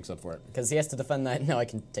 that makes up for it. Because he has to defend that, now I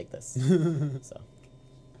can take this. So,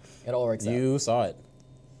 it all works out. You saw it.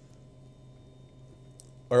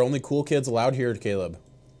 Are only cool kids allowed here, Caleb?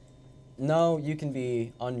 No, you can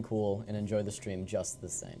be uncool and enjoy the stream just the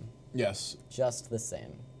same. Yes. Just the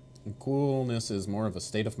same. Coolness is more of a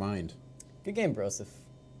state of mind. Good game, Broseph.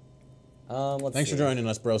 Let's Thanks see. for joining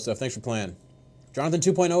us, bro. Steph. Thanks for playing. Jonathan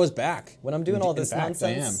 2.0 is back. When I'm doing all this In fact,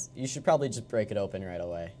 I nonsense, you should probably just break it open right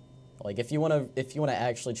away. Like if you wanna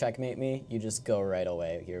actually checkmate me, you just go right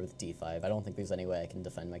away here with d5. I don't think there's any way I can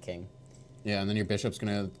defend my king. Yeah, and then your bishop's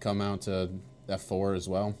gonna come out to f4 as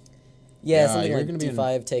well. Yeah, Yeah, something you're like gonna be in-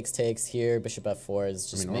 d5 takes here. Bishop f4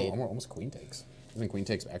 is just I mean, mate. almost queen takes. Isn't queen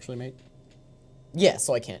takes actually mate? Yeah,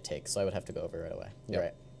 so I can't take, so I would have to go over right away. You're Yep.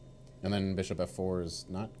 right. And then bishop f4 is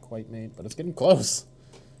not quite mate, but it's getting close.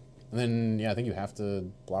 And then yeah, I think you have to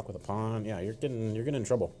block with a pawn. Yeah, you're getting in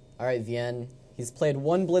trouble. All right, Vienne. He's played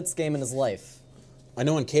one blitz game in his life. I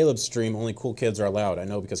know on Caleb's stream only cool kids are allowed. I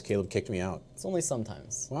know because Caleb kicked me out. It's only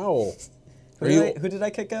sometimes. Wow. Who Are did, you I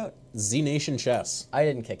kick out? Z Nation Chess? I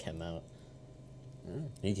didn't kick him out.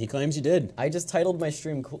 He claims you did. I just titled my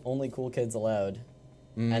stream Only Cool Kids Allowed.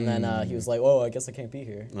 And then he was like, "Oh, I guess I can't be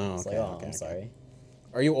here." Oh, It's okay, like, "Oh, okay, I'm okay. sorry."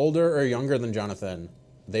 Are you older or younger than Jonathan?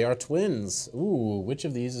 They are twins. Ooh, which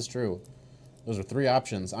of these is true? Those are 3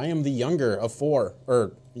 options. I am the younger of 4,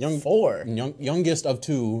 or youngest of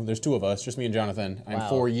 2. There's 2 of us, just me and Jonathan. I'm Wow.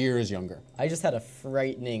 4 years younger. I just had a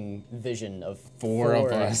frightening vision of 4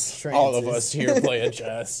 of us, Schrantzes all of us here playing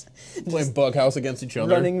chess, playing Bughouse against each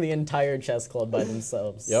other. running the entire chess club by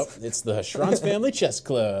themselves. Yep, it's the Schrantz Family Chess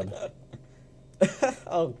Club.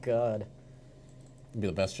 Oh God. It'd be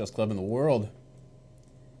the best chess club in the world.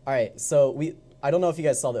 All right, so I don't know if you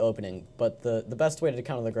guys saw the opening, but the best way to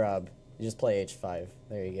counter the grab, you just play h5.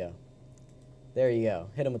 There you go. There you go.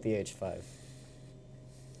 Hit him with the h5.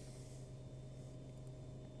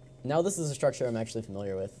 Now this is a structure I'm actually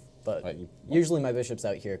familiar with, but usually my bishop's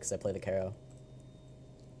out here because I play the Caro.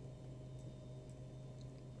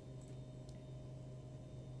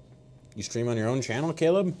 You stream on your own channel,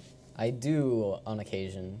 Caleb? I do on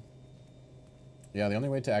occasion. Yeah, the only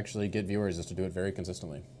way to actually get viewers is to do it very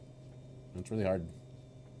consistently. It's really hard.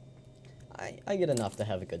 I get enough to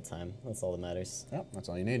have a good time. That's all that matters. Yep, that's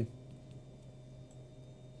all you need.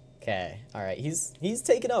 Okay, all right. He's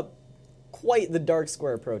taken up quite the dark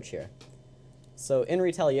square approach here. So in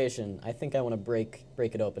retaliation, I think I want to break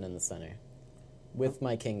it open in the center, with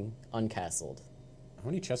my king uncastled. How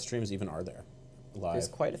many chess streams even are there live? There's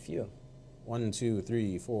quite a few. 1, 2,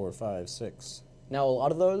 3, 4, 5, 6. Now a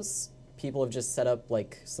lot of those people have just set up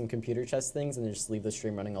like some computer chess things and they just leave the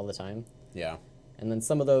stream running all the time. Yeah. And then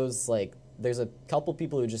some of those, like, there's a couple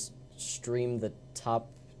people who just stream the top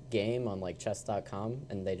game on like chess.com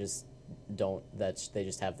and they just they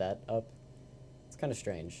just have that up. It's kind of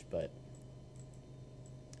strange, but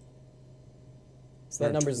so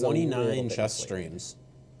that number's 29 chess streams.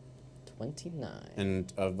 29.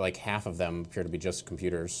 And like half of them appear to be just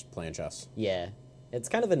computers playing chess. Yeah. It's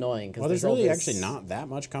kind of annoying because Well, there's really actually not that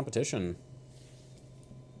much competition.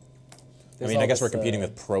 I mean, I guess we're competing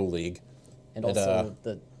with Pro League. And also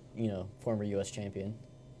the, former U.S. champion.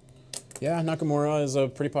 Yeah, Nakamura is a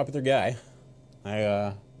pretty popular guy.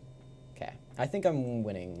 Okay. I think I'm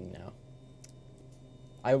winning now.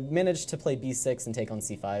 I managed to play b6 and take on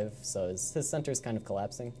c5, so his center is kind of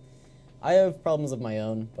collapsing. I have problems of my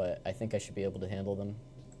own, but I think I should be able to handle them.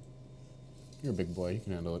 You're a big boy. You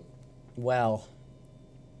can handle it. Well.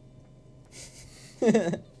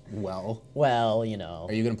 Well, Are you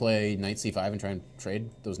going to play knight c5 and try and trade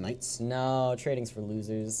those knights? No, trading's for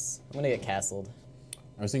losers. I'm going to get castled.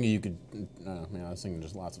 I was thinking you could... I was thinking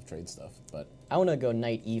just lots of trade stuff, but... I want to go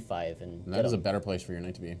knight e5 and that is a better place for your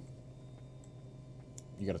knight to be.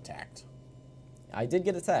 You got attacked. I did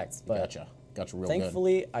get attacked, but... Gotcha. Got you real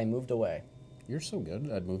thankfully, I moved away. You're so good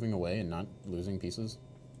at moving away and not losing pieces.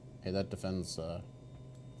 Hey, that defends... So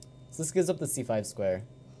this gives up the c5 square,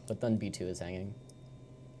 but then b2 is hanging.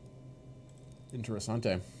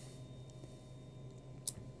 Interessante.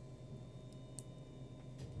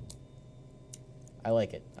 I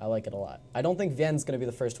like it. I like it a lot. I don't think Vien's going to be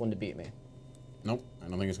the first one to beat me. Nope, I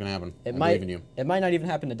don't think it's going to happen. I believe in you. It might not even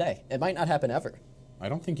happen today. It might not happen ever. I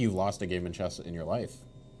don't think you've lost a game in chess in your life.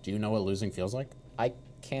 Do you know what losing feels like? I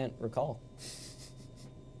can't recall.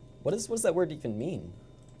 What does that word even mean?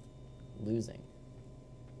 Losing.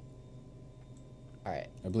 All right.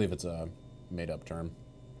 I believe it's a made-up term.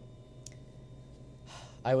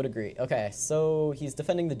 I would agree. Okay, so he's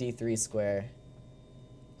defending the d3 square.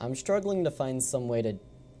 I'm struggling to find some way to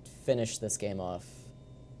finish this game off.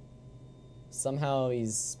 Somehow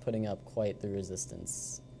he's putting up quite the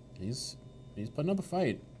resistance. He's putting up a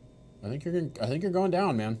fight. I think you're going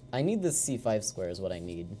down, man. I need this c5 square is what I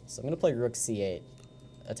need. So I'm going to play rook c8,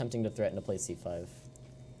 attempting to threaten to play c5.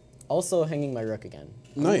 Also hanging my rook again.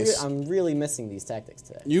 Nice. I'm really missing these tactics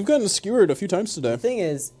today. You've gotten skewered a few times today. The thing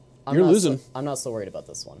is, You're losing. I'm not so worried about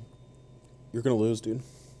this one. You're going to lose, dude.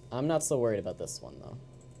 I'm not so worried about this one, though.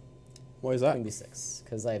 Why is that? Queen b6,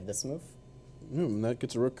 because I have this move. That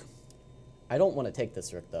gets a rook. I don't want to take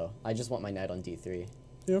this rook, though. I just want my knight on d3.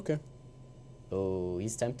 Yeah, okay. Oh,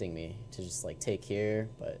 he's tempting me to just, like, take here,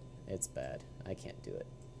 but it's bad. I can't do it.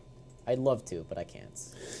 I'd love to, but I can't.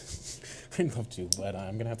 I'd love to, but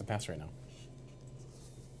I'm going to have to pass right now.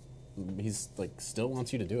 He's, like, still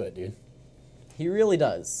wants you to do it, dude. He really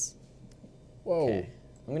does. Whoa. Okay.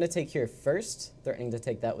 I'm going to take here first, threatening to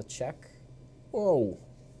take that with check. Whoa.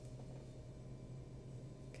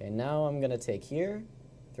 Okay, now I'm going to take here,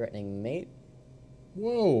 threatening mate.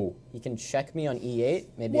 Whoa. He can check me on e8.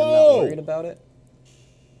 Maybe Whoa. I'm not worried about it.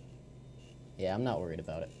 Yeah, I'm not worried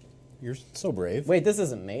about it. You're so brave. Wait, this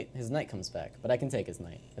isn't mate. His knight comes back, but I can take his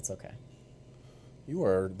knight. It's okay. You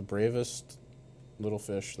are the bravest little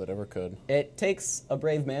fish that ever could. It takes a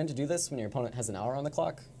brave man to do this when your opponent has an hour on the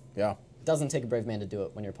clock. Yeah. It doesn't take a brave man to do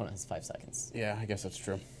it when your opponent has 5 seconds. Yeah, I guess that's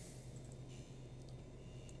true.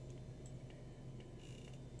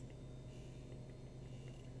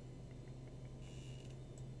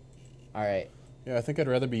 All right, Yeah, I think I'd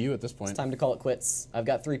rather be you at this point. it's time to call it quits. I've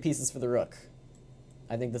got 3 pieces for the rook.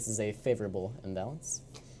 I think this is a favorable imbalance.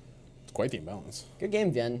 It's quite the imbalance. Good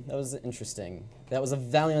game, Vien. That was interesting. That was a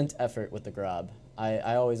valiant effort with the grab.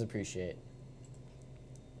 I always appreciate.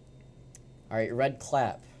 All right, red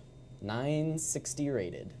clap. 960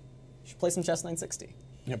 rated. Should play some chess 960.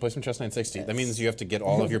 Yeah, play some chess 960. That Yes. means you have to get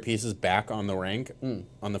all of your pieces back on the rank,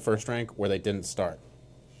 on the first rank, where they didn't start.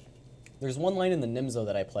 There's one line in the Nimzo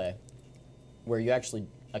that I play where you actually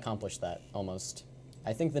accomplish that, almost.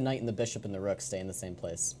 I think the knight and the bishop and the rook stay in the same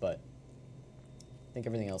place, but I think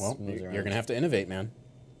everything else Well, moves you're around. going to have to innovate, man.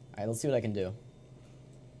 All right, let's see what I can do.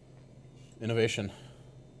 Innovation.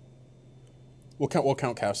 We'll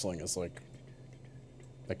count castling as like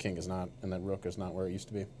that king is not and that rook is not where it used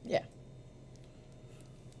to be. Yeah.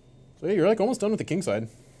 So yeah, you're like almost done with the king side.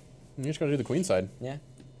 You just got to do the queen side. Yeah.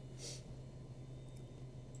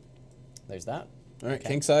 There's that. All right, Okay.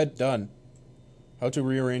 king side done. How to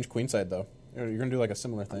rearrange queen side though? You're going to do like a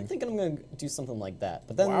similar I'm thing. thinking I'm gonna do something like that,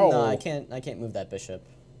 but then Wow. no, I can't move that bishop.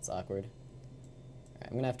 It's awkward. All right,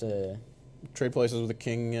 I'm gonna have to. Trade places with the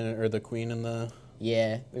king or the queen and the.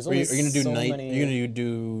 Yeah, there's Are you, only are you gonna do so knight? many. Are you gonna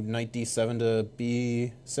do knight d7 to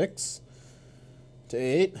b6 to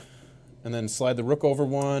a8, and then slide the rook over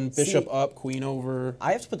one, bishop See, up, queen over.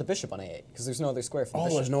 I have to put the bishop on a8 because there's no other square for the Oh,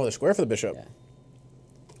 bishop. there's no other square for the bishop. Yeah.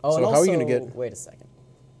 Oh, So and how also, are you gonna get- Wait a second.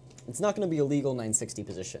 It's not going to be a legal 960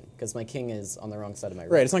 position because my king is on the wrong side of my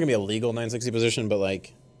rook. Right, it's not gonna be a legal 960 position, but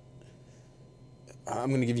like, I'm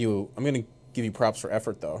gonna give you props for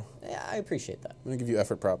effort though. Yeah, I appreciate that. I'm gonna give you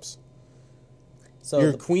effort props. So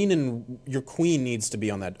your queen needs to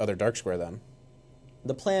be on that other dark square then.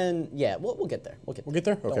 the plan, yeah, we'll get there. We'll We'll get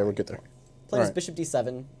there. Don't Okay, worry. we'll get there. Play is Alright. bishop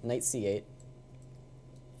d7, knight c8,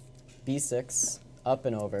 b6, up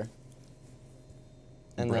and over,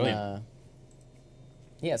 and Brilliant. then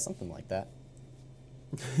yeah, something like that.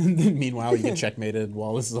 Meanwhile, you get checkmated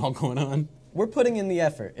while this is all going on. We're putting in the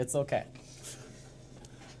effort. It's okay.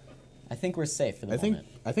 I think we're safe for the moment.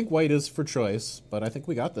 I think white is for choice, but I think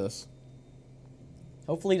we got this.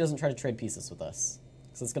 Hopefully he doesn't try to trade pieces with us,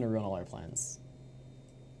 because it's going to ruin all our plans.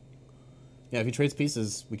 Yeah, if he trades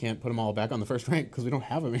pieces, we can't put them all back on the first rank because we don't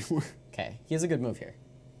have them anymore. Okay, he has a good move here.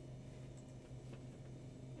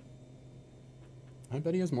 I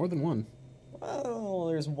bet he has more than one. Well,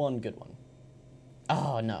 there's one good one.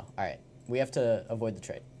 Oh, no. All right. We have to avoid the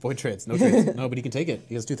trade. Void trades, no trades. No, but he can take it.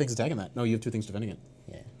 He has 2 things attacking that. No, you have 2 things defending it.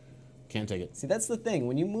 Yeah. Can't take it. See, that's the thing.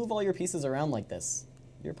 When you move all your pieces around like this,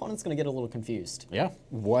 your opponent's going to get a little confused. Yeah.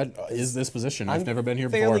 What is this position? I've I'm never been here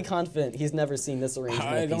fairly before. confident he's never seen this arrangement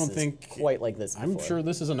I of don't pieces think- quite like this before. I'm sure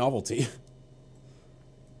this is a novelty.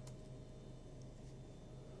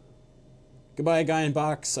 Goodbye, guy in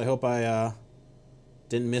box. I hope I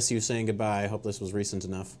didn't miss you saying goodbye. I hope this was recent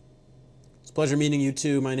enough. It's a pleasure meeting you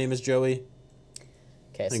too. My name is Joey.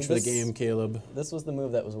 Okay, Thanks so for the this, game, Caleb. This was the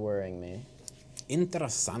move that was worrying me.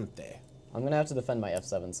 Interessante. I'm going to have to defend my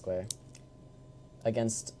f7 square.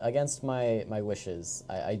 Against my wishes,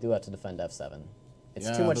 I do have to defend f7.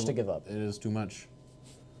 It's too much to give up. It is too much.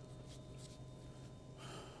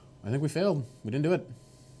 I think we failed. We didn't do it.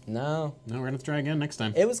 No, No, we're gonna have to try again next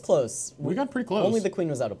time. it was close. We got pretty close. Only the queen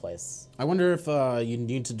was out of place. I wonder if you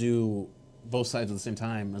need to do both sides at the same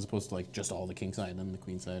time as opposed to like just all the king side and the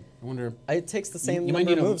queen side. I wonder. It takes the same you might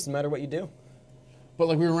number of need a- moves no matter what you do. But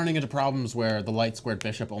like we were running into problems where the light squared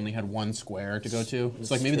bishop only had 1 square to go to.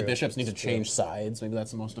 So like maybe the true. bishops need to It's true. change sides. Maybe that's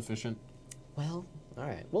the most efficient. Well, all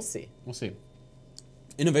right, we'll see. We'll see.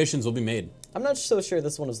 Innovations will be made. I'm not so sure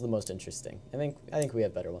this one is the most interesting. I think we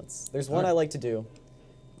have better ones. There's one Alright. I like to do.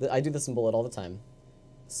 I do this in Bullet all the time.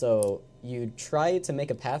 So you try to make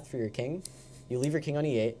a path for your king. You leave your king on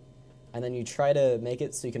e8, and then you try to make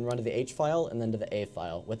it so you can run to the h file and then to the a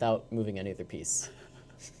file without moving any other piece.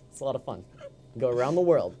 It's a lot of fun. Go around the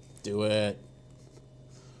world. Do it.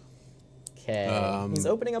 Okay. He's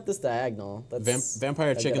opening up this diagonal. That's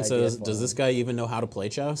Vampire a good Chicken idea says, for "Does him. this guy even know how to play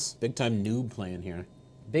chess?" Big time noob playing here.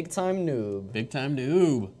 Big time noob. Big time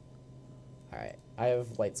noob. All right. I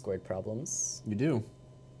have light squared problems. You do.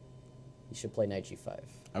 You should play knight g5.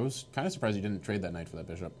 I was kind of surprised you didn't trade that knight for that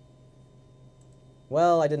bishop.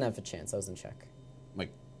 Well, I didn't have a chance. I was in check. Like,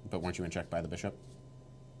 but weren't you in check by the bishop?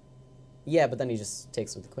 Yeah, but then he just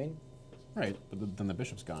takes with the queen. Right, but then the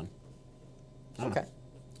bishop's gone. I don't Okay. know.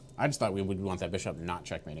 I just thought we would want that bishop not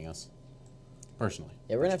checkmating us. Personally.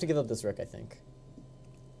 Yeah, we're gonna have to give up this rook, I think.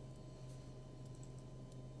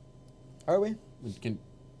 Are we? It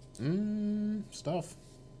can, it's tough.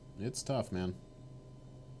 It's tough, man.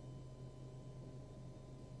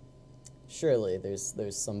 Surely there's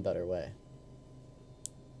some better way.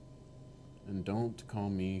 And don't call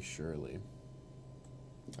me Shirley.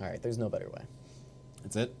 All right, there's no better way.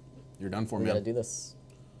 That's it? You're done for We me. gotta do this.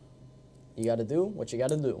 You gotta do what you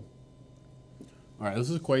gotta do. All right, this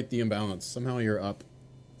is quite the imbalance. Somehow you're up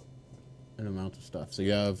an amount of stuff. So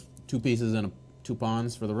you have 2 pieces and 2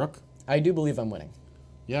 pawns for the rook. I do believe I'm winning.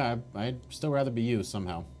 Yeah, I'd still rather be you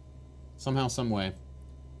somehow. Somehow, some way.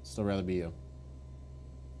 Still rather be you.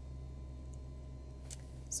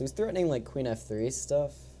 So he's threatening like queen f3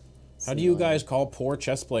 stuff. How do you guys call poor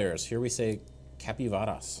chess players? Here we say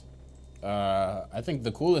capybaras. I think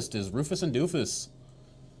the coolest is Rufus and Doofus.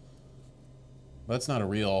 But that's not a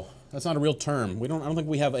real term. I don't think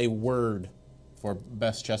we have a word for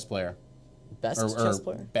best chess player. Best or chess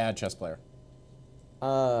player? Bad chess player.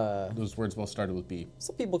 Those words both started with B.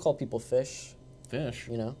 Some people call people fish. Fish?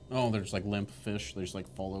 You know? Oh, they're just like limp fish. They just like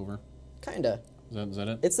fall over. Kinda. Is that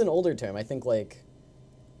it? It's an older term. I think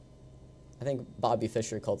Bobby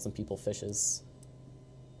Fischer called some people fishes.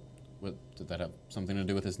 What, did that have something to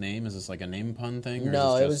do with his name? Is this like a name pun thing? Or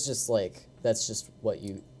No, is this it was just like, that's just what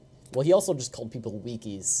you... Well, he also just called people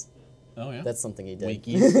weakies. Oh, yeah? That's something he did.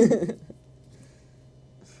 Weakies?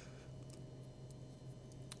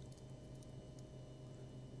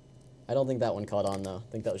 I don't think that one caught on, though.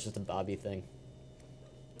 I think that was just a Bobby thing.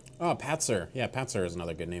 Oh, Patzer. Yeah, Patzer is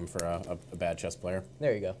another good name for a bad chess player.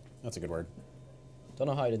 There you go. That's a good word. Don't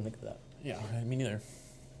know how I didn't think of that. Yeah, me neither.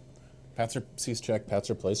 Patzer sees check,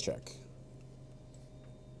 Patzer plays check.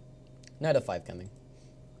 Knight f5 coming.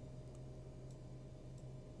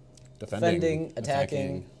 Defending,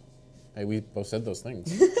 attacking. Hey, we both said those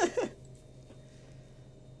things.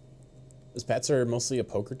 Is Patzer mostly a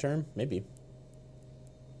poker term? Maybe.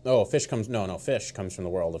 Oh, fish comes from the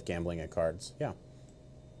world of gambling at cards. Yeah.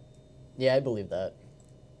 Yeah, I believe that.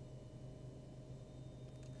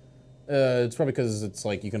 It's probably because it's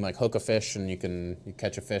like you can like hook a fish and you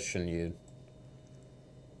catch a fish and you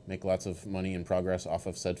make lots of money and progress off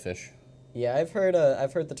of said fish. Yeah, I've heard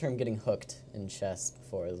the term getting hooked in chess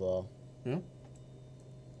before as well. Yeah.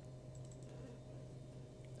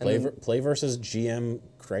 And Play versus GM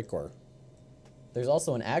Krikor. there's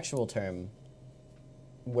also an actual term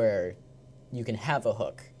where you can have a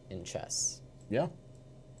hook in chess. Yeah.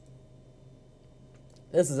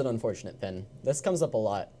 This is an unfortunate pin. This comes up a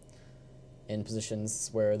lot in positions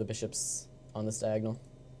where the bishop's on this diagonal.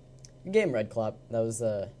 Good game, Red Clop. That was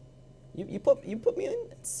you put me in.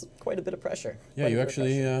 It's quite a bit of pressure. Yeah, Quite a you bit of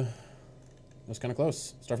actually pressure. was kind of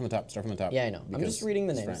close. Start from the top. Yeah, I know. I'm because just reading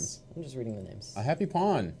the it's names. friends. I'm just reading the names. A happy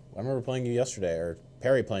pawn. I remember playing you yesterday, or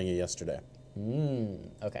Perry playing you yesterday.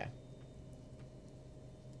 Okay.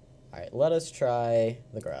 All right, let us try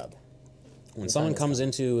the grab. When someone comes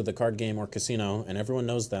into the card game or casino and everyone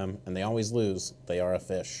knows them and they always lose, they are a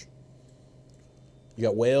fish. You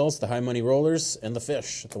got whales, the high money rollers, and the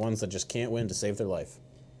fish, the ones that just can't win to save their life.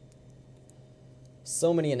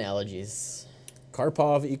 So many analogies.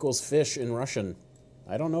 Karpov equals fish in Russian.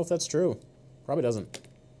 I don't know if that's true. Probably doesn't.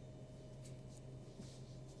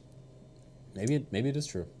 Maybe it is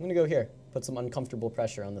true. I'm gonna go here. Put some uncomfortable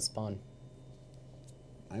pressure on this pawn.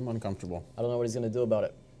 I'm uncomfortable. I don't know what he's gonna do about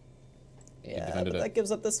it. Yeah, defended but it. that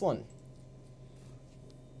gives up this one.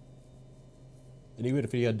 And even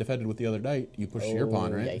if he had defended with the other knight, you push your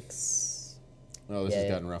pawn, right? Yikes. Oh, this has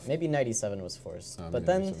gotten rough. Maybe knight e7 was forced. Oh, but maybe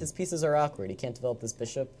then knight e7. his pieces are awkward. He can't develop this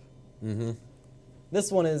bishop. Mm-hmm.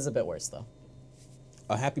 This one is a bit worse, though.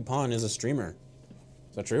 A happy pawn is a streamer.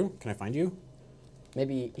 Is that true? Can I find you?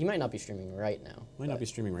 Maybe he might not be streaming right now. Might not but be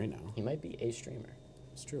streaming right now. He might be a streamer.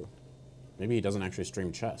 It's true. Maybe he doesn't actually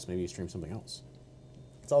stream chess. Maybe he streams something else.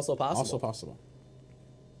 It's also possible. Also possible.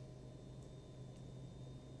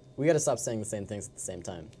 We got to stop saying the same things at the same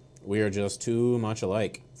time. We are just too much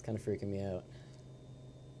alike. It's kind of freaking me out.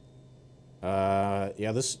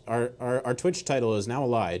 Yeah, our Twitch title is now a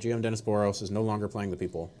lie. GM Denes Boros is no longer playing the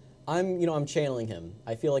people. I'm channeling him.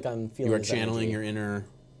 I feel like I'm feeling You are his channeling energy. your inner...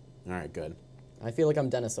 All right, good. I feel like I'm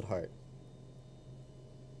Dennis at heart.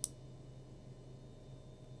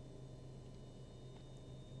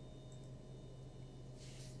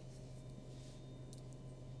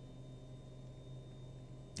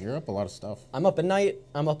 You're up a lot of stuff. I'm up a knight.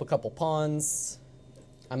 I'm up a couple pawns.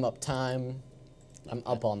 I'm up time. I'm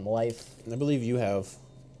up on life. I believe you have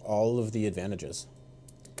all of the advantages.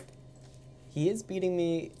 He is beating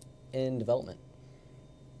me in development.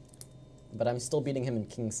 But I'm still beating him in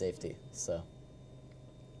king safety, so.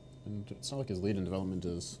 And it's not like his lead in development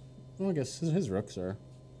is... Well, I guess his rooks are a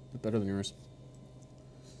bit better than yours.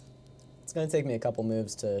 It's going to take me a couple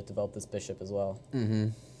moves to develop this bishop as well.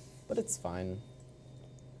 Mm-hmm. But it's fine.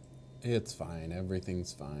 It's fine.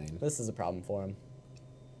 Everything's fine. This is a problem for him.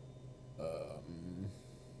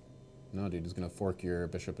 No, dude, he's gonna fork your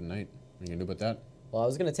bishop and knight. What are you gonna do about that? Well, I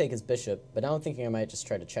was going to take his bishop, but now I'm thinking I might just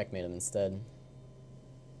try to checkmate him instead.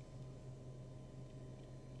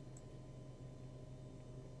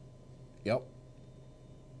 Yep.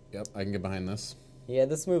 Yep, I can get behind this. Yeah,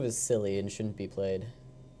 this move is silly and shouldn't be played.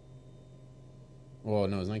 Well,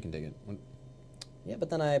 no, his knight can take it. What? Yeah, but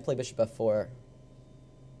then I play bishop f4,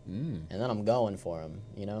 Mm. and then I'm going for him,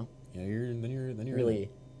 you know? Yeah, you're Really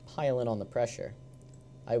piling on the pressure.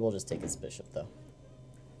 I will just take his bishop, though.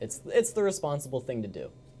 It's the responsible thing to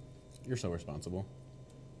do. You're so responsible.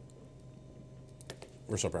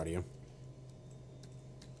 We're so proud of you.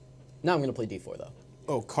 Now I'm going to play d4, though.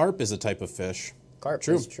 Oh, carp is a type of fish. Carp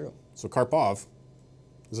True. is true. So Karpov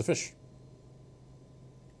is a fish.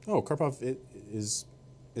 Oh, Karpov is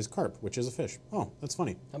carp, which is a fish. Oh, that's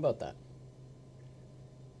funny. How about that?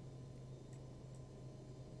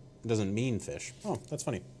 It doesn't mean fish. Oh, that's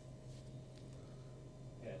funny.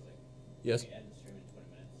 Yeah, it's like, Yes. we end the stream in 20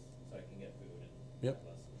 minutes so I can get food and Yep. have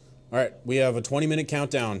lessons. All right, we have a 20-minute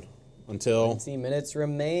countdown until 20 minutes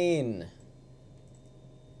remain.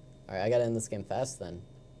 All right, I got to end this game fast then.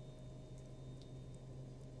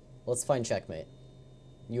 Let's find checkmate.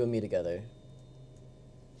 You and me together.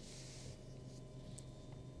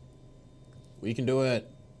 we can do it.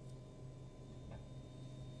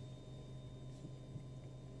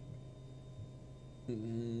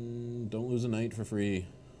 Don't lose a knight for free.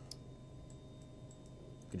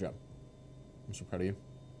 Good job. I'm so proud of you.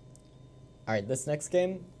 All right, this next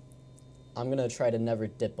game, I'm going to try to never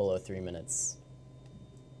dip below 3 minutes.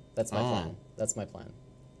 That's my Oh. plan. That's my plan.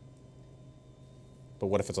 But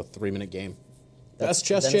what if it's a 3-minute game? That's- Best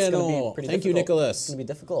Chess then it's gonna be Channel. pretty Thank you, difficult. It's Nicholas. going to be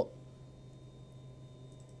difficult.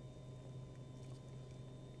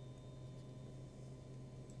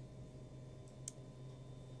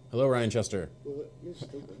 Hello, Ryan Chester. Well, you're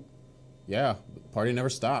stupid. Yeah, the party never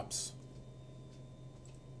stops.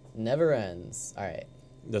 Never ends. All right.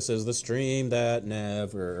 This is the stream that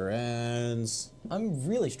never ends. I'm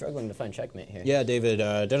really struggling to find checkmate here. Yeah, David,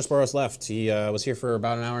 Denes Boros left. He was here for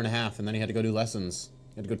about an hour and a half, and then he had to go do lessons.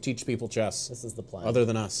 He had to go teach people chess, This is the plan. other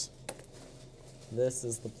than us. This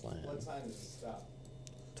is the plan. What time does it stop?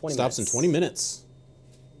 20 Stops minutes. in 20 minutes.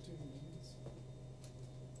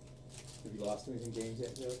 Have you lost anything games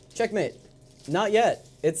yet, Joe? Checkmate. Not yet.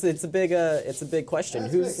 It's a big question.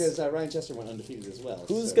 That's because Ryan Chester went undefeated as well.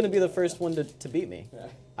 Who's so- going to be the first one to beat me? Yeah.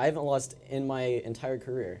 I haven't lost in my entire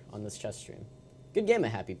career on this chess stream. Good game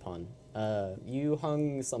at Happy Pun. You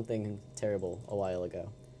hung something terrible a while ago.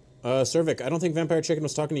 Cervic, I don't think Vampire Chicken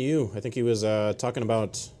was talking to you. I think he was talking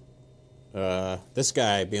about this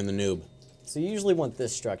guy being the noob. So you usually want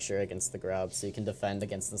this structure against the grab so you can defend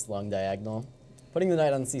against this long diagonal. Putting the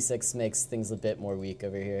knight on c6 makes things a bit more weak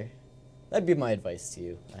over here. That'd be my advice to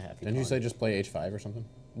you, a Happy Didn't you Pawn. say just play h5 or something?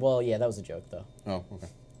 Well, yeah, that was a joke, though. Oh, okay.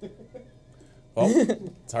 Well,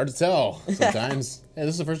 it's hard to tell sometimes. Hey,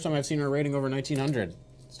 this is the first time I've seen her rating over 1900.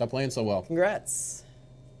 Stop playing so well. Congrats.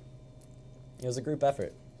 It was a group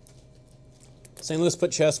effort. St. Louis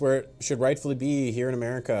put chess where it should rightfully be here in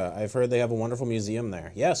America. I've heard they have a wonderful museum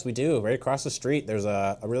there. Yes, we do. Right across the street, there's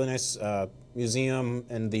a really nice museum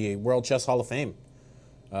in the World Chess Hall of Fame.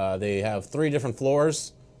 They have 3 different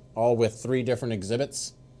floors, all with 3 different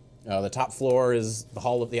exhibits. The top floor is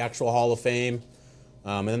the actual Hall of Fame.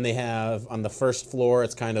 And then they have, on the first floor,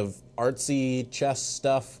 it's kind of artsy chess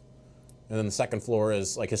stuff. And then the second floor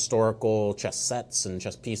is like historical chess sets and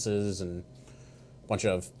chess pieces and a bunch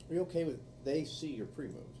of... Are you okay with they see your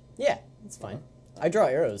pre-moves? Yeah, it's fine. I draw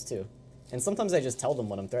arrows, too. And sometimes I just tell them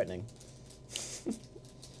what I'm threatening.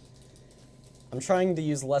 I'm trying to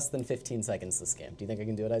use less than 15 seconds this game. Do you think I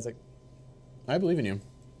can do it, Isaac? I believe in you.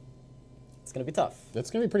 It's going to be tough. That's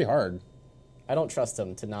going to be pretty hard. I don't trust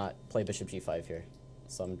him to not play bishop g5 here,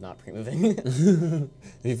 so I'm not pre-moving.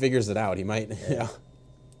 If he figures it out, he might, yeah.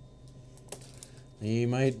 He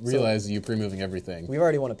might realize you pre-moving everything. We've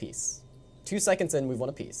already won a piece. 2 seconds in, we've won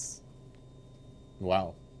a piece.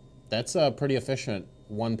 Wow. That's pretty efficient.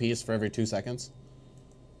 1 piece for every 2 seconds.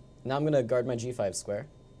 Now I'm going to guard my g5 square.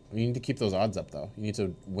 You need to keep those odds up, though. You need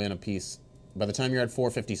to win a piece. By the time you're at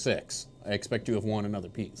 456, I expect you to have won another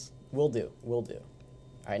piece. Will do. Will do.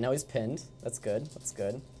 All right, now he's pinned. That's good. That's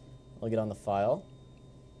good. I'll get on the file.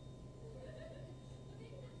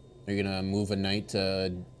 Are you going to move a knight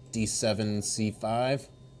to d7, c5?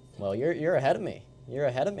 Well, you're ahead of me. You're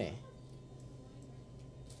ahead of me.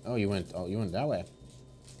 Oh, you went that way.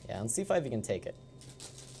 Yeah, on c5 you can take it.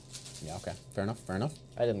 Yeah, okay. Fair enough, fair enough.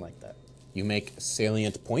 I didn't like that. You make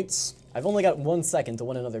salient points. I've only got 1 second to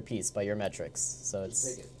win another piece by your metrics, so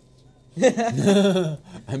it's... Take it.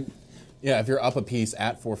 Yeah, if you're up a piece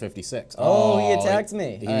at 456. Oh, he attacked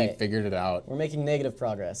me. He All right. figured it out. We're making negative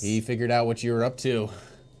progress. He figured out what you were up to.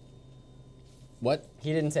 What?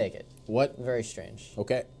 He didn't take it. What? Very strange.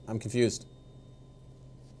 Okay, I'm confused.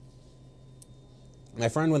 My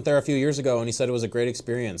friend went there a few years ago, and he said it was a great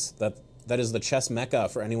experience. That is the chess mecca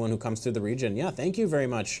for anyone who comes through the region. Yeah, thank you very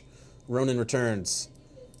much, Ronan Returns.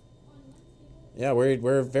 Yeah,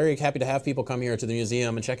 we're very happy to have people come here to the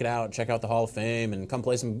museum and check it out, check out the Hall of Fame, and come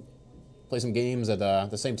play some games at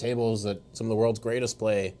the same tables that some of the world's greatest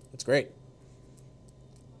play. It's great.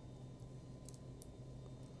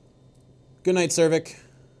 Good night, Cervic.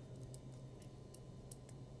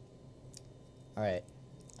 All right.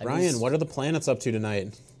 Ryan, what are the planets up to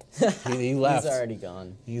tonight? He left. He's already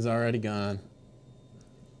gone. He's already gone.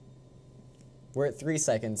 We're at 3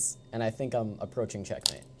 seconds, and I think I'm approaching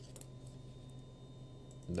checkmate.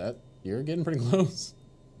 You're getting pretty close.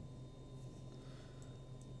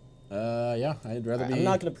 Yeah, I'd rather be... I'm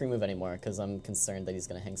not going to pre-move anymore, because I'm concerned that he's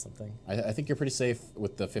going to hang something. I think you're pretty safe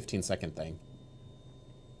with the 15-second thing.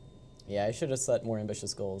 Yeah, I should have set more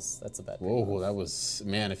ambitious goals. That's a bad Whoa, pre-move. that was...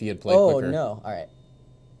 Man, if he had played Oh, quicker... no. All right.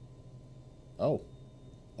 Oh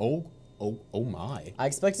my. I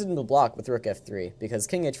expected him to block with rook f3, because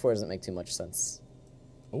king h4 doesn't make too much sense.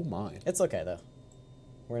 Oh my. It's okay, though.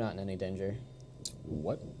 We're not in any danger.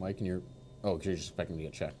 What? Why can you... Oh, because you're just expecting to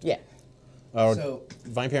get checked. Yeah. Oh, So-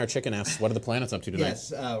 Vampire Chicken asks, what are the planets up to tonight?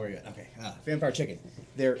 Yes, we're good. Okay. Vampire Chicken.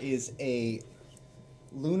 There is a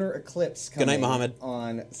lunar eclipse Good night, coming Mohammed.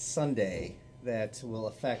 on Sunday that will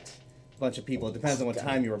affect a bunch of people. It depends on what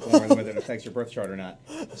time you were born, whether it affects your birth chart or not.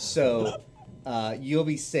 So you'll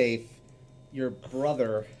be safe. Your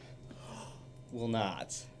brother will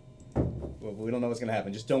not. Well, we don't know what's going to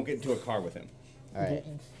happen. Just don't get into a car with him. All right.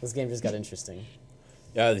 This game just got interesting.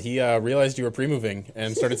 Yeah, he realized you were pre-moving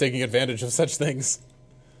and started taking advantage of such things.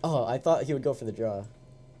 Oh, I thought he would go for the draw. All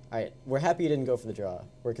right. We're happy he didn't go for the draw.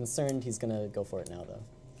 We're concerned he's going to go for it now, though.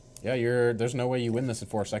 Yeah, there's no way you win this in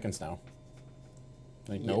 4 seconds now.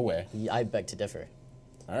 Like, no way. I beg to differ.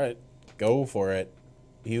 All right, go for it.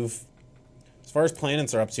 As far as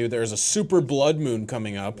planets are up to, there's a super blood moon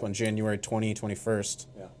coming up on January 21st.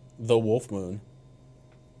 Yeah. The Wolf Moon.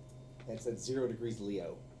 It's at 0 degrees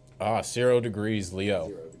Leo. 0 degrees Leo.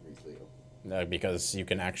 0 degrees Leo. Because you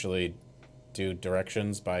can actually do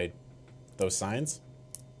directions by those signs.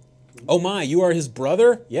 Oh my, you are his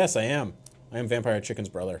brother? Yes, I am. I am Vampire Chicken's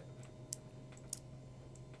brother.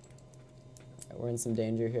 All right, we're in some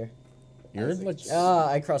danger here. You're like...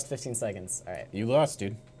 I crossed 15 seconds. All right. You lost,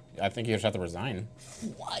 dude. I think you just have to resign.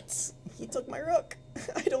 What? He took my rook.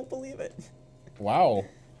 I don't believe it. Wow.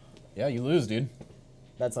 Yeah, you lose, dude.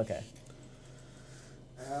 That's okay.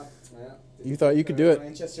 You thought you could do it.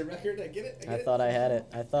 Manchester record. I get it. I thought I had it.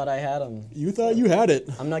 I thought I had him. You thought you had it.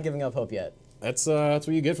 I'm not giving up hope yet. That's what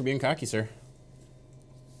you get for being cocky, sir.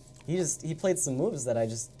 He played some moves that I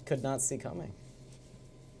just could not see coming.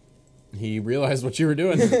 He realized what you were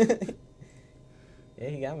doing. Yeah,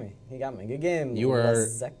 he got me. He got me. Good game. You are,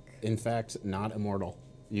 Lazek. in fact, not immortal.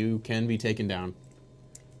 You can be taken down.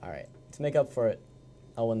 All right. To make up for it,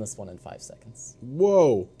 I'll win this one in 5 seconds.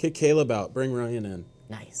 Whoa. Kick Caleb out. Bring Ryan in.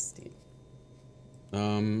 Nice, dude.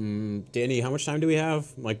 Danny, how much time do we have?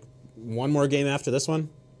 Like, one more game after this one?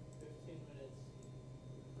 15 minutes.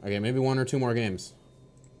 Okay, maybe 1 or 2 more games.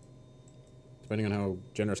 Depending on how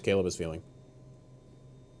generous Caleb is feeling.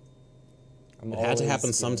 I'm It had to always happen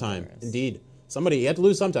feeling sometime. generous. Indeed. You had to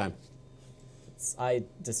lose sometime. I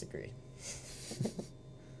disagree.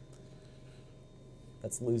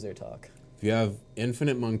 That's loser talk. If you have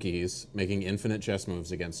infinite monkeys making infinite chess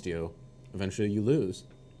moves against you, eventually you lose.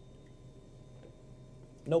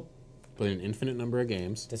 Nope. Play an infinite number of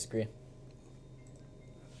games. Disagree.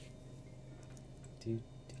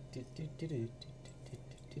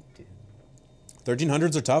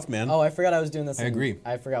 1300s are tough, man. Oh, I forgot I was doing this. I agree.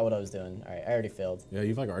 I forgot what I was doing. All right, I already failed. Yeah,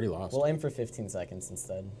 you've like already lost. We'll aim for 15 seconds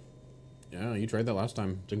instead. Yeah, you tried that last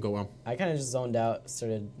time. Didn't go well. I kind of just zoned out,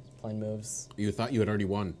 started playing moves. You thought you had already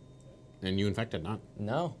won. And you, in fact, had not.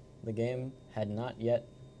 No, the game had not yet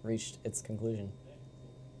reached its conclusion.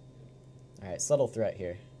 All right, subtle threat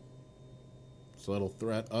here. So little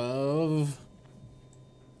threat of...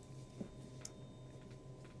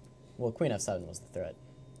 Well, Queen F7 was the threat.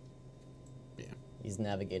 Yeah. He's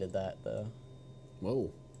navigated that, though.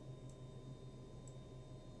 Whoa.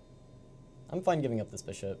 I'm fine giving up this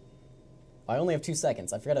bishop. I only have 2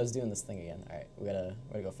 seconds. I forgot I was doing this thing again. All right, we gotta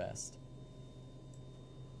go fast.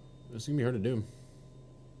 This is going to be hard to do.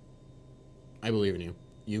 I believe in you.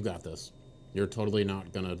 You got this. You're totally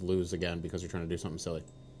not gonna lose again because you're trying to do something silly.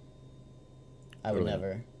 I would Totally.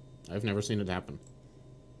 never. I've never seen it happen.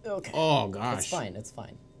 Okay. Oh gosh. It's fine. It's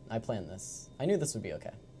fine. I planned this. I knew this would be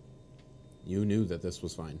okay. You knew that this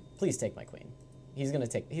was fine. Please take my queen. He's gonna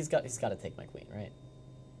take. He's got to take my queen, right?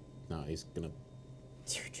 No, he's gonna.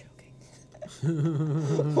 You're joking.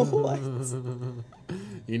 What?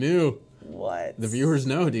 You knew. What? The viewers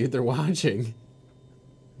know, dude. They're watching.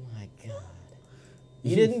 My God.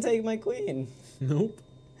 You didn't take my queen. Nope.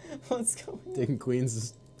 What's going on? Taking queens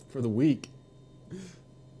is for the weak.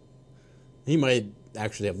 He might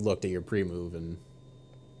actually have looked at your pre-move and.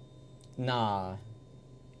 Nah.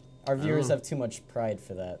 Our viewers know. have too much pride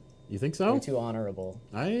for that. You think They're so? too honorable.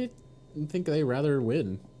 I think they rather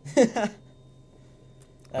win.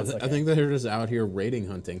 That's okay. I think they're just out here rating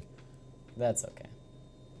hunting. That's okay.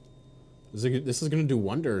 This is going to do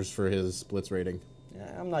wonders for his blitz rating.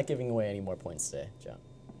 I'm not giving away any more points today, John.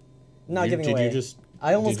 I'm not You- giving did away. you just-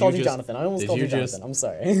 I almost did called you you just- Jonathan. I almost did called you you just- Jonathan. I'm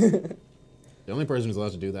sorry. The only person who's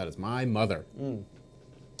allowed to do that is my mother. Mm.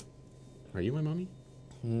 Are you my mommy?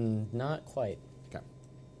 Not quite. Okay.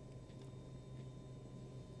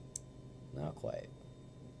 Not quite.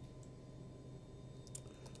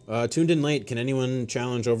 Tuned in late. Can anyone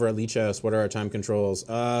challenge over at Lee Chess? What are our time controls?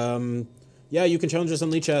 Yeah, you can challenge us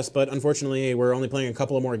on Lee Chess, but unfortunately, we're only playing a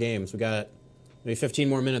couple of more games. We got maybe 15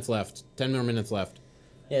 more minutes left, 10 more minutes left.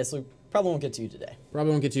 Yeah, so we probably won't get to you today.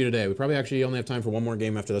 Probably won't get to you today. We probably actually only have time for one more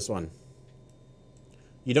game after this one.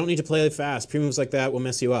 You don't need to play fast. Pre-moves like that will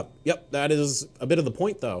mess you up. Yep, that is a bit of the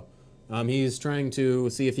point, though. He's trying to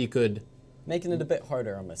see if he could... Making it a bit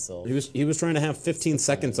harder on myself. He was trying to have 15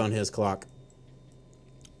 seconds on his clock.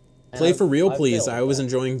 And Play for real, I've please. failed I at was that.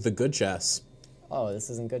 enjoying the good chess. Oh, this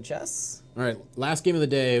isn't good chess? All right, last game of the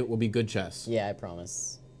day will be good chess. Yeah, I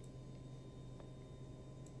promise.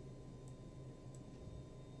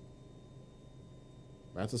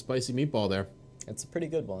 That's a spicy meatball there. It's a pretty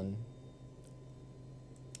good one.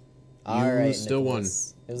 You All right, still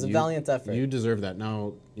Nicholas. won. It was a You- valiant effort. You deserve that.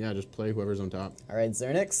 Now, yeah, just play whoever's on top. All right,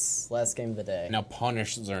 Zernix, last game of the day. Now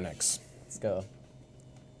punish Zernix. Let's go.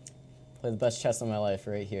 Play the best chess of my life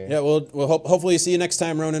right here. Yeah, we'll hopefully see you next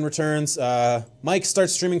time Ronan returns. Mike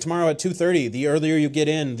starts streaming tomorrow at 2:30. The earlier you get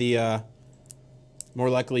in, the more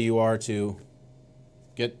likely you are to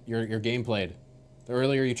get your game played. The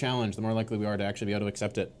earlier you challenge, the more likely we are to actually be able to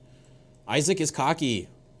accept it. Isaac is cocky.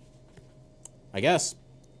 I guess.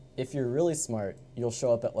 If you're really smart, you'll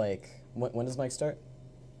show up at like, when does Mike start?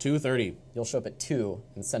 2:30. You'll show up at 2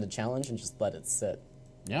 and send a challenge and just let it sit.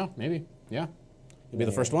 Yeah, maybe. Yeah. You'll be Then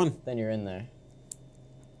the first you're- one. Then you're in there.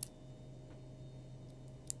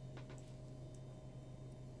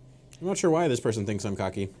 I'm not sure why this person thinks I'm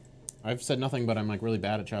cocky. I've said nothing, but I'm like really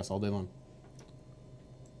bad at chess all day long.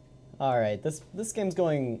 All right, this game's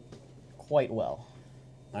going quite well.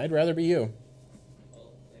 I'd rather be you.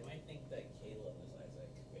 Well, they might think that Caleb is Isaac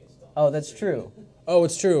based on. Oh, that's true. Oh,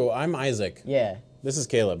 it's true. I'm Isaac. Yeah. This is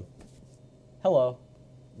Caleb. Hello.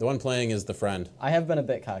 The one playing is the friend. I have been a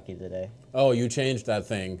bit cocky today. Oh, you changed that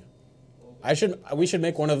thing. We should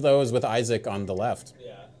make one of those with Isaac on the left.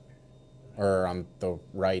 Yeah. Or on the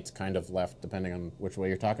right, kind of left, depending on which way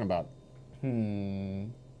you're talking about.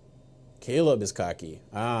 Caleb is cocky.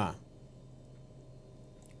 Ah.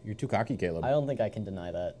 You're too cocky, Caleb. I don't think I can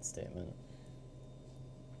deny that statement.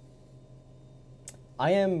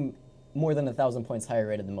 I am more than 1,000 points higher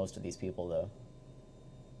rated than most of these people, though.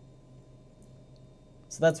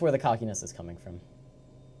 So that's where the cockiness is coming from.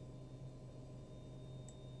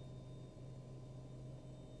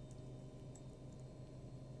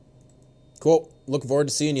 Cool. Look forward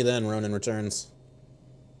to seeing you then, Ronan returns.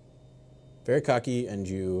 Very cocky, and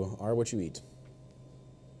you are what you eat.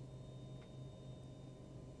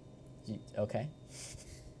 Okay.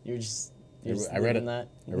 You're just I read leaving it. that.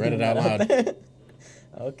 I read it leaving out that loud. there?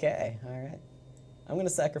 Okay. All right. I'm gonna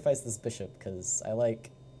sacrifice this bishop because I like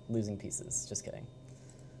losing pieces. Just kidding.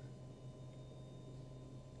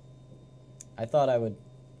 I thought I would.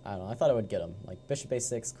 I don't know. I thought I would get him. Like bishop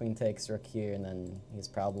a6, queen takes, rook here, and then he has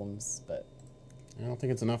problems. But I don't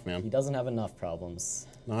think it's enough, he man. doesn't have enough problems.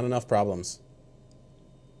 Not enough problems.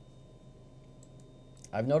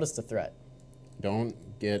 I've noticed a threat. Don't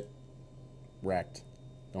get wrecked.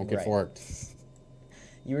 Don't get Right. forked.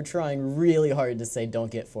 You were trying really hard to say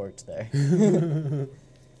 "don't get forked" there,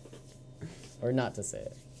 or not to say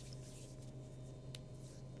it.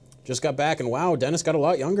 Just got back, and wow, Dennis got a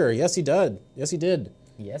lot younger. Yes, he did. Yes, he did.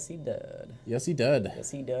 Yes, he did. Yes, he did.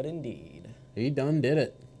 Yes, he did indeed. He done did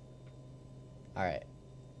it. All right.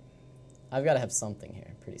 I've got to have something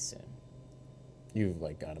here pretty soon. You've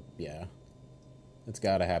like got to, yeah. It's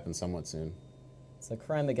got to happen somewhat soon. It's a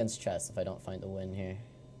crime against chess if I don't find a win here.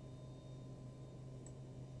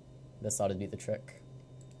 This ought to be the trick.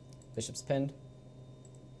 Bishop's pinned.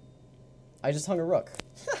 I just hung a rook.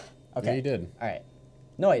 Okay. Yeah, you did. All right.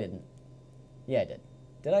 No, I didn't. Yeah, I did.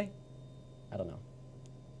 Did I? I don't know.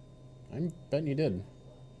 I'm betting you did.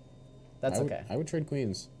 That's I would, okay. I would trade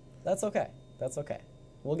queens. That's okay. That's okay.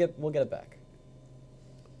 We'll get it back.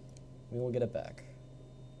 We will get it back.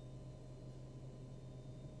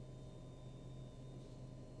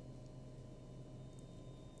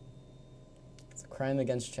 It's a crime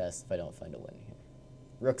against chess if I don't find a win here.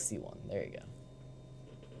 Rook c1. There you go.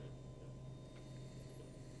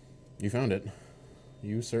 You found it.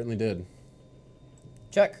 You certainly did.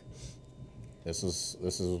 Check. This is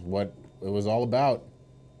what it was all about.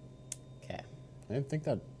 Okay. I didn't think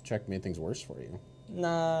that check made things worse for you.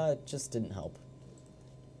 Nah, it just didn't help.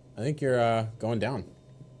 I think you're going down.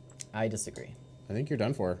 I disagree. I think you're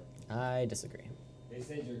done for. I disagree. They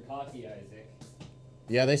said you're cocky, Isaac.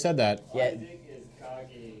 Yeah, they said that, Yeah. Isaac is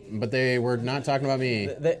cocky. but they were not talking about me.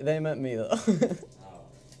 They meant me though. Oh.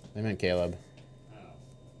 They meant Caleb. Oh.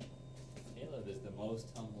 Caleb is the most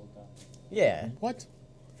humble guy. Yeah, What?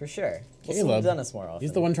 for sure. We'll see Caleb. Dennis more often.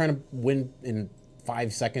 He's the one trying to win in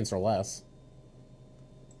 5 seconds or less.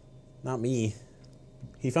 Not me.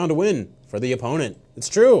 He found a win for the opponent. It's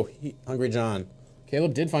true, Hungry John.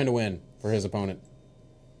 Caleb did find a win for his opponent.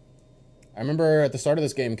 I remember at the start of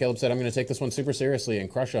this game, Caleb said, I'm going to take this one super seriously and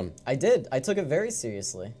crush him. I did. I took it very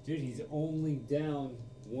seriously. Dude, he's only down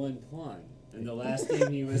 1 pawn. And the last game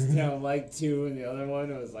he was down like 2, and the other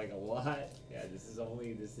one was like a lot. Yeah,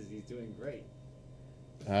 he's doing great.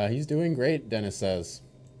 He's doing great, Dennis says.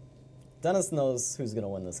 Dennis knows who's going to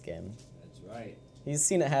win this game. That's right. He's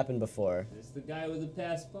seen it happen before. It's the guy with the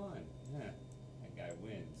passed pawn. Yeah, that guy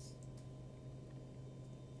wins.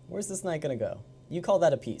 Where's this knight going to go? You call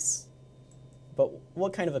that a piece. But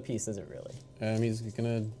what kind of a piece is it really? He's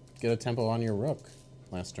going to get a tempo on your rook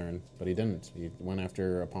last turn, but he didn't. He went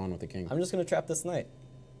after a pawn with the king. I'm just going to trap this knight.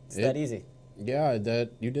 It's that easy. Yeah,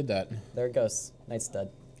 you did that. There it goes. Knight's dead.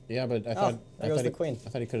 Yeah, but I Oh, thought there goes the queen. I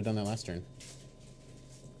thought he could have done that last turn.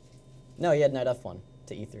 No, he had knight f1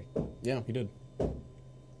 to e3. Yeah, he did.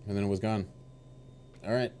 And then it was gone.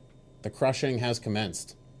 All right. The crushing has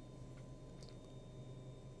commenced.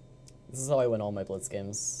 This is how I win all my blitz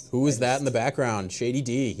games. Who is that in the background? Shady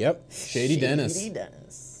D. Yep. Shady Dennis. Shady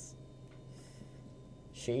Dennis.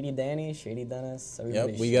 Shady Danny, Shady Dennis.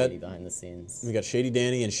 Everybody's we shady got- behind the scenes. We got Shady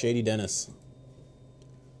Danny and Shady Dennis.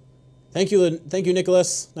 Thank you,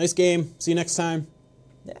 Nicholas. Nice game. See you next time.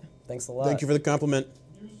 Yeah, thanks a lot. Thank you for the compliment.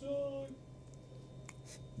 You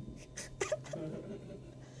suck.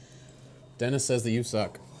 Dennis says that you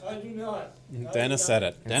suck. I do not. Dennis said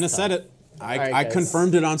it. Dennis said it. I right, guys.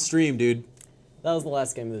 confirmed it on stream, dude. That was the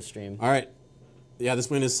last game of the stream. All right. Yeah, this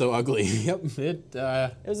win is so ugly. Yep. It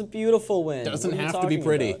It was a beautiful win. doesn't What are you have to be talking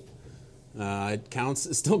pretty. about? It counts.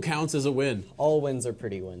 It still counts as a win. All wins are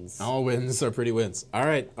pretty wins. All wins are pretty wins. All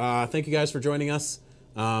right. Thank you guys for joining us.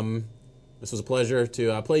 This was a pleasure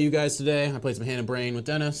to play you guys today. I played some Hand and Brain with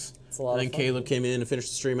Dennis. It's a lot and of then fun. Caleb came in to finish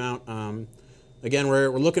the stream out. Again, we're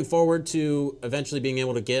looking forward to eventually being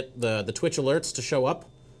able to get the Twitch alerts to show up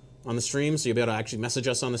on the stream, so you'll be able to actually message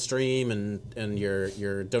us on the stream, and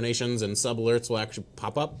your donations and sub alerts will actually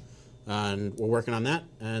pop up. And we're working on that.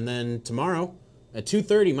 And then tomorrow at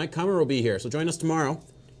 2:30, Mike Kummer will be here. So join us tomorrow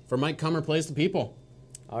for Mike Kummer Plays the People.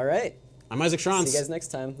 All right. I'm Isaac See Schrantz. you guys next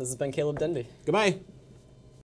time. This has been Caleb Denby. Goodbye.